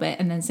drink a little bit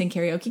and then sing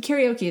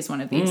karaoke is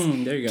one of these.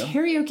 There you go.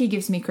 Karaoke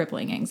gives me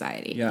crippling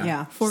anxiety.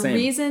 Yeah. For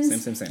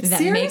reasons same. that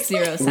Seriously? make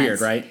zero sense.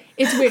 Weird, right?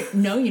 It's weird.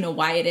 No, you know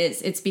why it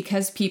is? It's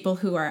because people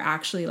who are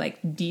actually like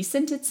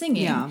decent at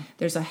singing,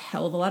 there's a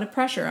hell of a lot of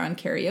pressure on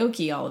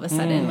karaoke all of a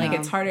sudden. Like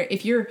it's harder.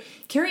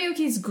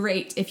 Karaoke is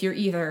great if you're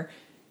either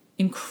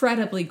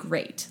incredibly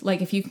great.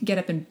 Like if you can get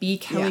up and be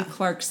Kelly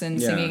Clarkson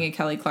singing a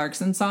Kelly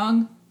Clarkson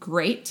song,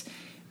 great.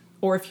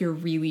 Or if you're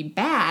really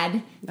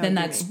bad, then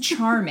that's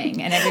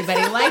charming and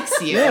everybody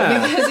likes you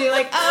because you're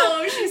like,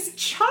 oh, she's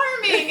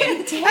charming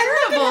and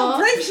terrible.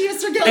 Brave she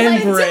is for getting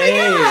and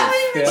brave.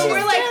 But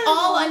we're like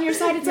all on your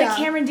side. It's like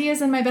Cameron Diaz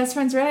and My Best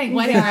Friend's Wedding,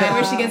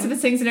 where she gets up and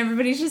sings and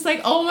everybody's just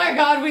like, oh my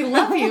God, we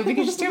love you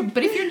because you're terrible.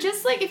 But if you're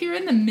just like, if you're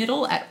in the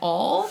middle at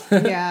all,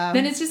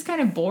 then it's just kind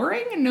of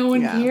boring and no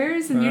one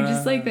cares. And you're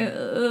just like,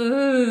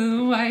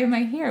 why am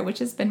I here? Which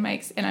has been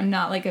my, and I'm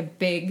not like a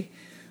big,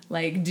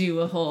 like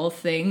do a whole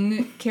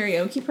thing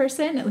karaoke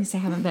person. At least I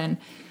haven't been.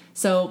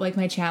 So like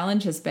my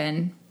challenge has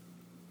been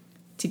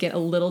to get a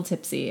little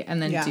tipsy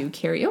and then do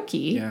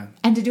karaoke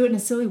and to do it in a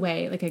silly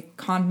way. Like I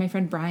conned my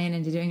friend Brian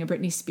into doing a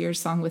Britney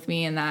Spears song with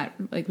me, and that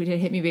like we did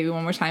Hit Me Baby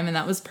One More Time, and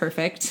that was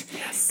perfect.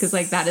 Because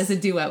like that is a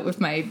duet with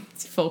my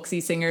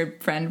folksy singer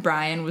friend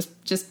Brian was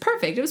just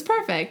perfect. It was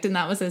perfect, and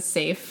that was a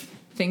safe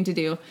thing to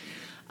do.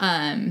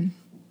 But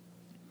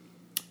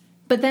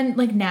then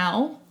like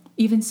now,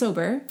 even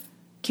sober,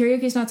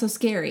 karaoke is not so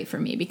scary for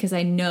me because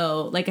I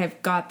know like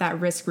I've got that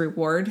risk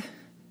reward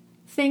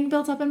thing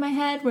built up in my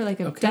head where, like,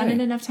 I've done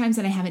it enough times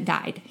and I haven't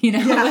died, you know?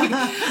 Like,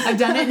 I've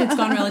done it and it's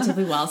gone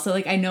relatively well. So,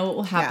 like, I know what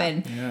will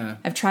happen. Yeah.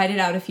 I've tried it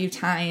out a few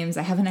times.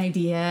 I have an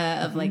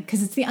idea of, like,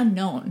 because it's the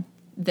unknown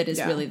that is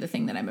really the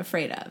thing that I'm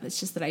afraid of. It's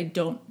just that I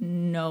don't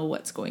know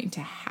what's going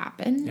to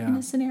happen in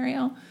this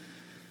scenario.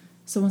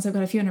 So once I've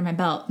got a few under my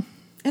belt.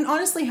 And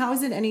honestly, how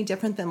is it any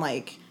different than,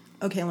 like,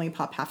 okay, let me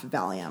pop half a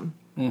Valium?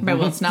 Right,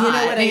 well, it's not. You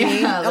know what I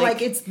mean? Yeah,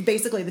 like, it's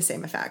basically the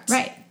same effect.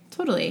 Right.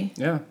 Totally.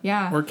 Yeah.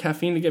 Yeah. Or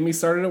caffeine to get me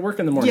started at work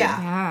in the morning.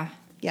 Yeah. Yeah.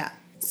 Yeah.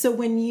 So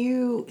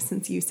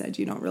since you said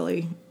you don't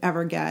really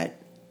ever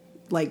get,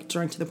 like,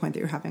 drunk to the point that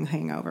you're having a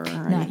hangover or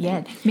anything. Not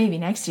yet. Maybe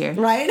next year.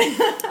 Right?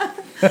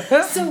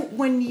 So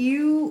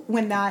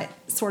when that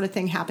sort of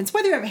thing happens,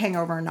 whether you have a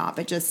hangover or not,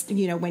 but just,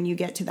 you know, when you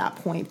get to that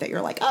point that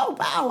you're like, oh,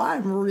 wow,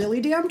 I'm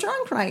really damn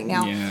drunk right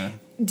now. Yeah.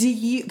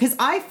 Because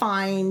I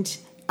find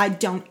I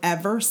don't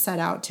ever set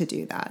out to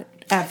do that,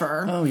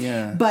 ever. Oh,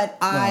 yeah. But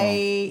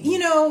you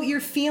know,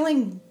 you're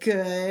feeling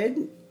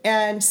good.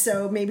 And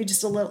so maybe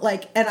just a little,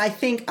 like, and I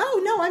think,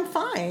 oh, no, I'm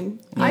fine.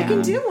 Yeah. I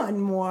can do one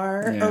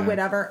more Yeah. or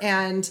whatever.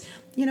 And,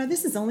 you know,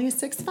 this is only a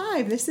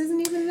 6.5. This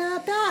isn't even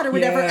that bad or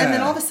whatever. Yeah. And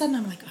then all of a sudden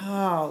I'm like,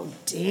 oh,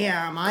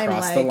 damn. I'm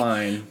Cross like, the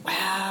line.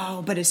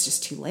 wow. But it's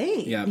just too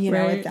late, Yeah. you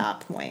know, Right. at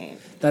that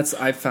point.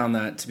 I've found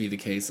that to be the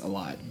case a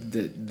lot.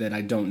 That I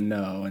don't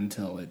know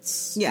until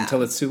it's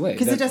too late.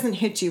 Because it doesn't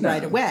hit you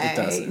right away. It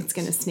doesn't. It's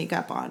going to sneak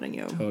up on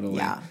you. Totally.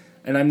 Yeah.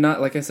 And I'm not,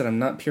 like I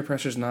said, peer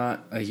pressure's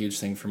not a huge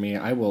thing for me.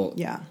 I will.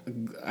 Yeah.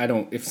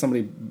 If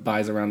somebody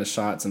buys a round of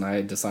shots and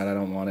I decide I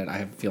don't want it,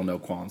 I feel no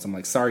qualms. I'm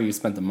like, sorry, you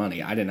spent the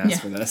money. I didn't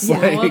ask for this. Yeah.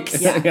 Like,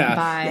 Whoops. Yeah.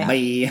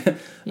 Bye.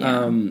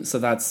 Yeah. So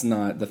that's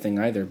not the thing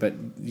either. But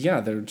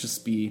yeah, there'll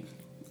just be,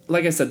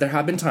 like I said, there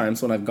have been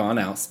times when I've gone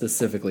out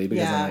specifically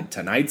because I'm like,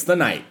 tonight's the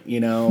night. You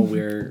know,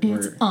 we're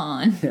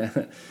On.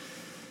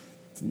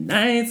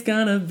 tonight's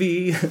gonna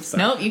be.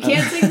 Sorry. Nope, you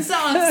can't sing the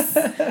songs.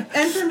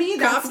 And for me,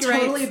 that's Copyrights.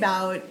 totally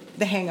about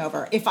the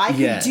hangover. If I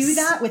could do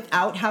that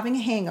without having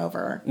a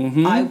hangover,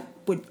 I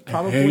would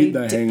probably hate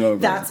the hangover.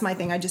 That's my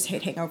thing. I just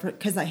hate hangover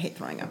because I hate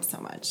throwing up so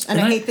much, and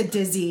I hate the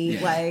dizzy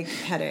like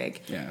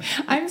headache. Yeah.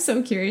 I'm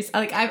so curious.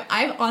 Like,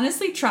 I've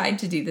honestly tried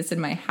to do this in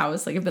my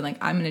house. Like, I've been like,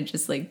 I'm gonna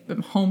just, like,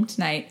 I'm home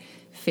tonight.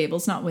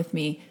 Fable's not with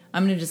me.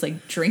 I'm gonna just,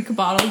 like, drink a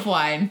bottle of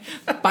wine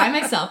by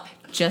myself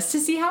just to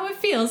see how it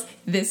feels.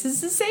 This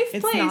is a safe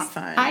place. Not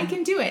fun. I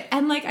can do it.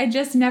 And, like, I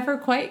just never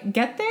quite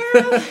get there.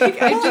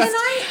 Like,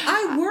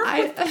 I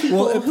work with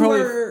people who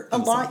are a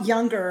lot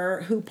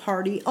younger who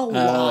party a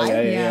lot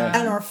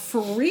and are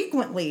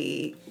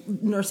frequently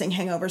nursing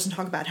hangovers and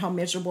talk about how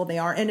miserable they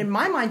are. And in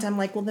my mind, I'm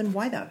like, well, then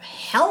why the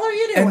hell are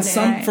you doing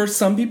And for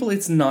some people,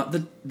 it's not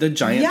the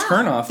giant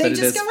turnoff they that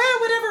just it is. go,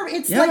 whatever.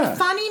 It's like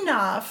fun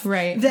enough,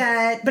 right?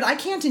 But I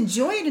can't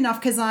enjoy it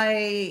enough because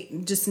I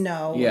just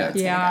know.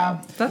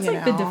 Yeah, that's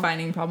like the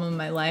defining problem in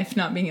my life,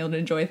 not being able to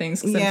enjoy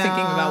things because I'm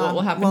thinking about what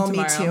will happen tomorrow.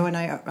 Me too, and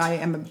I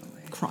am a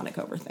chronic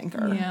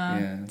overthinker.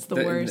 Yeah, it's the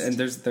worst. And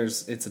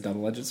there's it's a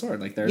double-edged sword.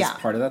 Like there's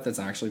part of that that's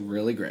actually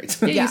really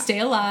great. You stay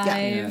alive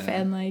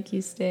and like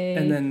you stay.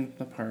 And then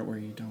the part where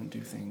you don't do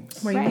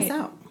things. Where you miss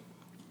out.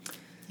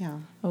 Yeah.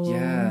 Oh,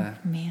 yeah.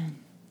 Man.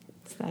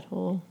 It's that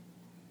whole...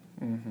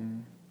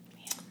 Man,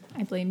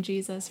 I blame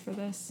Jesus for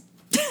this.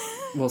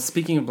 Well,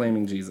 speaking of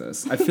blaming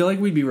Jesus, I feel like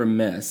we'd be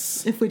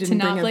remiss if we didn't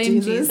to not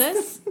blame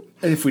Jesus.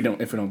 If we don't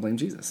blame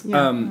Jesus.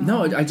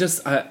 No, I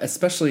just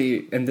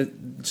especially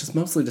just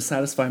mostly to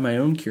satisfy my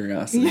own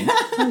curiosity.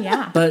 Oh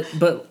yeah.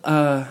 But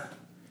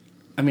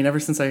I mean, ever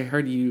since I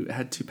heard you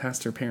had two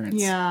pastor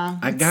parents,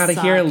 I gotta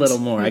hear a little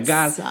more. I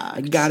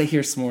gotta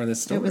hear some more of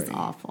this story. It was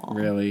awful.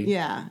 Really?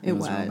 Yeah, it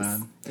was. Real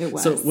bad. It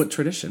was. So, what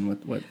tradition?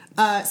 What?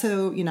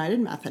 So United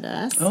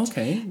Methodist.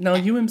 Okay, now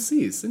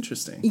UMC's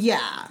interesting.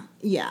 Yeah.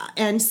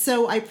 And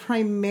so I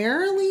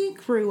primarily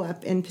grew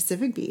up in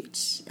Pacific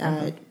Beach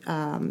at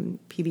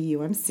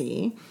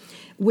PBUMC,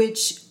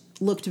 which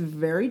looked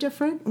very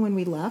different when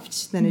we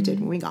left than it did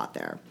when we got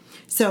there.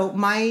 So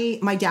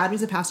my dad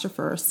was a pastor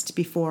first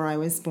before I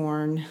was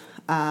born.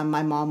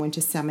 My mom went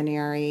to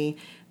seminary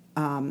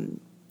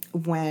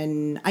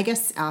when, I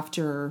guess,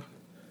 after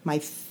my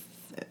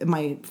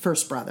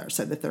first brother,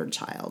 so the third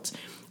child,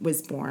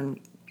 was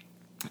born.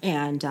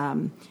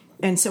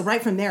 And so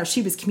right from there,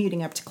 she was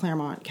commuting up to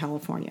Claremont,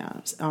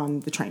 California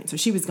on the train. So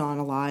she was gone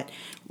a lot.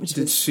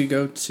 Did she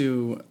go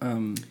to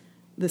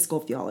the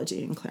School of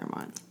Theology in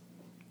Claremont?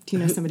 Do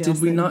you know somebody else?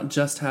 Did we not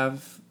just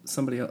have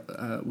somebody else?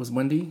 Was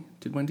Wendy?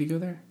 Did Wendy go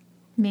there?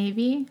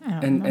 Maybe. I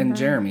don't remember. And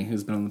Jeremy,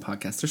 who's been on the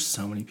podcast. There's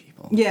so many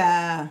people.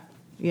 Yeah.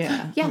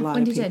 A lot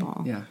Wendy of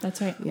people. Yeah,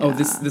 that's right. Yeah. Oh,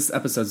 this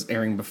episode's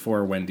airing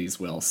before Wendy's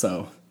will,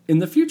 so in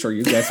the future,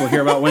 you guys will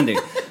hear about Wendy.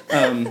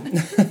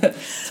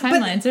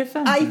 Timelines are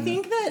fun. I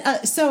think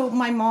that, so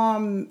my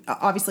mom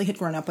obviously had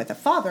grown up with a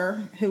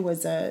father who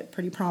was a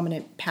pretty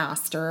prominent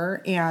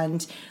pastor,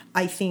 and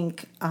I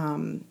think,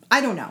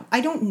 I don't know. I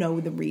don't know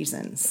the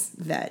reasons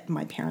that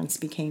my parents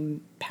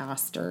became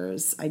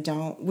pastors. I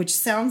don't, which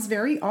sounds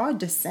very odd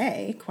to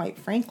say, quite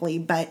frankly,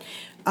 but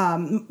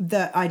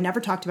I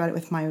never talked about it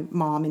with my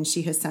mom, and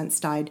she has since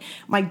died.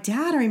 My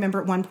dad, I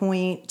remember at one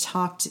point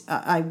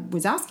I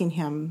was asking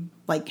him,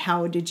 like,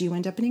 how did you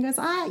end up? And he goes,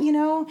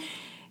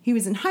 he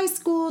was in high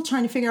school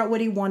trying to figure out what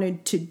he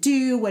wanted to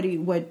do,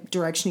 what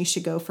direction he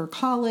should go for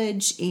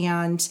college.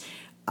 And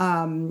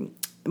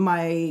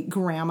my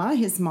grandma,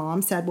 his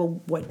mom, said,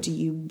 well, what do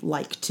you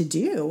like to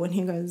do? And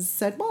he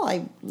said, well,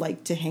 I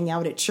like to hang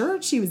out at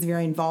church. He was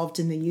very involved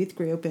in the youth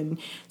group and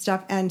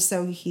stuff. And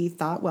so he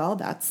thought, well,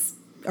 that's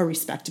a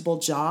respectable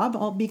job.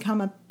 I'll become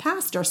a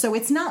pastor. So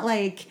it's not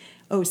like,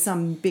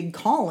 some big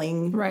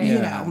calling,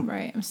 right?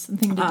 Right,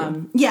 something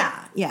to do.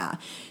 Yeah.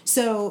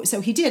 So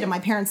he did, and my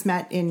parents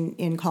met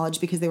in college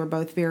because they were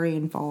both very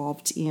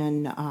involved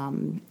in,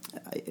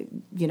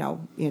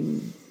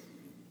 in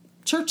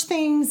church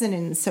things and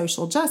in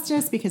social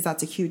justice, because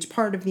that's a huge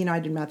part of the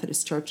United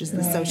Methodist Church is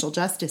the social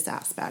justice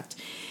aspect.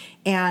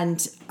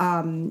 And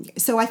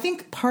so I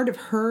think part of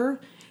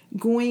her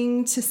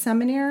going to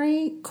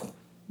seminary,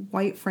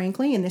 quite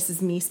frankly, and this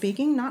is me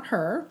speaking, not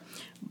her,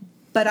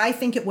 but I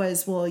think it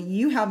was, well,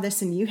 you have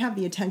this and you have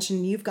the attention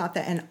and you've got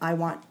that and I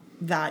want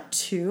that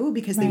too,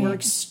 because they were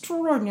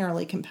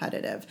extraordinarily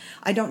competitive.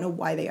 I don't know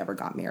why they ever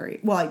got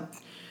married. Well,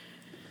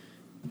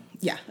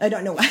 I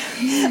don't know why.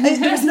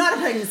 It was not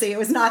a pregnancy. It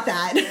was not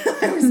that.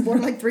 I was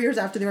born like 3 years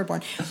after they were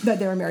born, but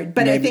they were married.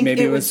 But maybe, I think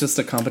it was just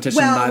a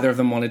competition neither of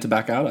them wanted to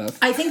back out of.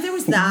 I think there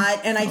was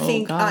that, and I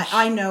think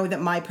I know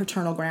that my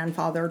paternal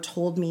grandfather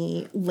told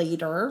me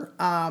later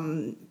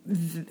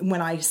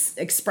when I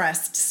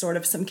expressed sort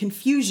of some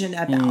confusion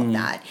about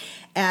that.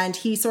 And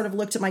he sort of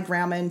looked at my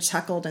grandma and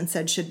chuckled and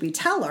said, should we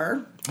tell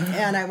her?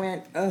 And I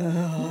went,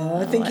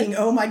 thinking,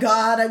 oh my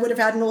God, I would have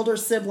had an older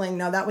sibling.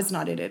 No, that was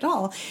not it at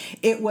all.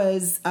 It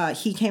was,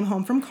 he came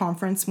home from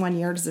conference one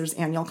year, because there's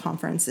annual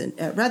conference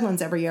at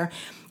Redlands every year,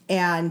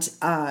 and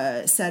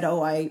said,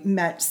 I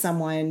met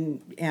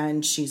someone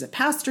and she's a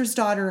pastor's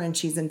daughter and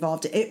she's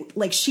involved.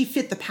 She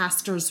fit the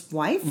pastor's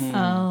wife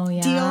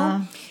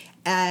deal.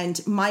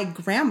 And my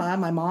grandma,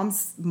 my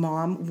mom's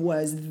mom,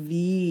 was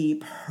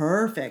the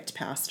perfect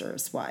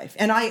pastor's wife.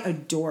 And I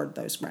adored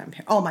those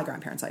grandparents. All my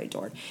grandparents I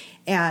adored.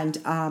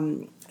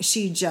 And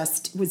she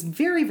just was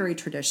very, very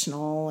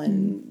traditional.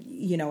 And,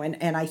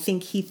 and I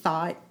think he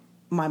thought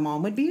my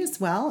mom would be as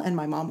well. And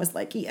my mom was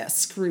like, yeah,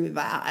 screw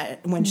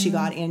that, when she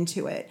got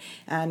into it.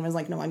 And was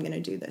like, no, I'm going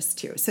to do this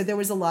too. So there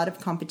was a lot of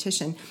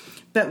competition.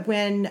 But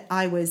when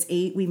I was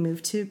 8, we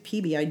moved to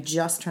PB. I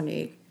just turned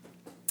 8.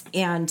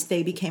 And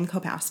they became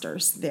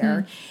co-pastors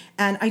there.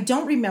 And I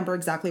don't remember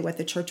exactly what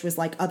the church was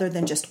like other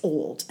than just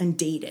old and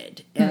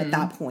dated at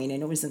that point.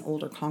 And it was an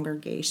older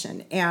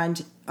congregation.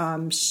 And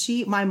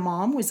my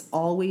mom was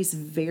always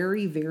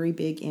very, very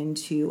big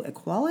into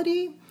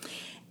equality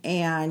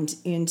and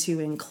into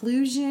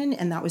inclusion.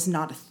 And that was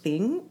not a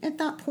thing at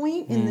that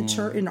point in the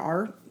church, in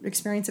our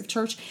experience of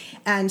church.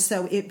 And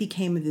so it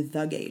became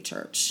the gay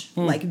church.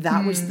 Like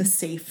that was the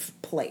safe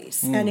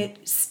place. And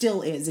it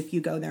still is. If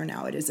you go there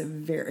now, it is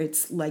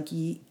it's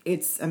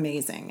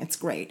amazing. It's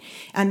great.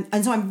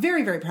 And so I'm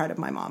very, very proud of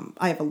my mom.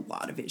 I have a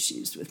lot of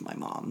issues with my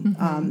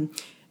mom.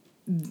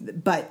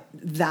 But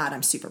that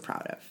I'm super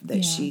proud of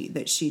that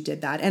she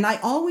did that. And I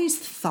always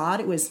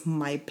thought it was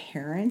my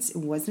parents. It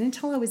wasn't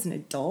until I was an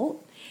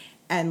adult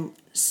and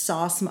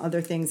saw some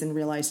other things and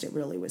realized it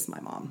really was my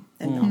mom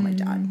and not my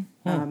dad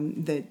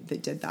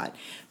that did that.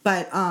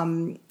 But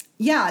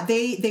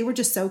they were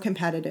just so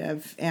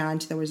competitive,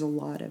 and there was a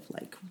lot of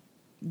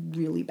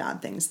really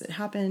bad things that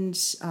happened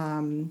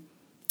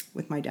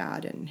with my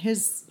dad and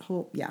his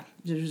whole, there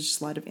was just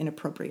a lot of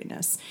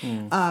inappropriateness.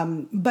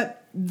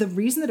 But the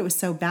reason that it was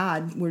so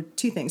bad were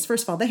two things.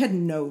 First of all, they had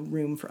no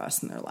room for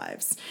us in their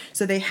lives.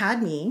 So they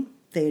had me.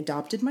 They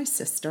adopted my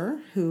sister,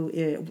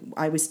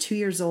 I was 2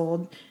 years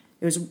old.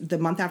 It was the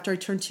month after I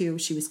turned 2.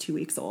 She was 2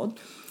 weeks old.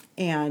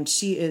 And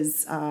she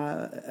is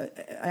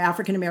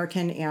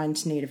African-American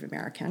and Native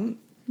American.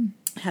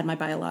 Had my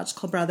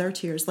biological brother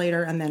 2 years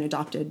later, and then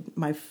adopted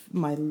my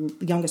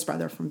youngest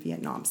brother from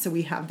Vietnam. So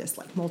we have this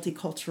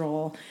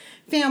multicultural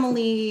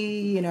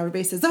family.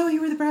 Everybody says, "Oh,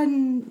 you were the Brad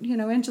and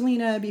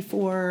Angelina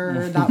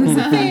before that was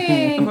a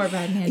thing." Before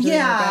Brad and Angelina.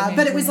 Yeah,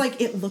 but it was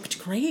it looked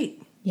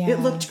great. Yeah.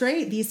 It looked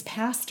great. These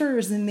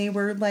pastors, and they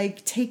were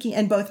taking,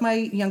 and both my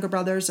younger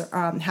brothers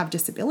have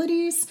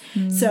disabilities.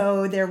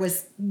 So there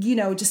was,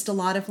 just a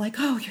lot of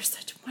oh, you're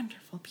such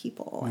wonderful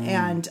people.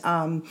 And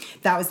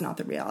that was not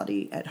the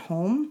reality at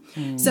home.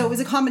 So it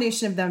was a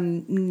combination of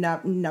them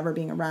never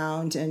being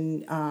around.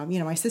 And,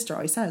 my sister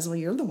always says, well,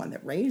 you're the one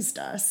that raised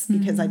us,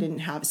 because I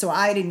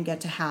didn't get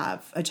to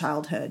have a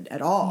childhood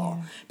at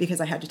all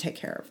because I had to take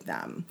care of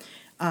them.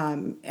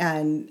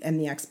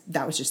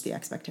 That was just the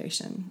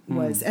expectation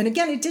was, and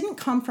again, it didn't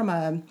come from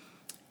a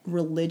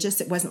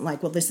religious, it wasn't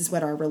well, this is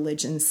what our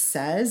religion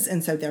says,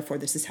 and so therefore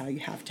this is how you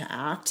have to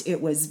act.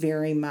 It was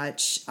very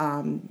much,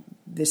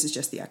 this is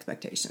just the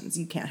expectations.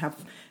 You can't have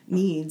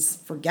needs,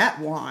 forget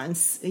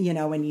wants, and you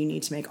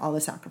need to make all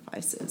the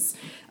sacrifices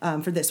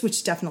for this,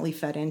 which definitely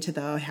fed into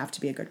the have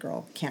to be a good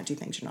girl, can't do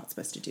things you're not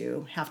supposed to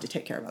do, have to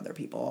take care of other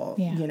people,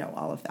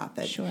 all of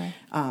that sure.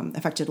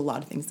 Affected a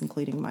lot of things,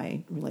 including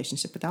my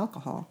relationship with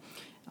alcohol.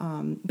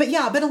 But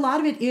a lot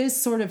of it is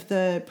sort of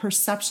the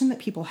perception that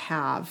people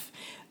have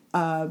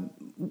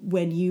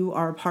when you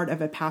are part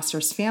of a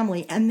pastor's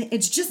family, and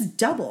it's just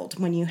doubled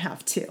when you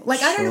have two.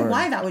 Like, I don't know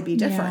why that would be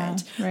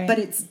different, but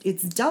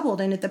it's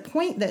doubled. And at the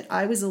point that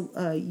I was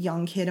a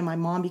young kid and my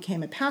mom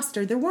became a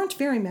pastor, there weren't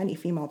very many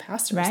female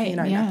pastors in the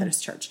United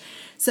Methodist Church.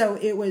 So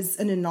it was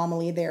an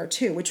anomaly there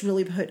too, which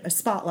really put a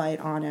spotlight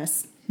on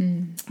us.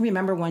 I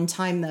remember one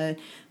time the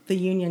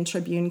Union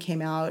Tribune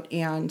came out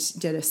and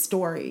did a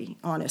story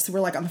on us. So we're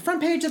like on the front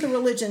page of the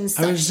religion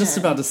section. I was just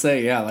about to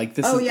say, like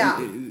this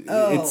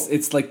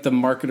it's like the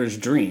marketer's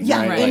dream.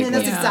 Yeah, right? And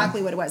that's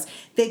exactly what it was.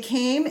 They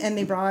came and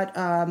they brought,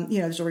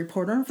 there's a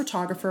reporter and a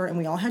photographer, and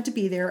we all had to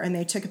be there, and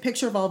they took a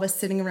picture of all of us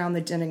sitting around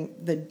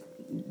the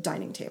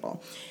dining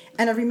table.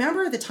 And I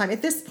remember at the time,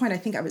 at this point, I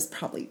think I was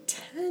probably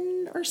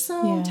 10 or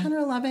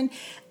 11.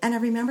 And I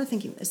remember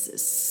thinking, this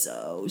is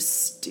so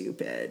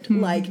stupid.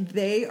 Like,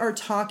 they are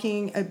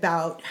talking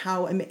about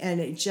how, and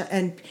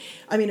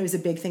I mean, it was a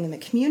big thing in the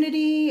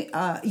community.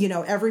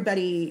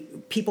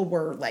 People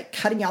were like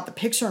cutting out the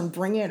picture and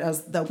bringing it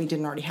as though we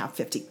didn't already have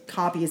 50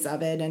 copies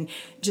of it, and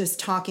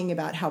just talking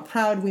about how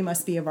proud we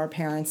must be of our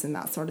parents and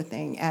that sort of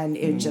thing. And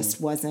it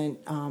just wasn't,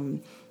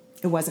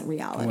 it wasn't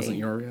reality. It wasn't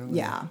your reality?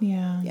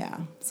 Yeah.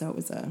 So it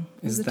was a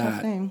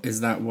tough thing.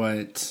 Is that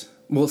what...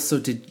 Well, so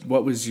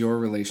what was your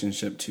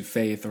relationship to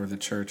faith or the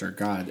church or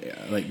God?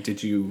 Like,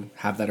 did you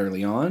have that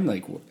early on?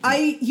 Like,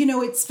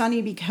 it's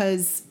funny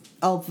because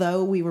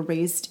although we were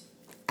raised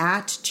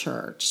at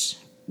church,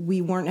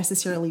 we weren't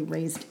necessarily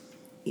raised...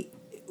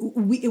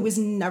 it was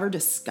never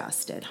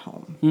discussed at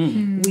home.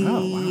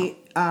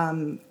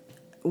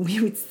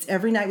 We would,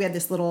 every night we had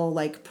this little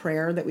like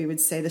prayer that we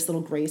would say, this little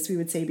grace we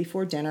would say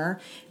before dinner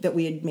that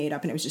we had made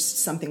up, and it was just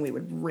something we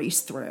would race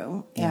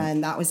through,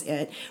 and that was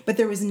it. But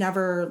there was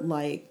never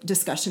like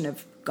discussion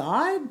of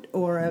God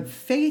or of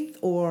faith,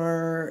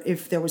 or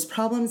if there was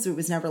problems, it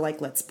was never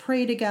like, let's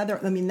pray together.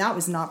 I mean, that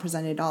was not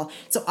presented at all.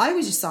 So I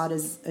was just saw it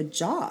as a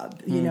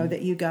job,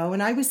 that you go.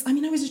 And I was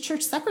a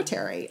church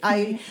secretary.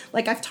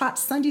 I've taught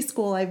Sunday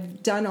school,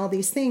 I've done all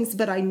these things,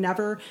 but I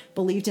never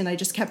believed in, I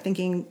just kept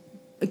thinking,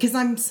 because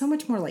I'm so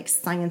much more like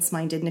science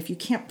minded, and if you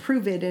can't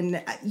prove it,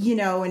 and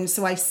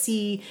so I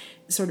see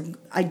sort of,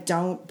 I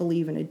don't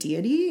believe in a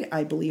deity.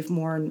 I believe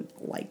more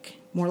like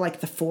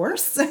the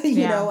force,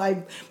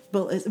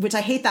 which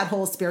I hate that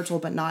whole spiritual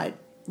but not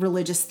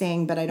religious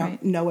thing, but I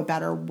don't know a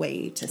better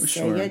way to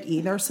say it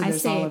either. So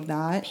there's all of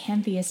that.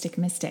 Pantheistic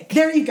mystic.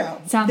 There you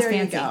go. Sounds there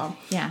fancy. You go.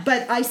 Yeah.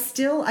 But I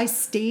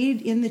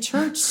stayed in the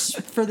church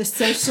for the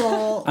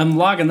social. I'm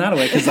logging that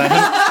away because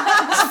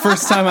it's the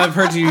first time I've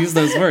heard you use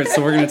those words.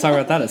 So we're going to talk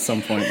about that at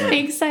some point. Right?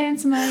 Thanks,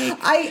 Science Mike.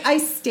 I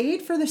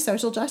stayed for the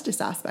social justice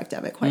aspect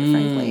of it, quite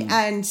frankly.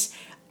 And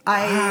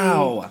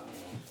Wow.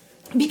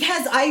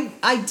 Because I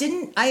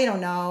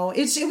don't know.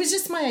 It was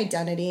just my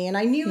identity, and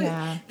I knew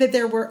that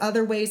there were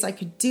other ways I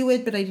could do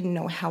it, but I didn't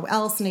know how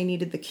else, and I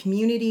needed the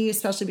community,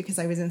 especially because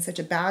I was in such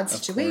a bad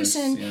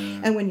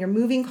situation. And when you're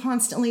moving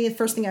constantly, the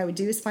first thing I would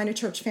do is find a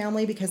church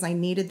family because I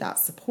needed that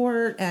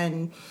support,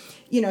 and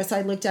so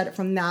I looked at it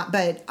from that.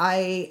 But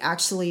I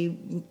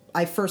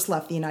first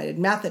left the United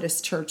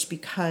Methodist Church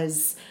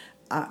because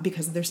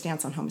of their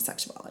stance on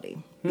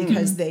homosexuality,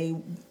 because they.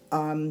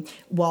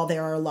 While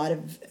there are a lot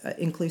of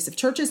inclusive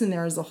churches, and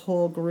there is a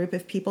whole group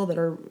of people that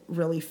are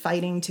really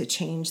fighting to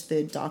change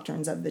the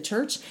doctrines of the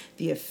church,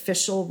 the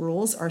official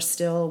rules are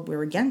still,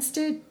 we're against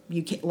it.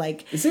 You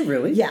can't, Is it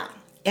really? Yeah.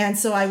 And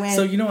so I went...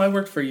 So, I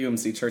worked for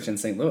UMC Church in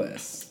St.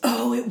 Louis.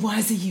 Oh, it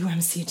was a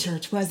UMC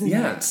church, wasn't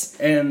it?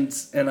 And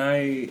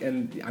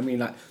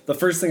the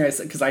first thing I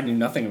said, because I knew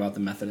nothing about the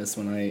Methodists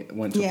when I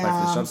went to apply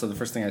for this job, so the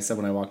first thing I said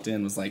when I walked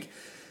in was like,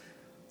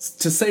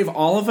 to save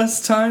all of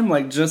us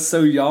time, just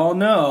so y'all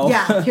know.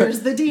 Yeah, here's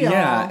the deal.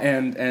 I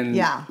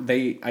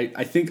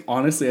think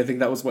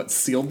that was what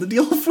sealed the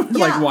deal for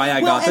why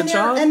I got the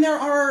job. And there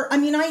are, I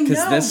know gay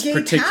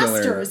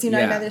pastors,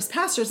 there's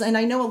pastors, and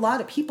I know a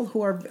lot of people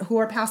who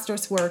are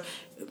pastors who are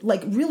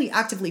really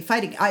actively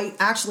fighting. I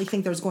actually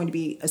think there's going to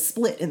be a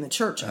split in the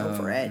church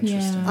over it.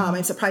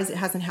 I'm surprised it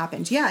hasn't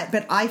happened yet,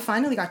 but I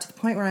finally got to the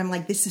point where I'm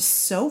like, this is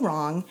so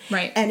wrong.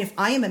 Right. And if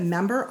I am a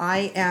member,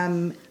 I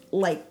am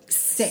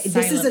this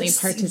is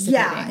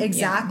participating.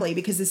 Exactly,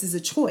 because this is a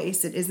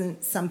choice. It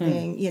isn't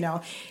something,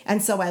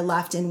 and so I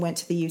left and went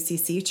to the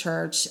UCC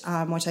church,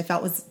 which I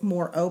felt was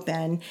more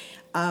open.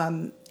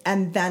 And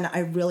then I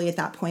really at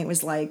that point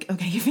was like,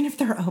 okay, even if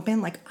they're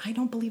open, I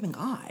don't believe in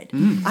God.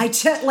 I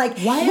just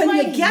when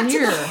you get to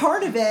the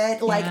heart of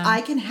it,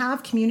 I can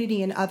have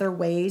community in other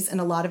ways.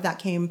 And a lot of that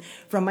came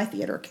from my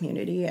theater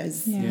community,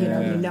 as you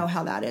know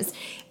how that is.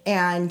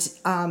 And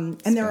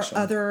there are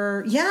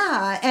other,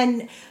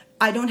 and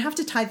I don't have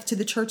to tithe to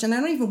the church, and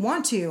I don't even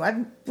want to.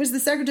 I was the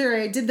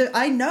secretary.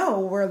 I know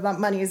where that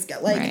money is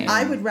going. Like, right.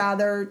 I would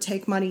rather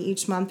take money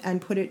each month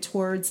and put it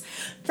towards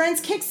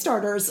friends'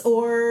 Kickstarters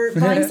or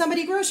buying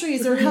somebody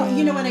groceries or help,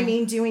 you know what I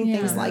mean? Doing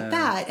things like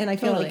that. And I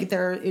feel like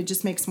it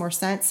just makes more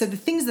sense. So the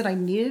things that I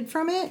needed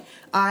from it,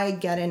 I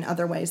get in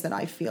other ways that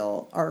I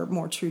feel are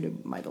more true to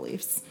my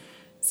beliefs.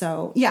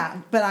 So,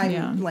 but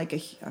I'm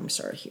I'm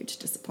sure a huge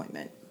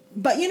disappointment.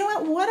 But you know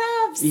what?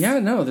 Whatevs. Yeah,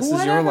 no, this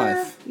is your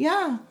life.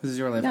 Yeah. This is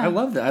your life. Yeah. I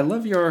love that. I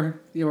love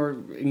your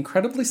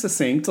incredibly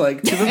succinct,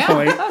 like, to the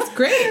point. That's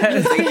great.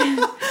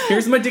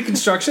 Here's my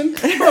deconstruction.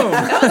 Boom.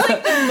 That was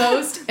like the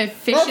most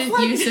efficient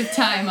use of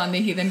time on the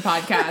Heathen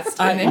podcast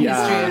in the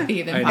history of the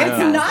Heathen podcast.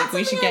 It's not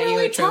we should get you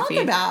a trophy.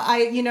 Talk about.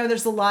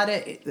 There's a lot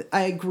of.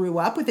 I grew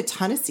up with a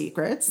ton of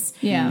secrets.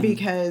 Yeah.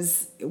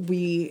 Because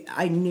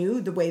I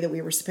knew the way that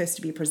we were supposed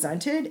to be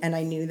presented, and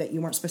I knew that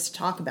you weren't supposed to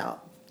talk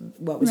about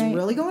what was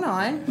really going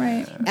on.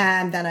 Right.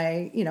 And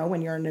then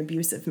when you're in an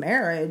abusive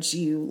marriage,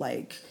 you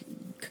lie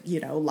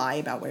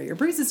about where your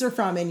bruises are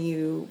from, and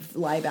you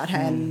lie about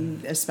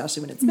him,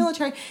 especially when it's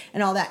military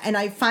and all that. And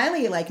I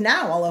finally,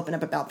 now I'll open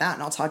up about that,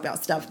 and I'll talk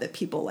about stuff that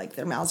people,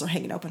 their mouths are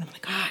hanging open. I'm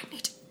like, I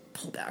need to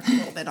pull back a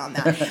little bit on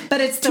that.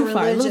 But it's the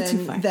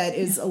religion that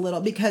is a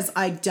little, because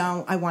I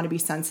want to be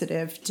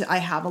sensitive to, I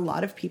have a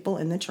lot of people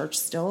in the church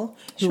still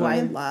who I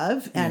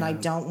love, and I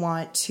don't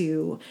want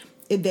to,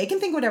 they can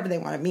think whatever they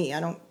want of me. I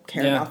don't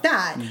care about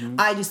that. Mm-hmm.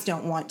 I just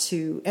don't want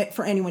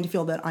for anyone to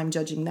feel that I'm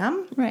judging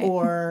them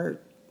or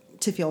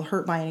to feel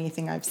hurt by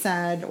anything I've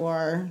said,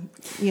 or,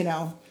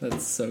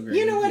 That's so great.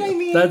 You know what I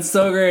mean? That's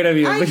so great of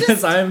you,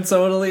 because I'm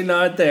totally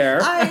not there.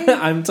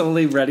 I'm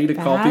totally ready to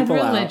call people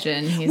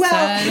religion, out. He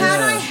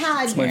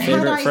said. It's my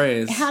favorite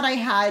phrase. Had I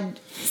had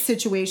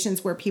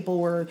situations where people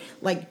were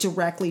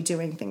directly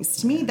doing things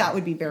to me, that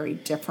would be very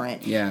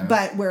different. Yeah.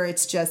 But where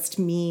it's just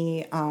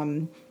me,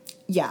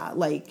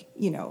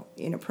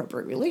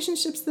 inappropriate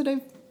relationships that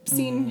I've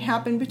seen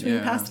happen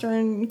between pastor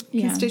and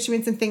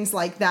constituents and things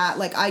like that.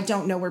 I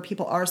don't know where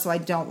people are, so I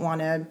don't want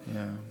to,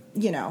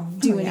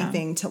 do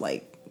anything to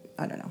I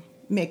don't know,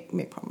 make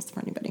problems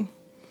for anybody.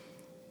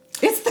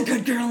 It's the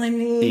good girl in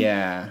me.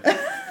 Yeah.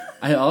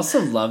 I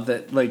also love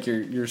that,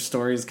 your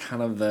story is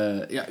kind of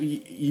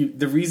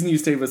the reason you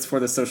stayed was for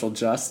the social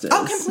justice.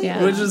 Oh,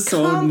 completely. Which is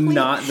so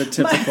not the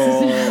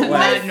typical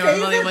way.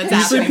 Normally what's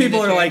usually people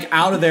are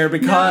out of there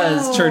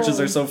because churches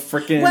are so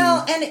freaking.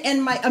 Well,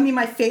 and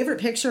my favorite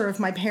picture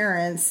of my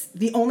parents,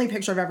 the only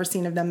picture I've ever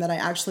seen of them that I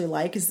actually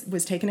like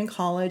was taken in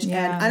college.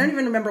 Yeah. And I don't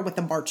even remember what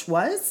the march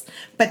was,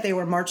 but they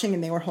were marching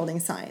and they were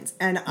holding signs.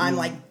 And I'm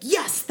like,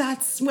 yes,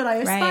 that's what I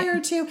aspire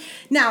to.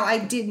 Now, I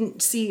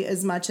didn't see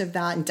as much of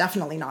that, and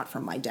definitely not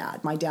from my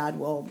dad. My dad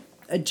will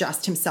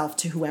adjust himself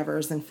to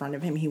whoever's in front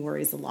of him. He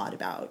worries a lot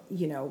about,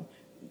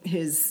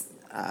 his,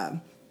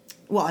 I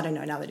don't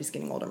know, now that he's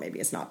getting older,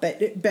 maybe it's not,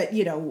 but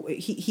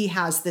he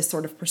has this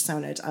sort of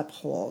persona to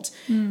uphold,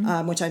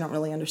 which I don't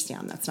really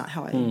understand. That's not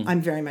how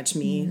I'm very much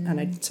me.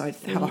 And so I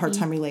have a hard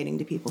time relating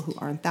to people who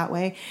aren't that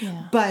way.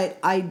 Yeah.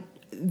 But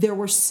there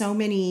were so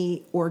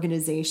many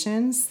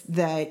organizations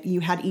that you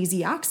had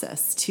easy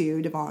access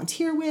to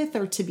volunteer with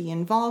or to be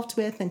involved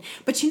with,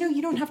 but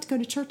you don't have to go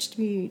to church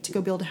to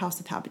go build a house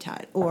with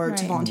Habitat or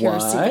to volunteer,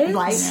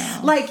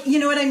 right? No. You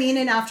know what I mean?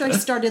 And after I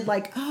started, I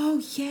can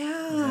do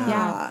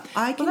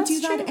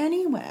that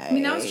anyway. I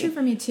mean, that was true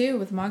for me too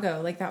with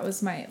Mago. That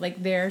was my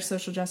their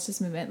social justice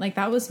movement.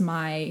 That was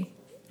my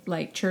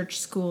church,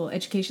 school,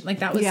 education.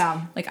 That was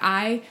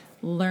I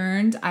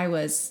learned. I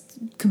was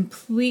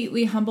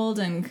completely humbled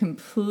and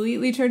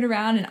completely turned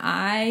around, and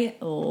I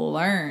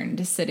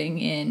learned sitting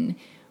in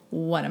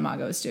what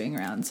Imago was doing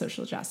around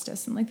social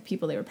justice and the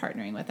people they were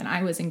partnering with. And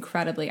I was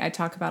I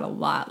talk about a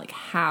lot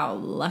how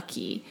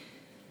lucky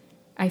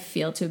I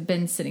feel to have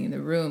been sitting in the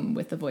room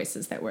with the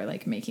voices that were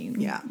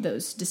making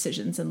those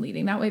decisions and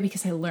leading that way,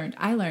 because I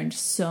learned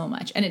so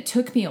much. And it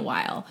took me a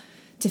while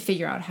to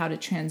figure out how to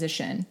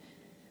transition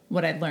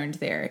what I'd learned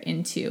there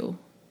into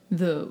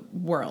the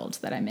world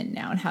that I'm in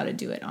now, and how to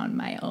do it on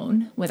my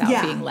own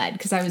without being led.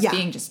 Because I was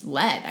being just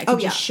led. I could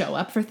just show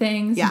up for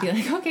things and be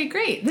like, okay,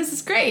 great. This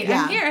is great.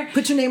 I'm here.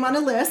 Put your name on a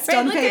list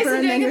on paper.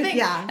 And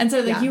then, and so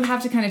you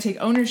have to kind of take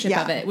ownership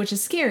of it, which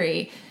is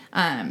scary,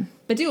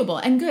 but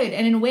doable and good.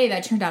 And in a way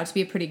that turned out to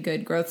be a pretty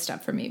good growth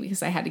step for me,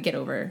 because I had to get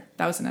over,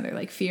 that was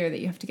another fear that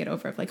you have to get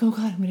over of oh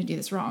God, I'm going to do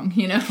this wrong,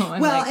 And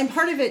and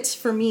part of it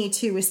for me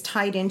too is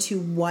tied into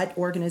what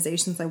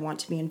organizations I want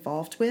to be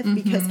involved with,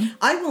 because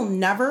I will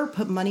never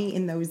put money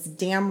in those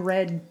damn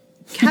red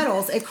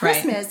kettles at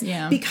Christmas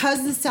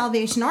because the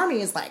Salvation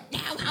Army is no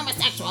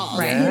homosexuals.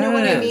 Right. You know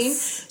what I mean?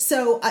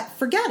 So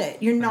forget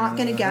it. You're not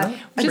going to get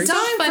a dime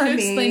fun from to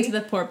me. Explain to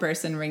the poor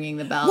person ringing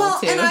the bell. Well,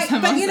 too.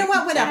 But you know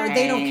what? Whatever.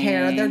 They don't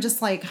care. They're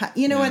just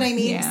you know what I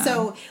mean? Yeah.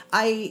 So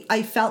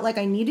I felt like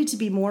I needed to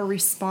be more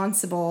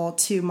responsible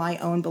to my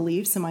own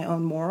beliefs and my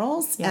own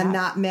morals, and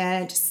that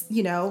meant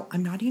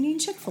I'm not eating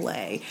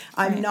Chick-fil-A.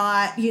 I'm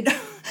not.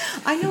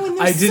 I know, and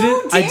they're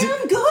so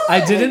damn good.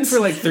 I didn't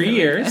for 3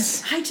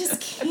 years. I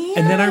just can't.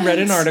 And then I read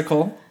an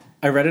article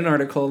I read an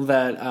article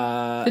that,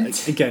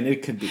 again,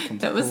 it could be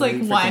completely that was like,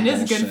 wine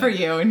is good for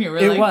you, and you were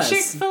like,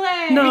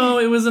 Chick-fil-A. No,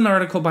 it was an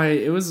article by,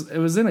 it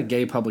was in a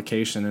gay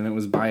publication, and it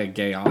was by a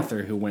gay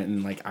author who went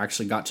and like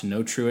actually got to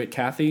know Truett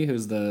Cathy,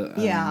 who's the,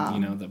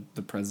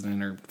 the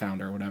president or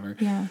founder or whatever.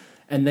 Yeah.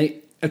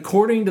 And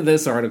according to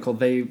this article,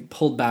 they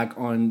pulled back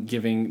on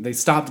they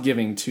stopped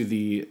giving to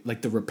the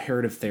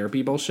reparative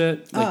therapy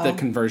bullshit, the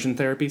conversion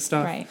therapy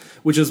stuff. Right.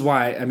 Which is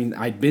why, I mean,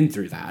 I'd been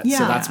through that. Yeah,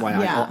 so that's why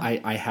yeah.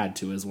 I had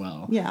to as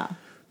well. Yeah.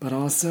 But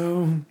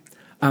also,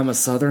 I'm a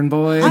Southern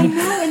boy. I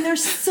know, and they're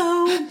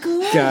so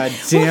good. God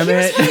damn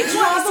it.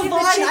 Draw the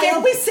line. I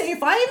always say,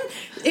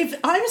 if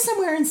I'm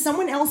somewhere and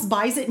someone else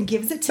buys it and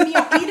gives it to me,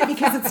 I'll eat it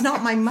because it's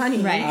not my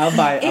money. Right. I'll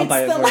buy it for you.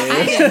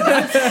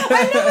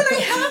 I know, and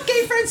I have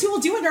gay friends who will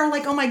do it and are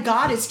like, oh my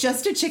God, it's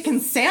just a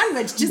chicken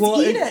sandwich. Just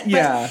eat it.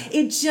 Yeah. But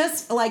it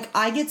just,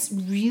 I get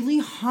really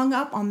hung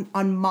up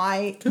on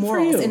my good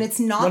morals. And it's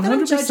not that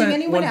I'm judging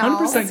anyone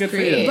else. 100% good for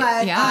you.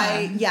 But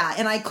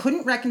and I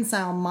couldn't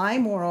reconcile my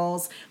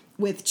morals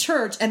with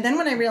church. And then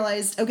when I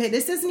realized, okay,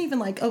 this isn't even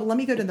like, oh, let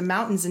me go to the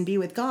mountains and be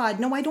with God.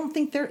 No, I don't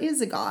think there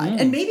is a God.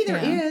 And maybe there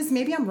is.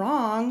 Maybe I'm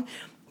wrong.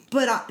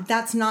 But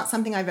that's not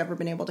something I've ever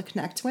been able to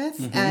connect with.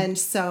 Mm-hmm. And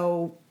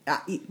so,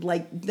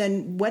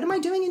 then what am I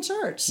doing in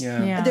church?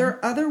 Yeah. There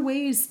are other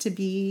ways to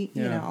be,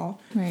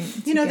 Right.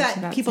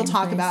 that people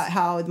talk about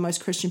how the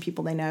most Christian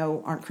people they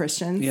know aren't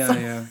Christians.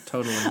 Yeah,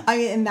 totally. I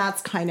mean, and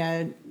that's kind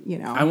of,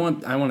 I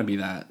want to be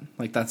that.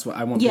 Like, that's what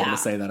I want people to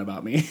say that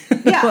about me.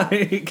 Yeah.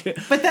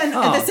 But then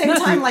at the same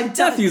time,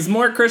 Matthew's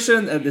more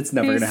Christian. It's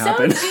never going to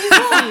happen. And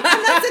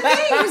that's the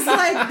thing. It's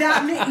like,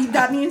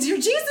 that means you're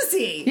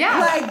Jesus-y.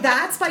 Yeah.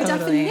 That's by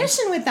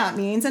definition what that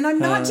means. And I'm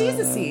not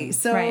Jesus-y.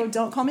 So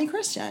don't call me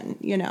Christian,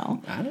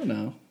 I don't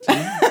know.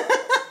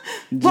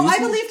 Well, I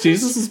believe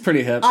Jesus is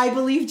pretty hip. I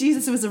believe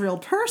Jesus was a real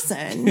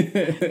person,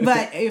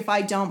 but if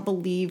I don't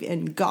believe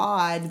in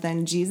God,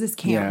 then Jesus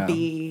can't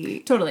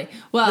be totally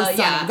the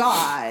Son of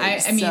God.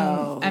 I mean,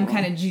 I'm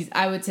kind of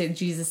I would say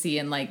Jesus-y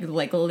and like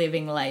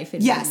living life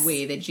in the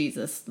way that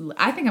Jesus.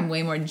 I think I'm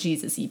way more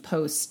Jesus-y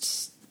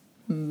post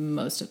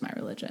most of my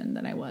religion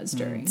than I was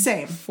during.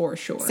 Same, for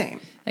sure.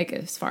 Same. Like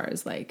as far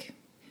as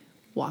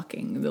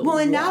walking the walk.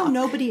 and now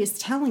nobody is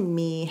telling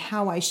me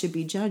how I should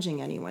be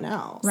judging anyone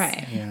else.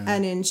 Right. Yeah.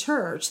 And in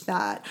church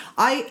that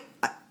I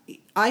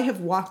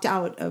have walked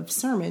out of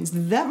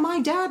sermons that my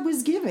dad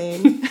was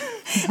giving. And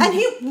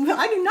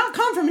I do not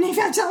come from an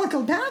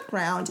evangelical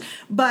background,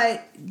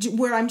 but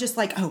where I'm just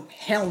like, oh,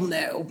 hell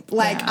no.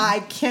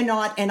 I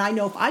cannot. And I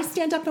know if I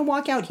stand up and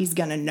walk out, he's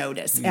going to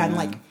notice. And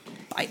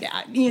by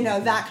that,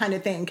 that kind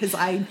of thing. Cause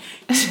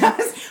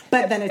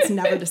but then it's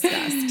never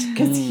discussed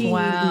because he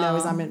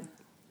knows I'm a,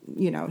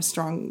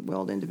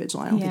 strong-willed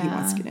individual. I don't think he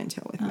wants to get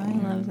into it with me.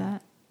 I love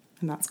that.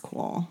 And that's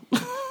cool.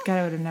 God,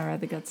 I would have never had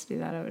the guts to do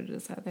that. I would have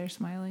just sat there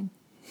smiling.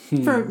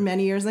 For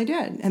many years I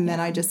did. And then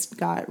I just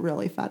got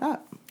really fed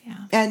up. Yeah.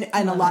 And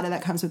a lot of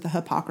that comes with the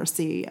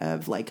hypocrisy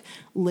of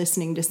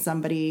listening to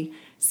somebody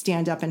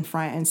stand up in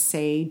front and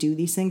say, do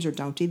these things or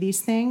don't do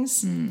these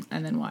things. And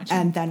then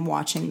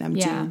watching them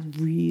do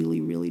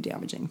really, really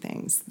damaging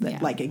things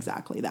that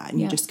exactly that. And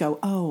you just go,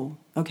 oh,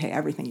 okay,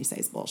 everything you say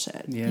is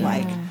bullshit.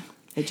 Yeah.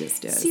 It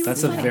just is. See,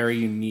 that's a very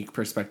unique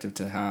perspective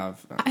to have.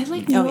 I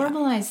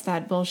normalized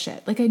that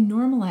bullshit. I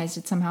normalized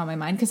it somehow in my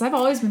mind because I've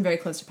always been very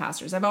close to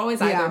pastors. I've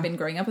always either been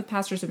growing up with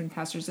pastors or been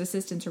pastors'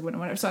 assistants or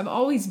whatever. So I've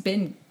always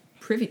been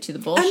privy to the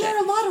bullshit. And there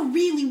are a lot of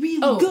really,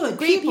 really good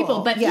great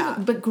people.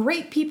 But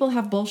great people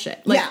have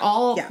bullshit.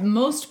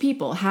 Most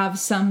people have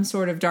some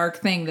sort of dark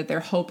thing that they're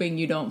hoping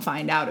you don't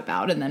find out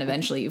about, and then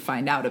eventually you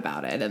find out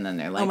about it, and then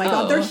they're like, oh my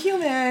God, they're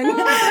human.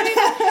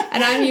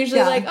 And I'm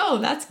usually like, oh,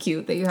 that's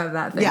cute that you have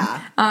that thing.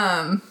 Yeah.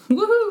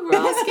 Woohoo, we're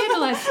all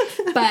scandalized.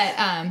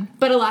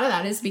 But a lot of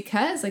that is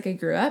because I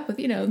grew up with,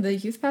 the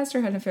youth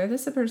pastor had an affair,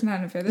 this person had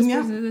an affair, this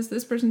person did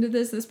this person did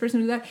this person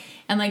did that.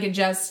 And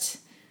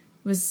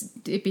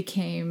it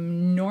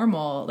became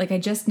normal. I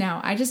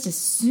just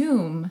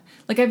assume,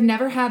 I've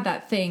never had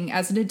that thing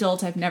as an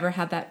adult. I've never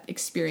had that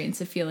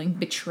experience of feeling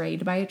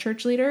betrayed by a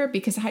church leader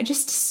because I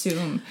just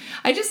assume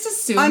that everybody's got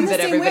some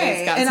sort of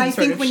shady. And I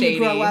think when you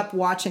grow up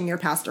watching your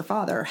pastor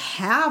father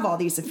have all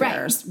these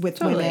affairs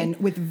with women,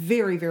 with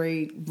very,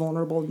 very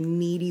vulnerable,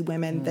 needy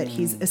women that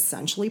he's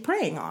essentially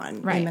preying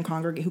on in the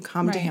congregation who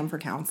come to him for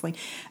counseling,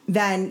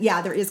 then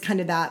there is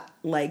kind of that,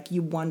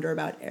 you wonder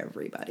about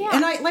everybody.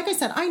 And I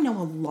said, I know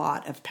a lot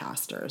of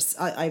pastors.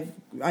 I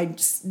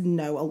just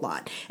know a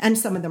lot. And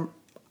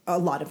a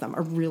lot of them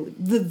are really,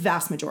 the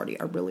vast majority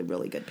are really,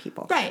 really good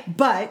people. Right.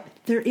 But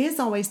there is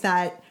always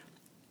that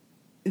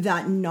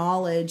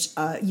knowledge,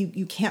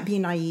 you can't be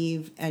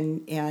naive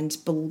and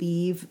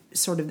believe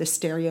sort of the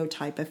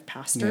stereotype of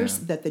pastors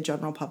that the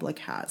general public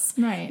has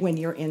when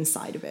you're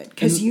inside of it.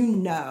 Because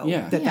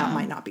that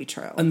might not be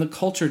true. And the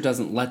culture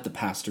doesn't let the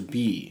pastor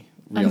be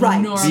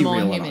normal real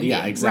human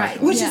yeah, being. exactly.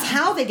 Right. Which is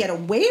how they get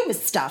away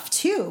with stuff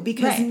too,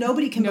 because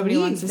nobody can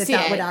believe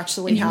that would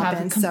actually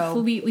happen. And you have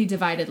completely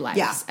divided lives.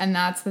 Yeah. And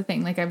that's the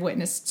thing. Like, I've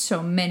witnessed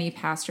so many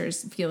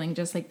pastors feeling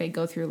just like they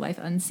go through life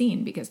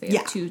unseen because they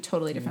have two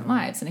totally different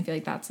lives. And I feel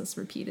like that's this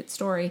repeated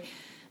story.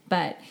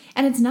 And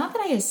it's not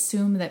that I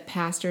assume that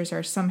pastors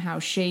are somehow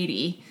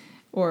shady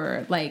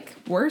or like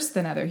worse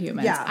than other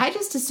humans. Yeah. I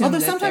just assume although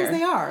that sometimes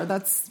they are.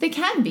 They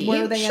can be.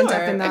 Where they end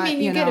up in that, I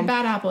mean, you get a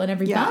bad apple in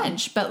every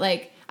bunch, but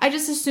like, I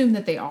just assume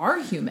that they are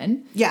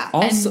human. Yeah.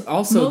 Also,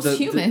 most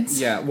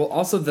humans.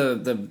 Also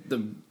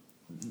the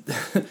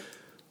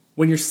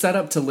when you're set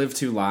up to live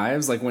two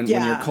lives, like when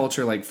your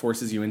culture like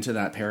forces you into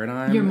that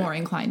paradigm, you're more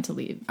inclined to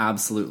leave.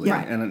 Absolutely.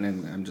 Yeah. And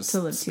I'm just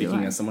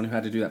speaking as someone who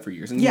had to do that for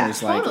years and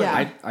years. Totally.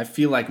 I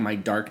feel like my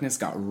darkness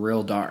got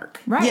real dark.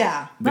 Right.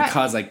 Yeah.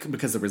 Because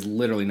there was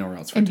literally nowhere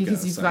else for it to go. And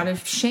because you've got a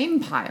shame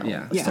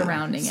pile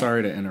surrounding it.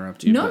 Sorry to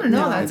interrupt you. No,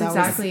 that's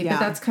exactly, but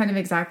that's kind of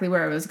exactly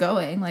where I was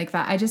going. Like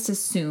that, I just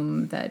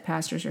assume that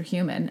pastors are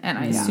human, and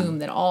I assume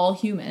that all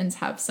humans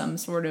have some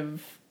sort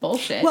of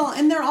bullshit. Well,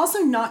 and they're also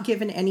not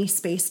given any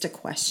space to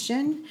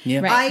question. Yeah.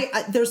 Right.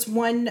 There's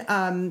one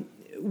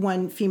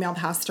female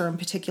pastor in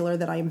particular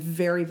that I am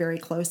very, very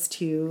close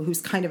to, who's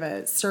kind of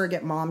a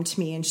surrogate mom to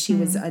me, and she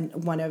was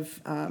one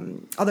of,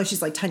 although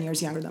she's like 10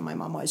 years younger than my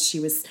mom was, she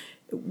was,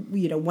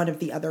 one of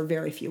the other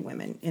very few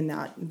women in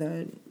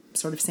the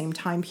sort of same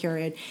time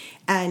period.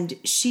 And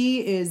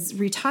she is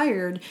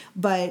retired,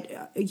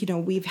 but,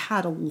 we've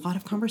had a lot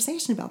of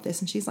conversation about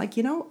this. And she's like,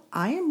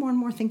 I am more and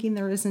more thinking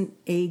there isn't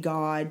a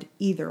God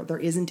either. There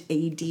isn't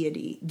a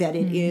deity, that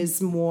it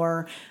is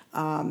more,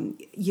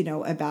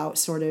 about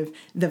sort of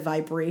the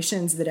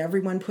vibrations that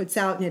everyone puts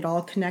out and it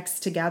all connects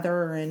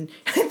together. And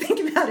I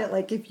think about it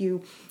like if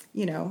you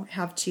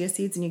have chia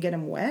seeds and you get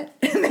them wet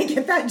and they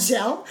get that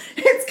gel,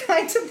 it's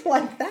kind of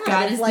like that.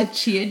 God it's is like the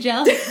chia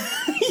gel.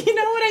 You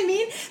know what I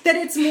mean? That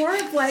it's more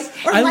of like,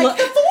 or like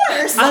the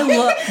Force.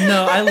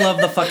 I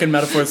love the fucking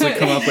metaphors we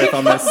come up with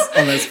on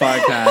this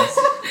podcast.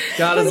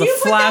 God is a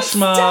flash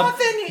mob.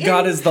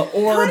 God is the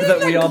orb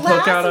that we all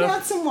poke out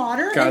of. Some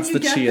water. God's the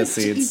chia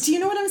seeds. Do you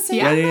know what I'm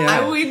saying?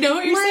 Yeah. We know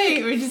what you're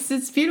saying.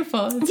 It's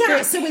beautiful. It's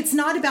great. So it's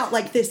not about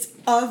like this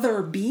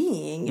other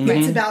being.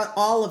 It's about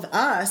all of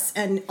us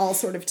and all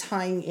sort of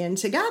tying in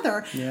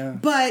together. Yeah.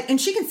 And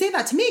she can say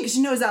that to me because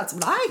she knows that's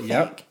what I think.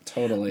 Yep,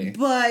 totally.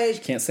 But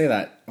you can't say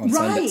that on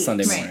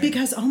Sunday morning.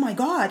 Because, oh my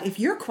God, if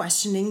you're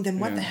questioning, then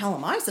what the hell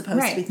am I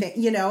supposed to be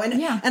thinking?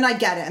 And I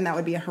get it. And that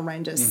would be a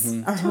horrendous,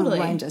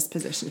 horrendous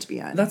position to be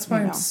in. That's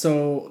why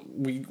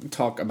we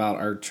talk about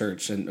our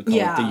church and call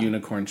it the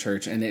Unicorn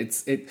Church. And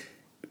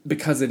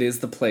because it is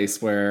the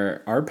place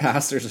where our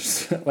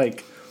pastors are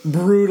like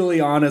brutally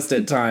honest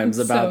at times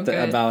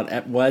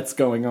about what's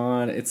going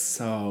on. It's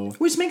so,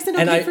 which makes it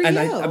okay for you.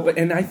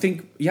 And I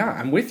think,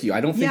 I'm with you.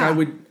 I don't think I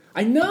would.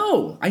 I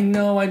know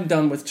I'm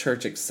done with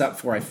church except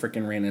for I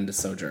freaking ran into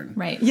Sojourn.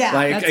 Right. Yeah.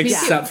 Like,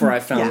 except for I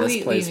found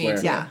this place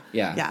where. Yep.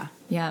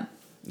 Yep.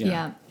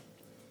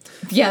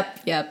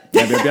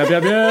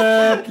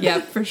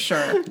 Yep, for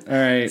sure. All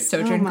right.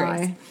 Sojourn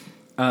Grace.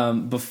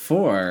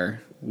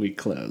 Before we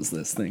close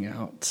this thing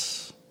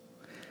out,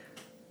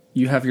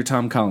 you have your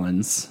Tom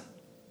Collins.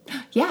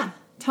 Yeah.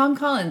 Tom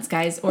Collins,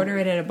 guys, order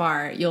it at a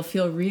bar. You'll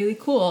feel really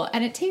cool,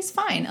 and it tastes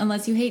fine,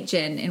 unless you hate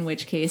gin, in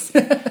which case,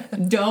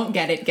 don't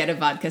get it. Get a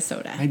vodka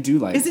soda. I do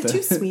like it. Is it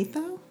too sweet,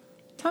 though?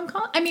 Tom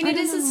Collins? I mean, it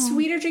is a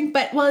sweeter drink,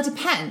 but, it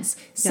depends.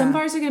 Some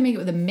bars are going to make it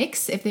with a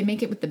mix. If they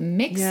make it with the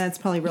mix... Yeah, it's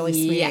probably really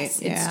sweet.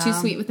 Yes, it's too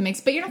sweet with the mix,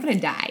 but you're not going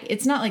to die.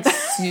 It's not, like,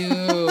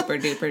 super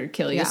duper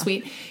kill you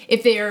sweet.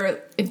 If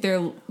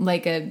they're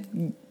like a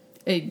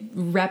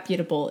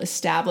reputable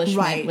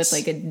establishment with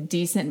like a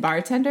decent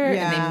bartender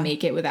and they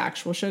make it with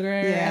actual sugar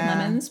and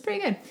lemons,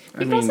 pretty good.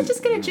 You can also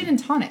just get a gin and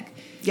tonic.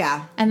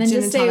 Yeah. And then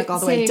gin just and tonic all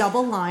the way.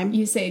 Double lime.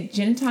 You say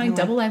gin and tonic,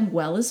 double lime,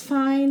 well is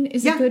fine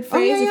is a good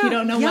phrase if you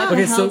don't know what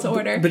the hell to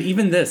order. But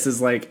even this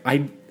is like,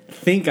 I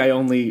think I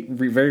only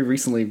very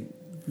recently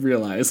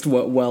realized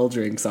what well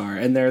drinks are.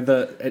 And they're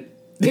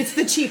it's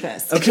the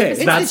cheapest.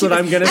 Okay, that's what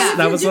I'm gonna.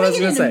 That was what I was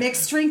gonna say. A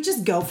mixed drink,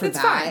 just go for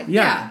that. Fine.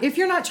 Yeah. If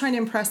you're not trying to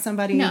impress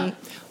somebody, no.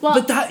 Well,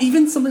 but that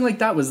even something like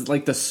that was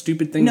like the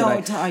stupid thing.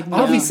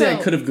 Obviously, I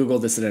could have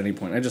Googled this at any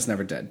point. I just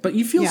never did. But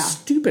you feel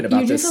stupid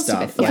about this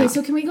stuff. Okay,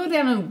 so can we go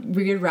down a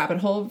weird rabbit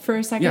hole for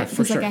a second? Yeah,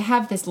 for sure. Like I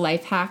have this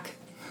life hack,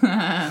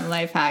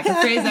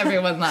 a phrase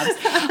everyone loves.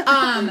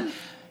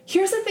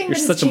 Here's the thing that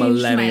has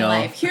changed my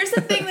life. Here's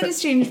the thing that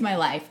has changed my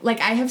life.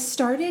 Like I have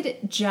started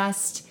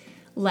just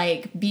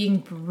like being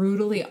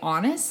brutally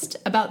honest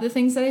about the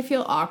things that I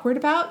feel awkward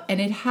about,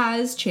 and it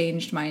has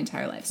changed my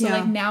entire life. So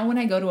like now when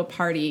I go to a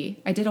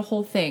party, I did a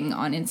whole thing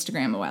on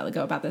Instagram a while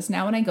ago about this.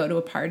 Now when I go to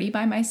a party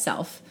by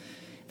myself,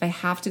 if I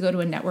have to go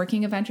to a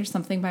networking event or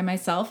something by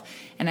myself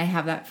and I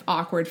have that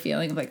awkward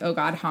feeling of like, oh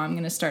God, how I'm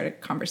going to start a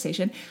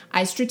conversation,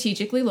 I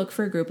strategically look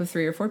for a group of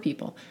 3 or 4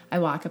 people. I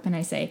walk up and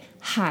I say,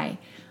 hi,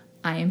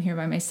 I am here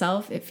by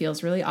myself. It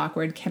feels really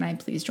awkward. Can I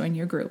please join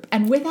your group?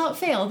 And without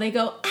fail, they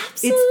go,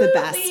 absolutely. It's the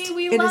best.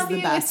 We love you.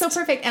 It's so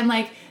perfect. And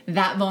like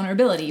that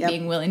vulnerability,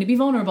 being willing to be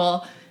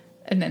vulnerable,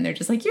 And then they're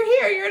just like, you're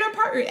here, you're in our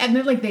partner. And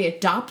then like they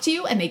adopt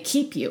you and they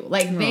keep you.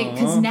 Like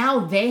because now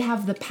they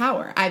have the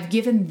power. I've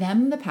given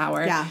them the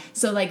power. Yeah.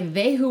 So like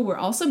they who were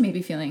also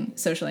maybe feeling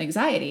social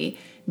anxiety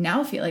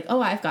now feel like,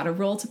 oh, I've got a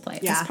role to play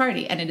at this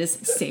party. And it is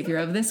savior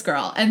of this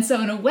girl. And so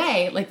in a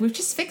way, like we've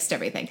just fixed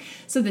everything.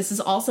 So this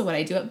is also what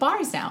I do at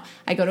bars now.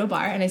 I go to a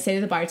bar and I say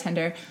to the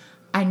bartender,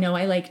 I know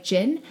I like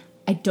gin.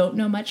 I don't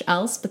know much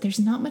else, but there's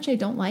not much I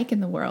don't like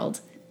in the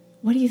world.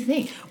 What do you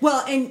think?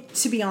 Well, and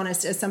to be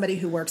honest, as somebody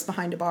who works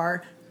behind a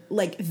bar,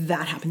 like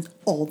that happens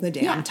all the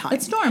damn time.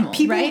 It's normal,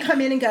 People right?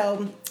 come in and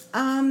go,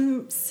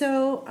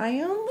 so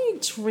I only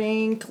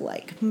drink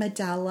like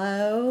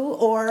Modelo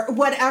or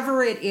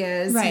whatever it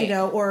is, right. you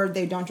know, or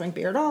they don't drink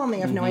beer at all and they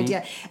have no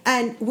idea.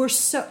 And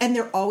and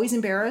they're always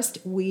embarrassed.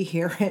 We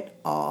hear it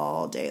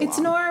all day long. It's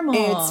normal.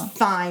 It's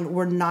fine.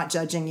 We're not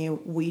judging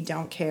you. We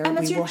don't care. And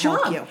that's we your will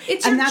job. help you.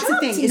 It's and your that's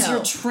job the thing to is know.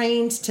 you're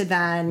trained to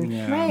then,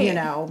 you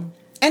know.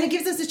 And it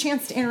gives us a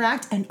chance to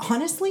interact. And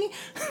honestly,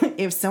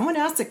 if someone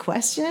asks a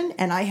question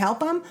and I help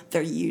them,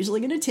 they're usually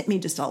going to tip me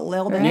just a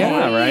little bit more.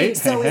 Yeah, right.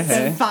 So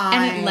it's fine.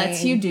 And it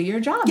lets you do your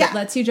job. Yeah. It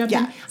lets you jump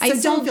in.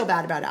 in. Don't feel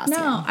bad about asking.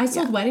 No, I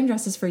sold wedding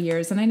dresses for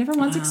years, and I never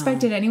once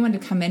expected anyone to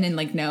come in and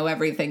like know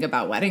everything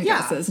about wedding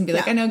dresses and be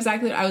like, I know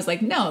exactly. I was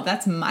like, no,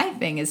 that's my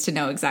thing is to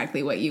know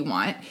exactly what you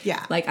want.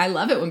 Yeah. Like I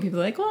love it when people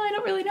are like, well, I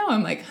don't really know.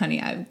 I'm like,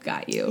 honey, I've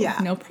got you. Yeah.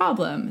 No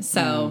problem.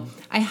 So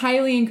I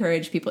highly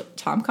encourage people.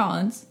 Tom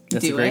Collins,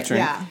 That's do a great it.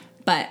 drink. Yeah.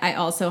 But I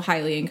also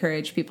highly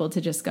encourage people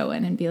to just go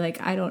in and be like,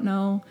 I don't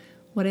know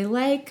what I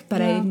like, but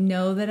I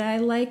know that I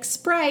like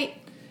Sprite,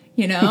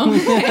 you know?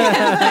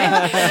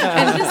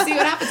 and just see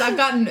what happens. I've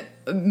gotten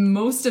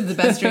most of the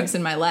best drinks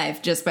in my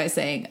life just by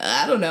saying,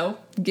 I don't know,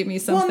 give me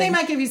something. Well, they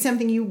might give you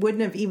something you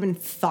wouldn't have even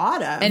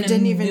thought of. In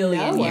didn't a even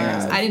million know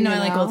years. of, I didn't know I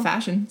like old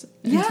fashions.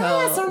 Yes,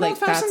 until, old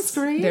fashion's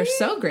great. They're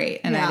so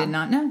great, and I did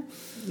not know.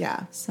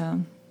 Yeah.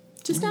 So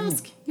Just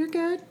ask. You're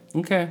good.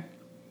 Okay.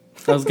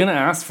 I was gonna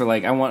ask for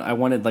like I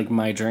wanted like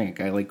my drink.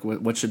 I like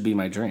what should be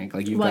my drink?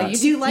 Like you've got.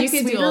 Do you like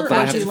could do sweeter old but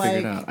I have to fashioned.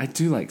 figure it out. I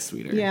do like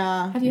sweeter.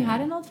 Yeah. Have you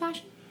had an old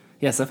fashioned?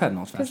 Yes, I've had an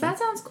old Because fashioned.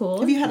 that sounds cool.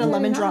 Have you had a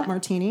lemon drop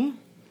martini?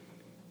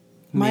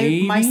 My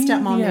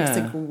stepmom makes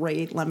a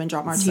great lemon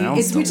drop martini.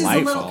 Sounds Which is a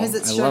little delightful. because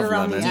it's I sugar love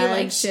on the lemon. edge. Do you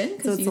like gin? so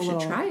Because it's you a should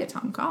little. try a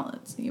Tom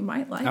Collins. You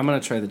might like I'm it.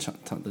 gonna try the Tom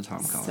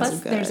Collins. Plus,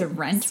 good. there's a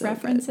Rent So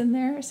reference in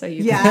there, so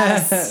you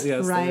Yes.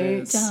 Yes, right. there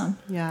is. Tom.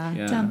 Yeah.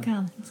 Yeah. Tom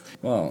Collins.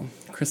 Well,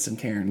 Kristen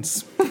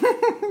Cairns.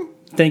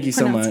 Thank you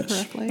so Pronounced much.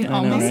 correctly. It I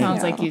almost right?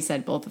 sounds like you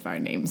said both of our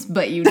names,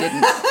 but you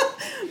didn't.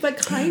 But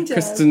kind of.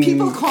 Kristen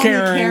People call me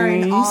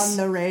Karen Cairns. on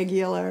the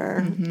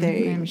regular.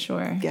 They I'm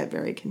sure. get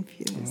very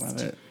confused.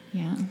 Love it.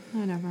 Yeah.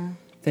 Whatever.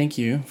 Thank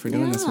you for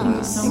doing this with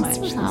us. So much.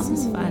 This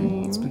was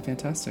fun. It's been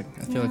fantastic.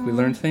 I feel like we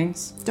learned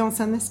things. Don't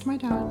send this to my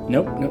dad.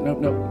 Nope.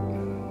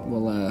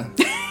 Well,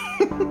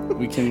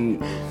 we can.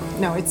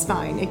 No, it's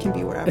fine. It can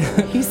be wherever.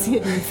 He's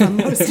hidden from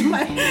most of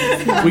my.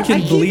 We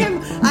can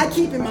bleep. I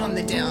keep him on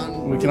the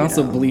down. We can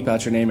also bleep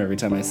out your name every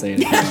time I say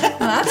it.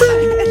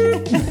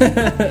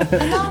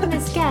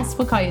 Anonymous guest.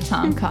 We'll call you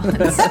Tom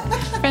Collins.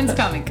 Friends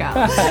call me Cal.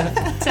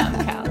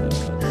 Tom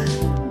Collins.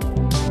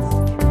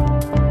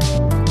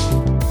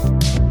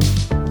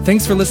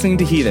 Thanks for listening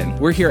to Heathen.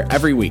 We're here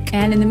every week.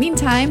 And in the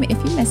meantime, if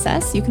you miss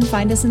us, you can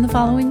find us in the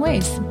following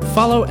ways.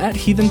 Follow at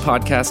Heathen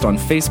Podcast on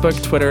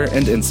Facebook, Twitter,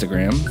 and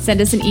Instagram.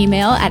 Send us an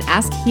email at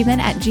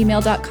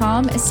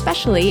askheathen@gmail.com,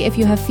 especially if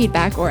you have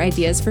feedback or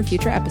ideas for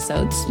future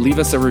episodes. Leave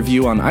us a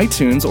review on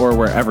iTunes or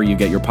wherever you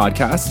get your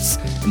podcasts,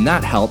 and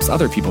that helps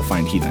other people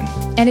find Heathen.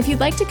 And if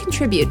you'd like to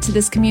contribute to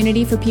this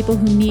community for people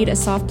who need a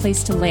soft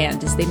place to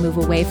land as they move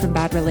away from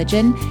bad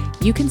religion,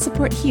 you can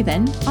support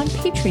Heathen on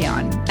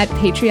Patreon at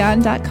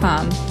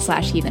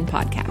patreon.com/Heathen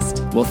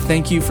Podcast. Well,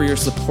 thank you for your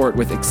support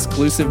with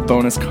exclusive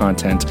bonus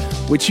content,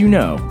 which you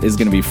know is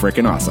going to be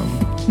frickin' awesome.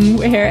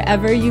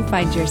 Wherever you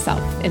find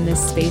yourself in this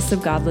space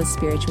of godless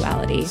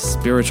spirituality,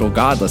 Spiritual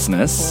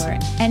godlessness, or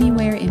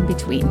anywhere in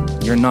between,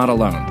 you're not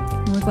alone.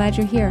 we're glad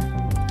you're here.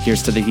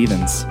 Here's to the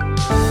heathens.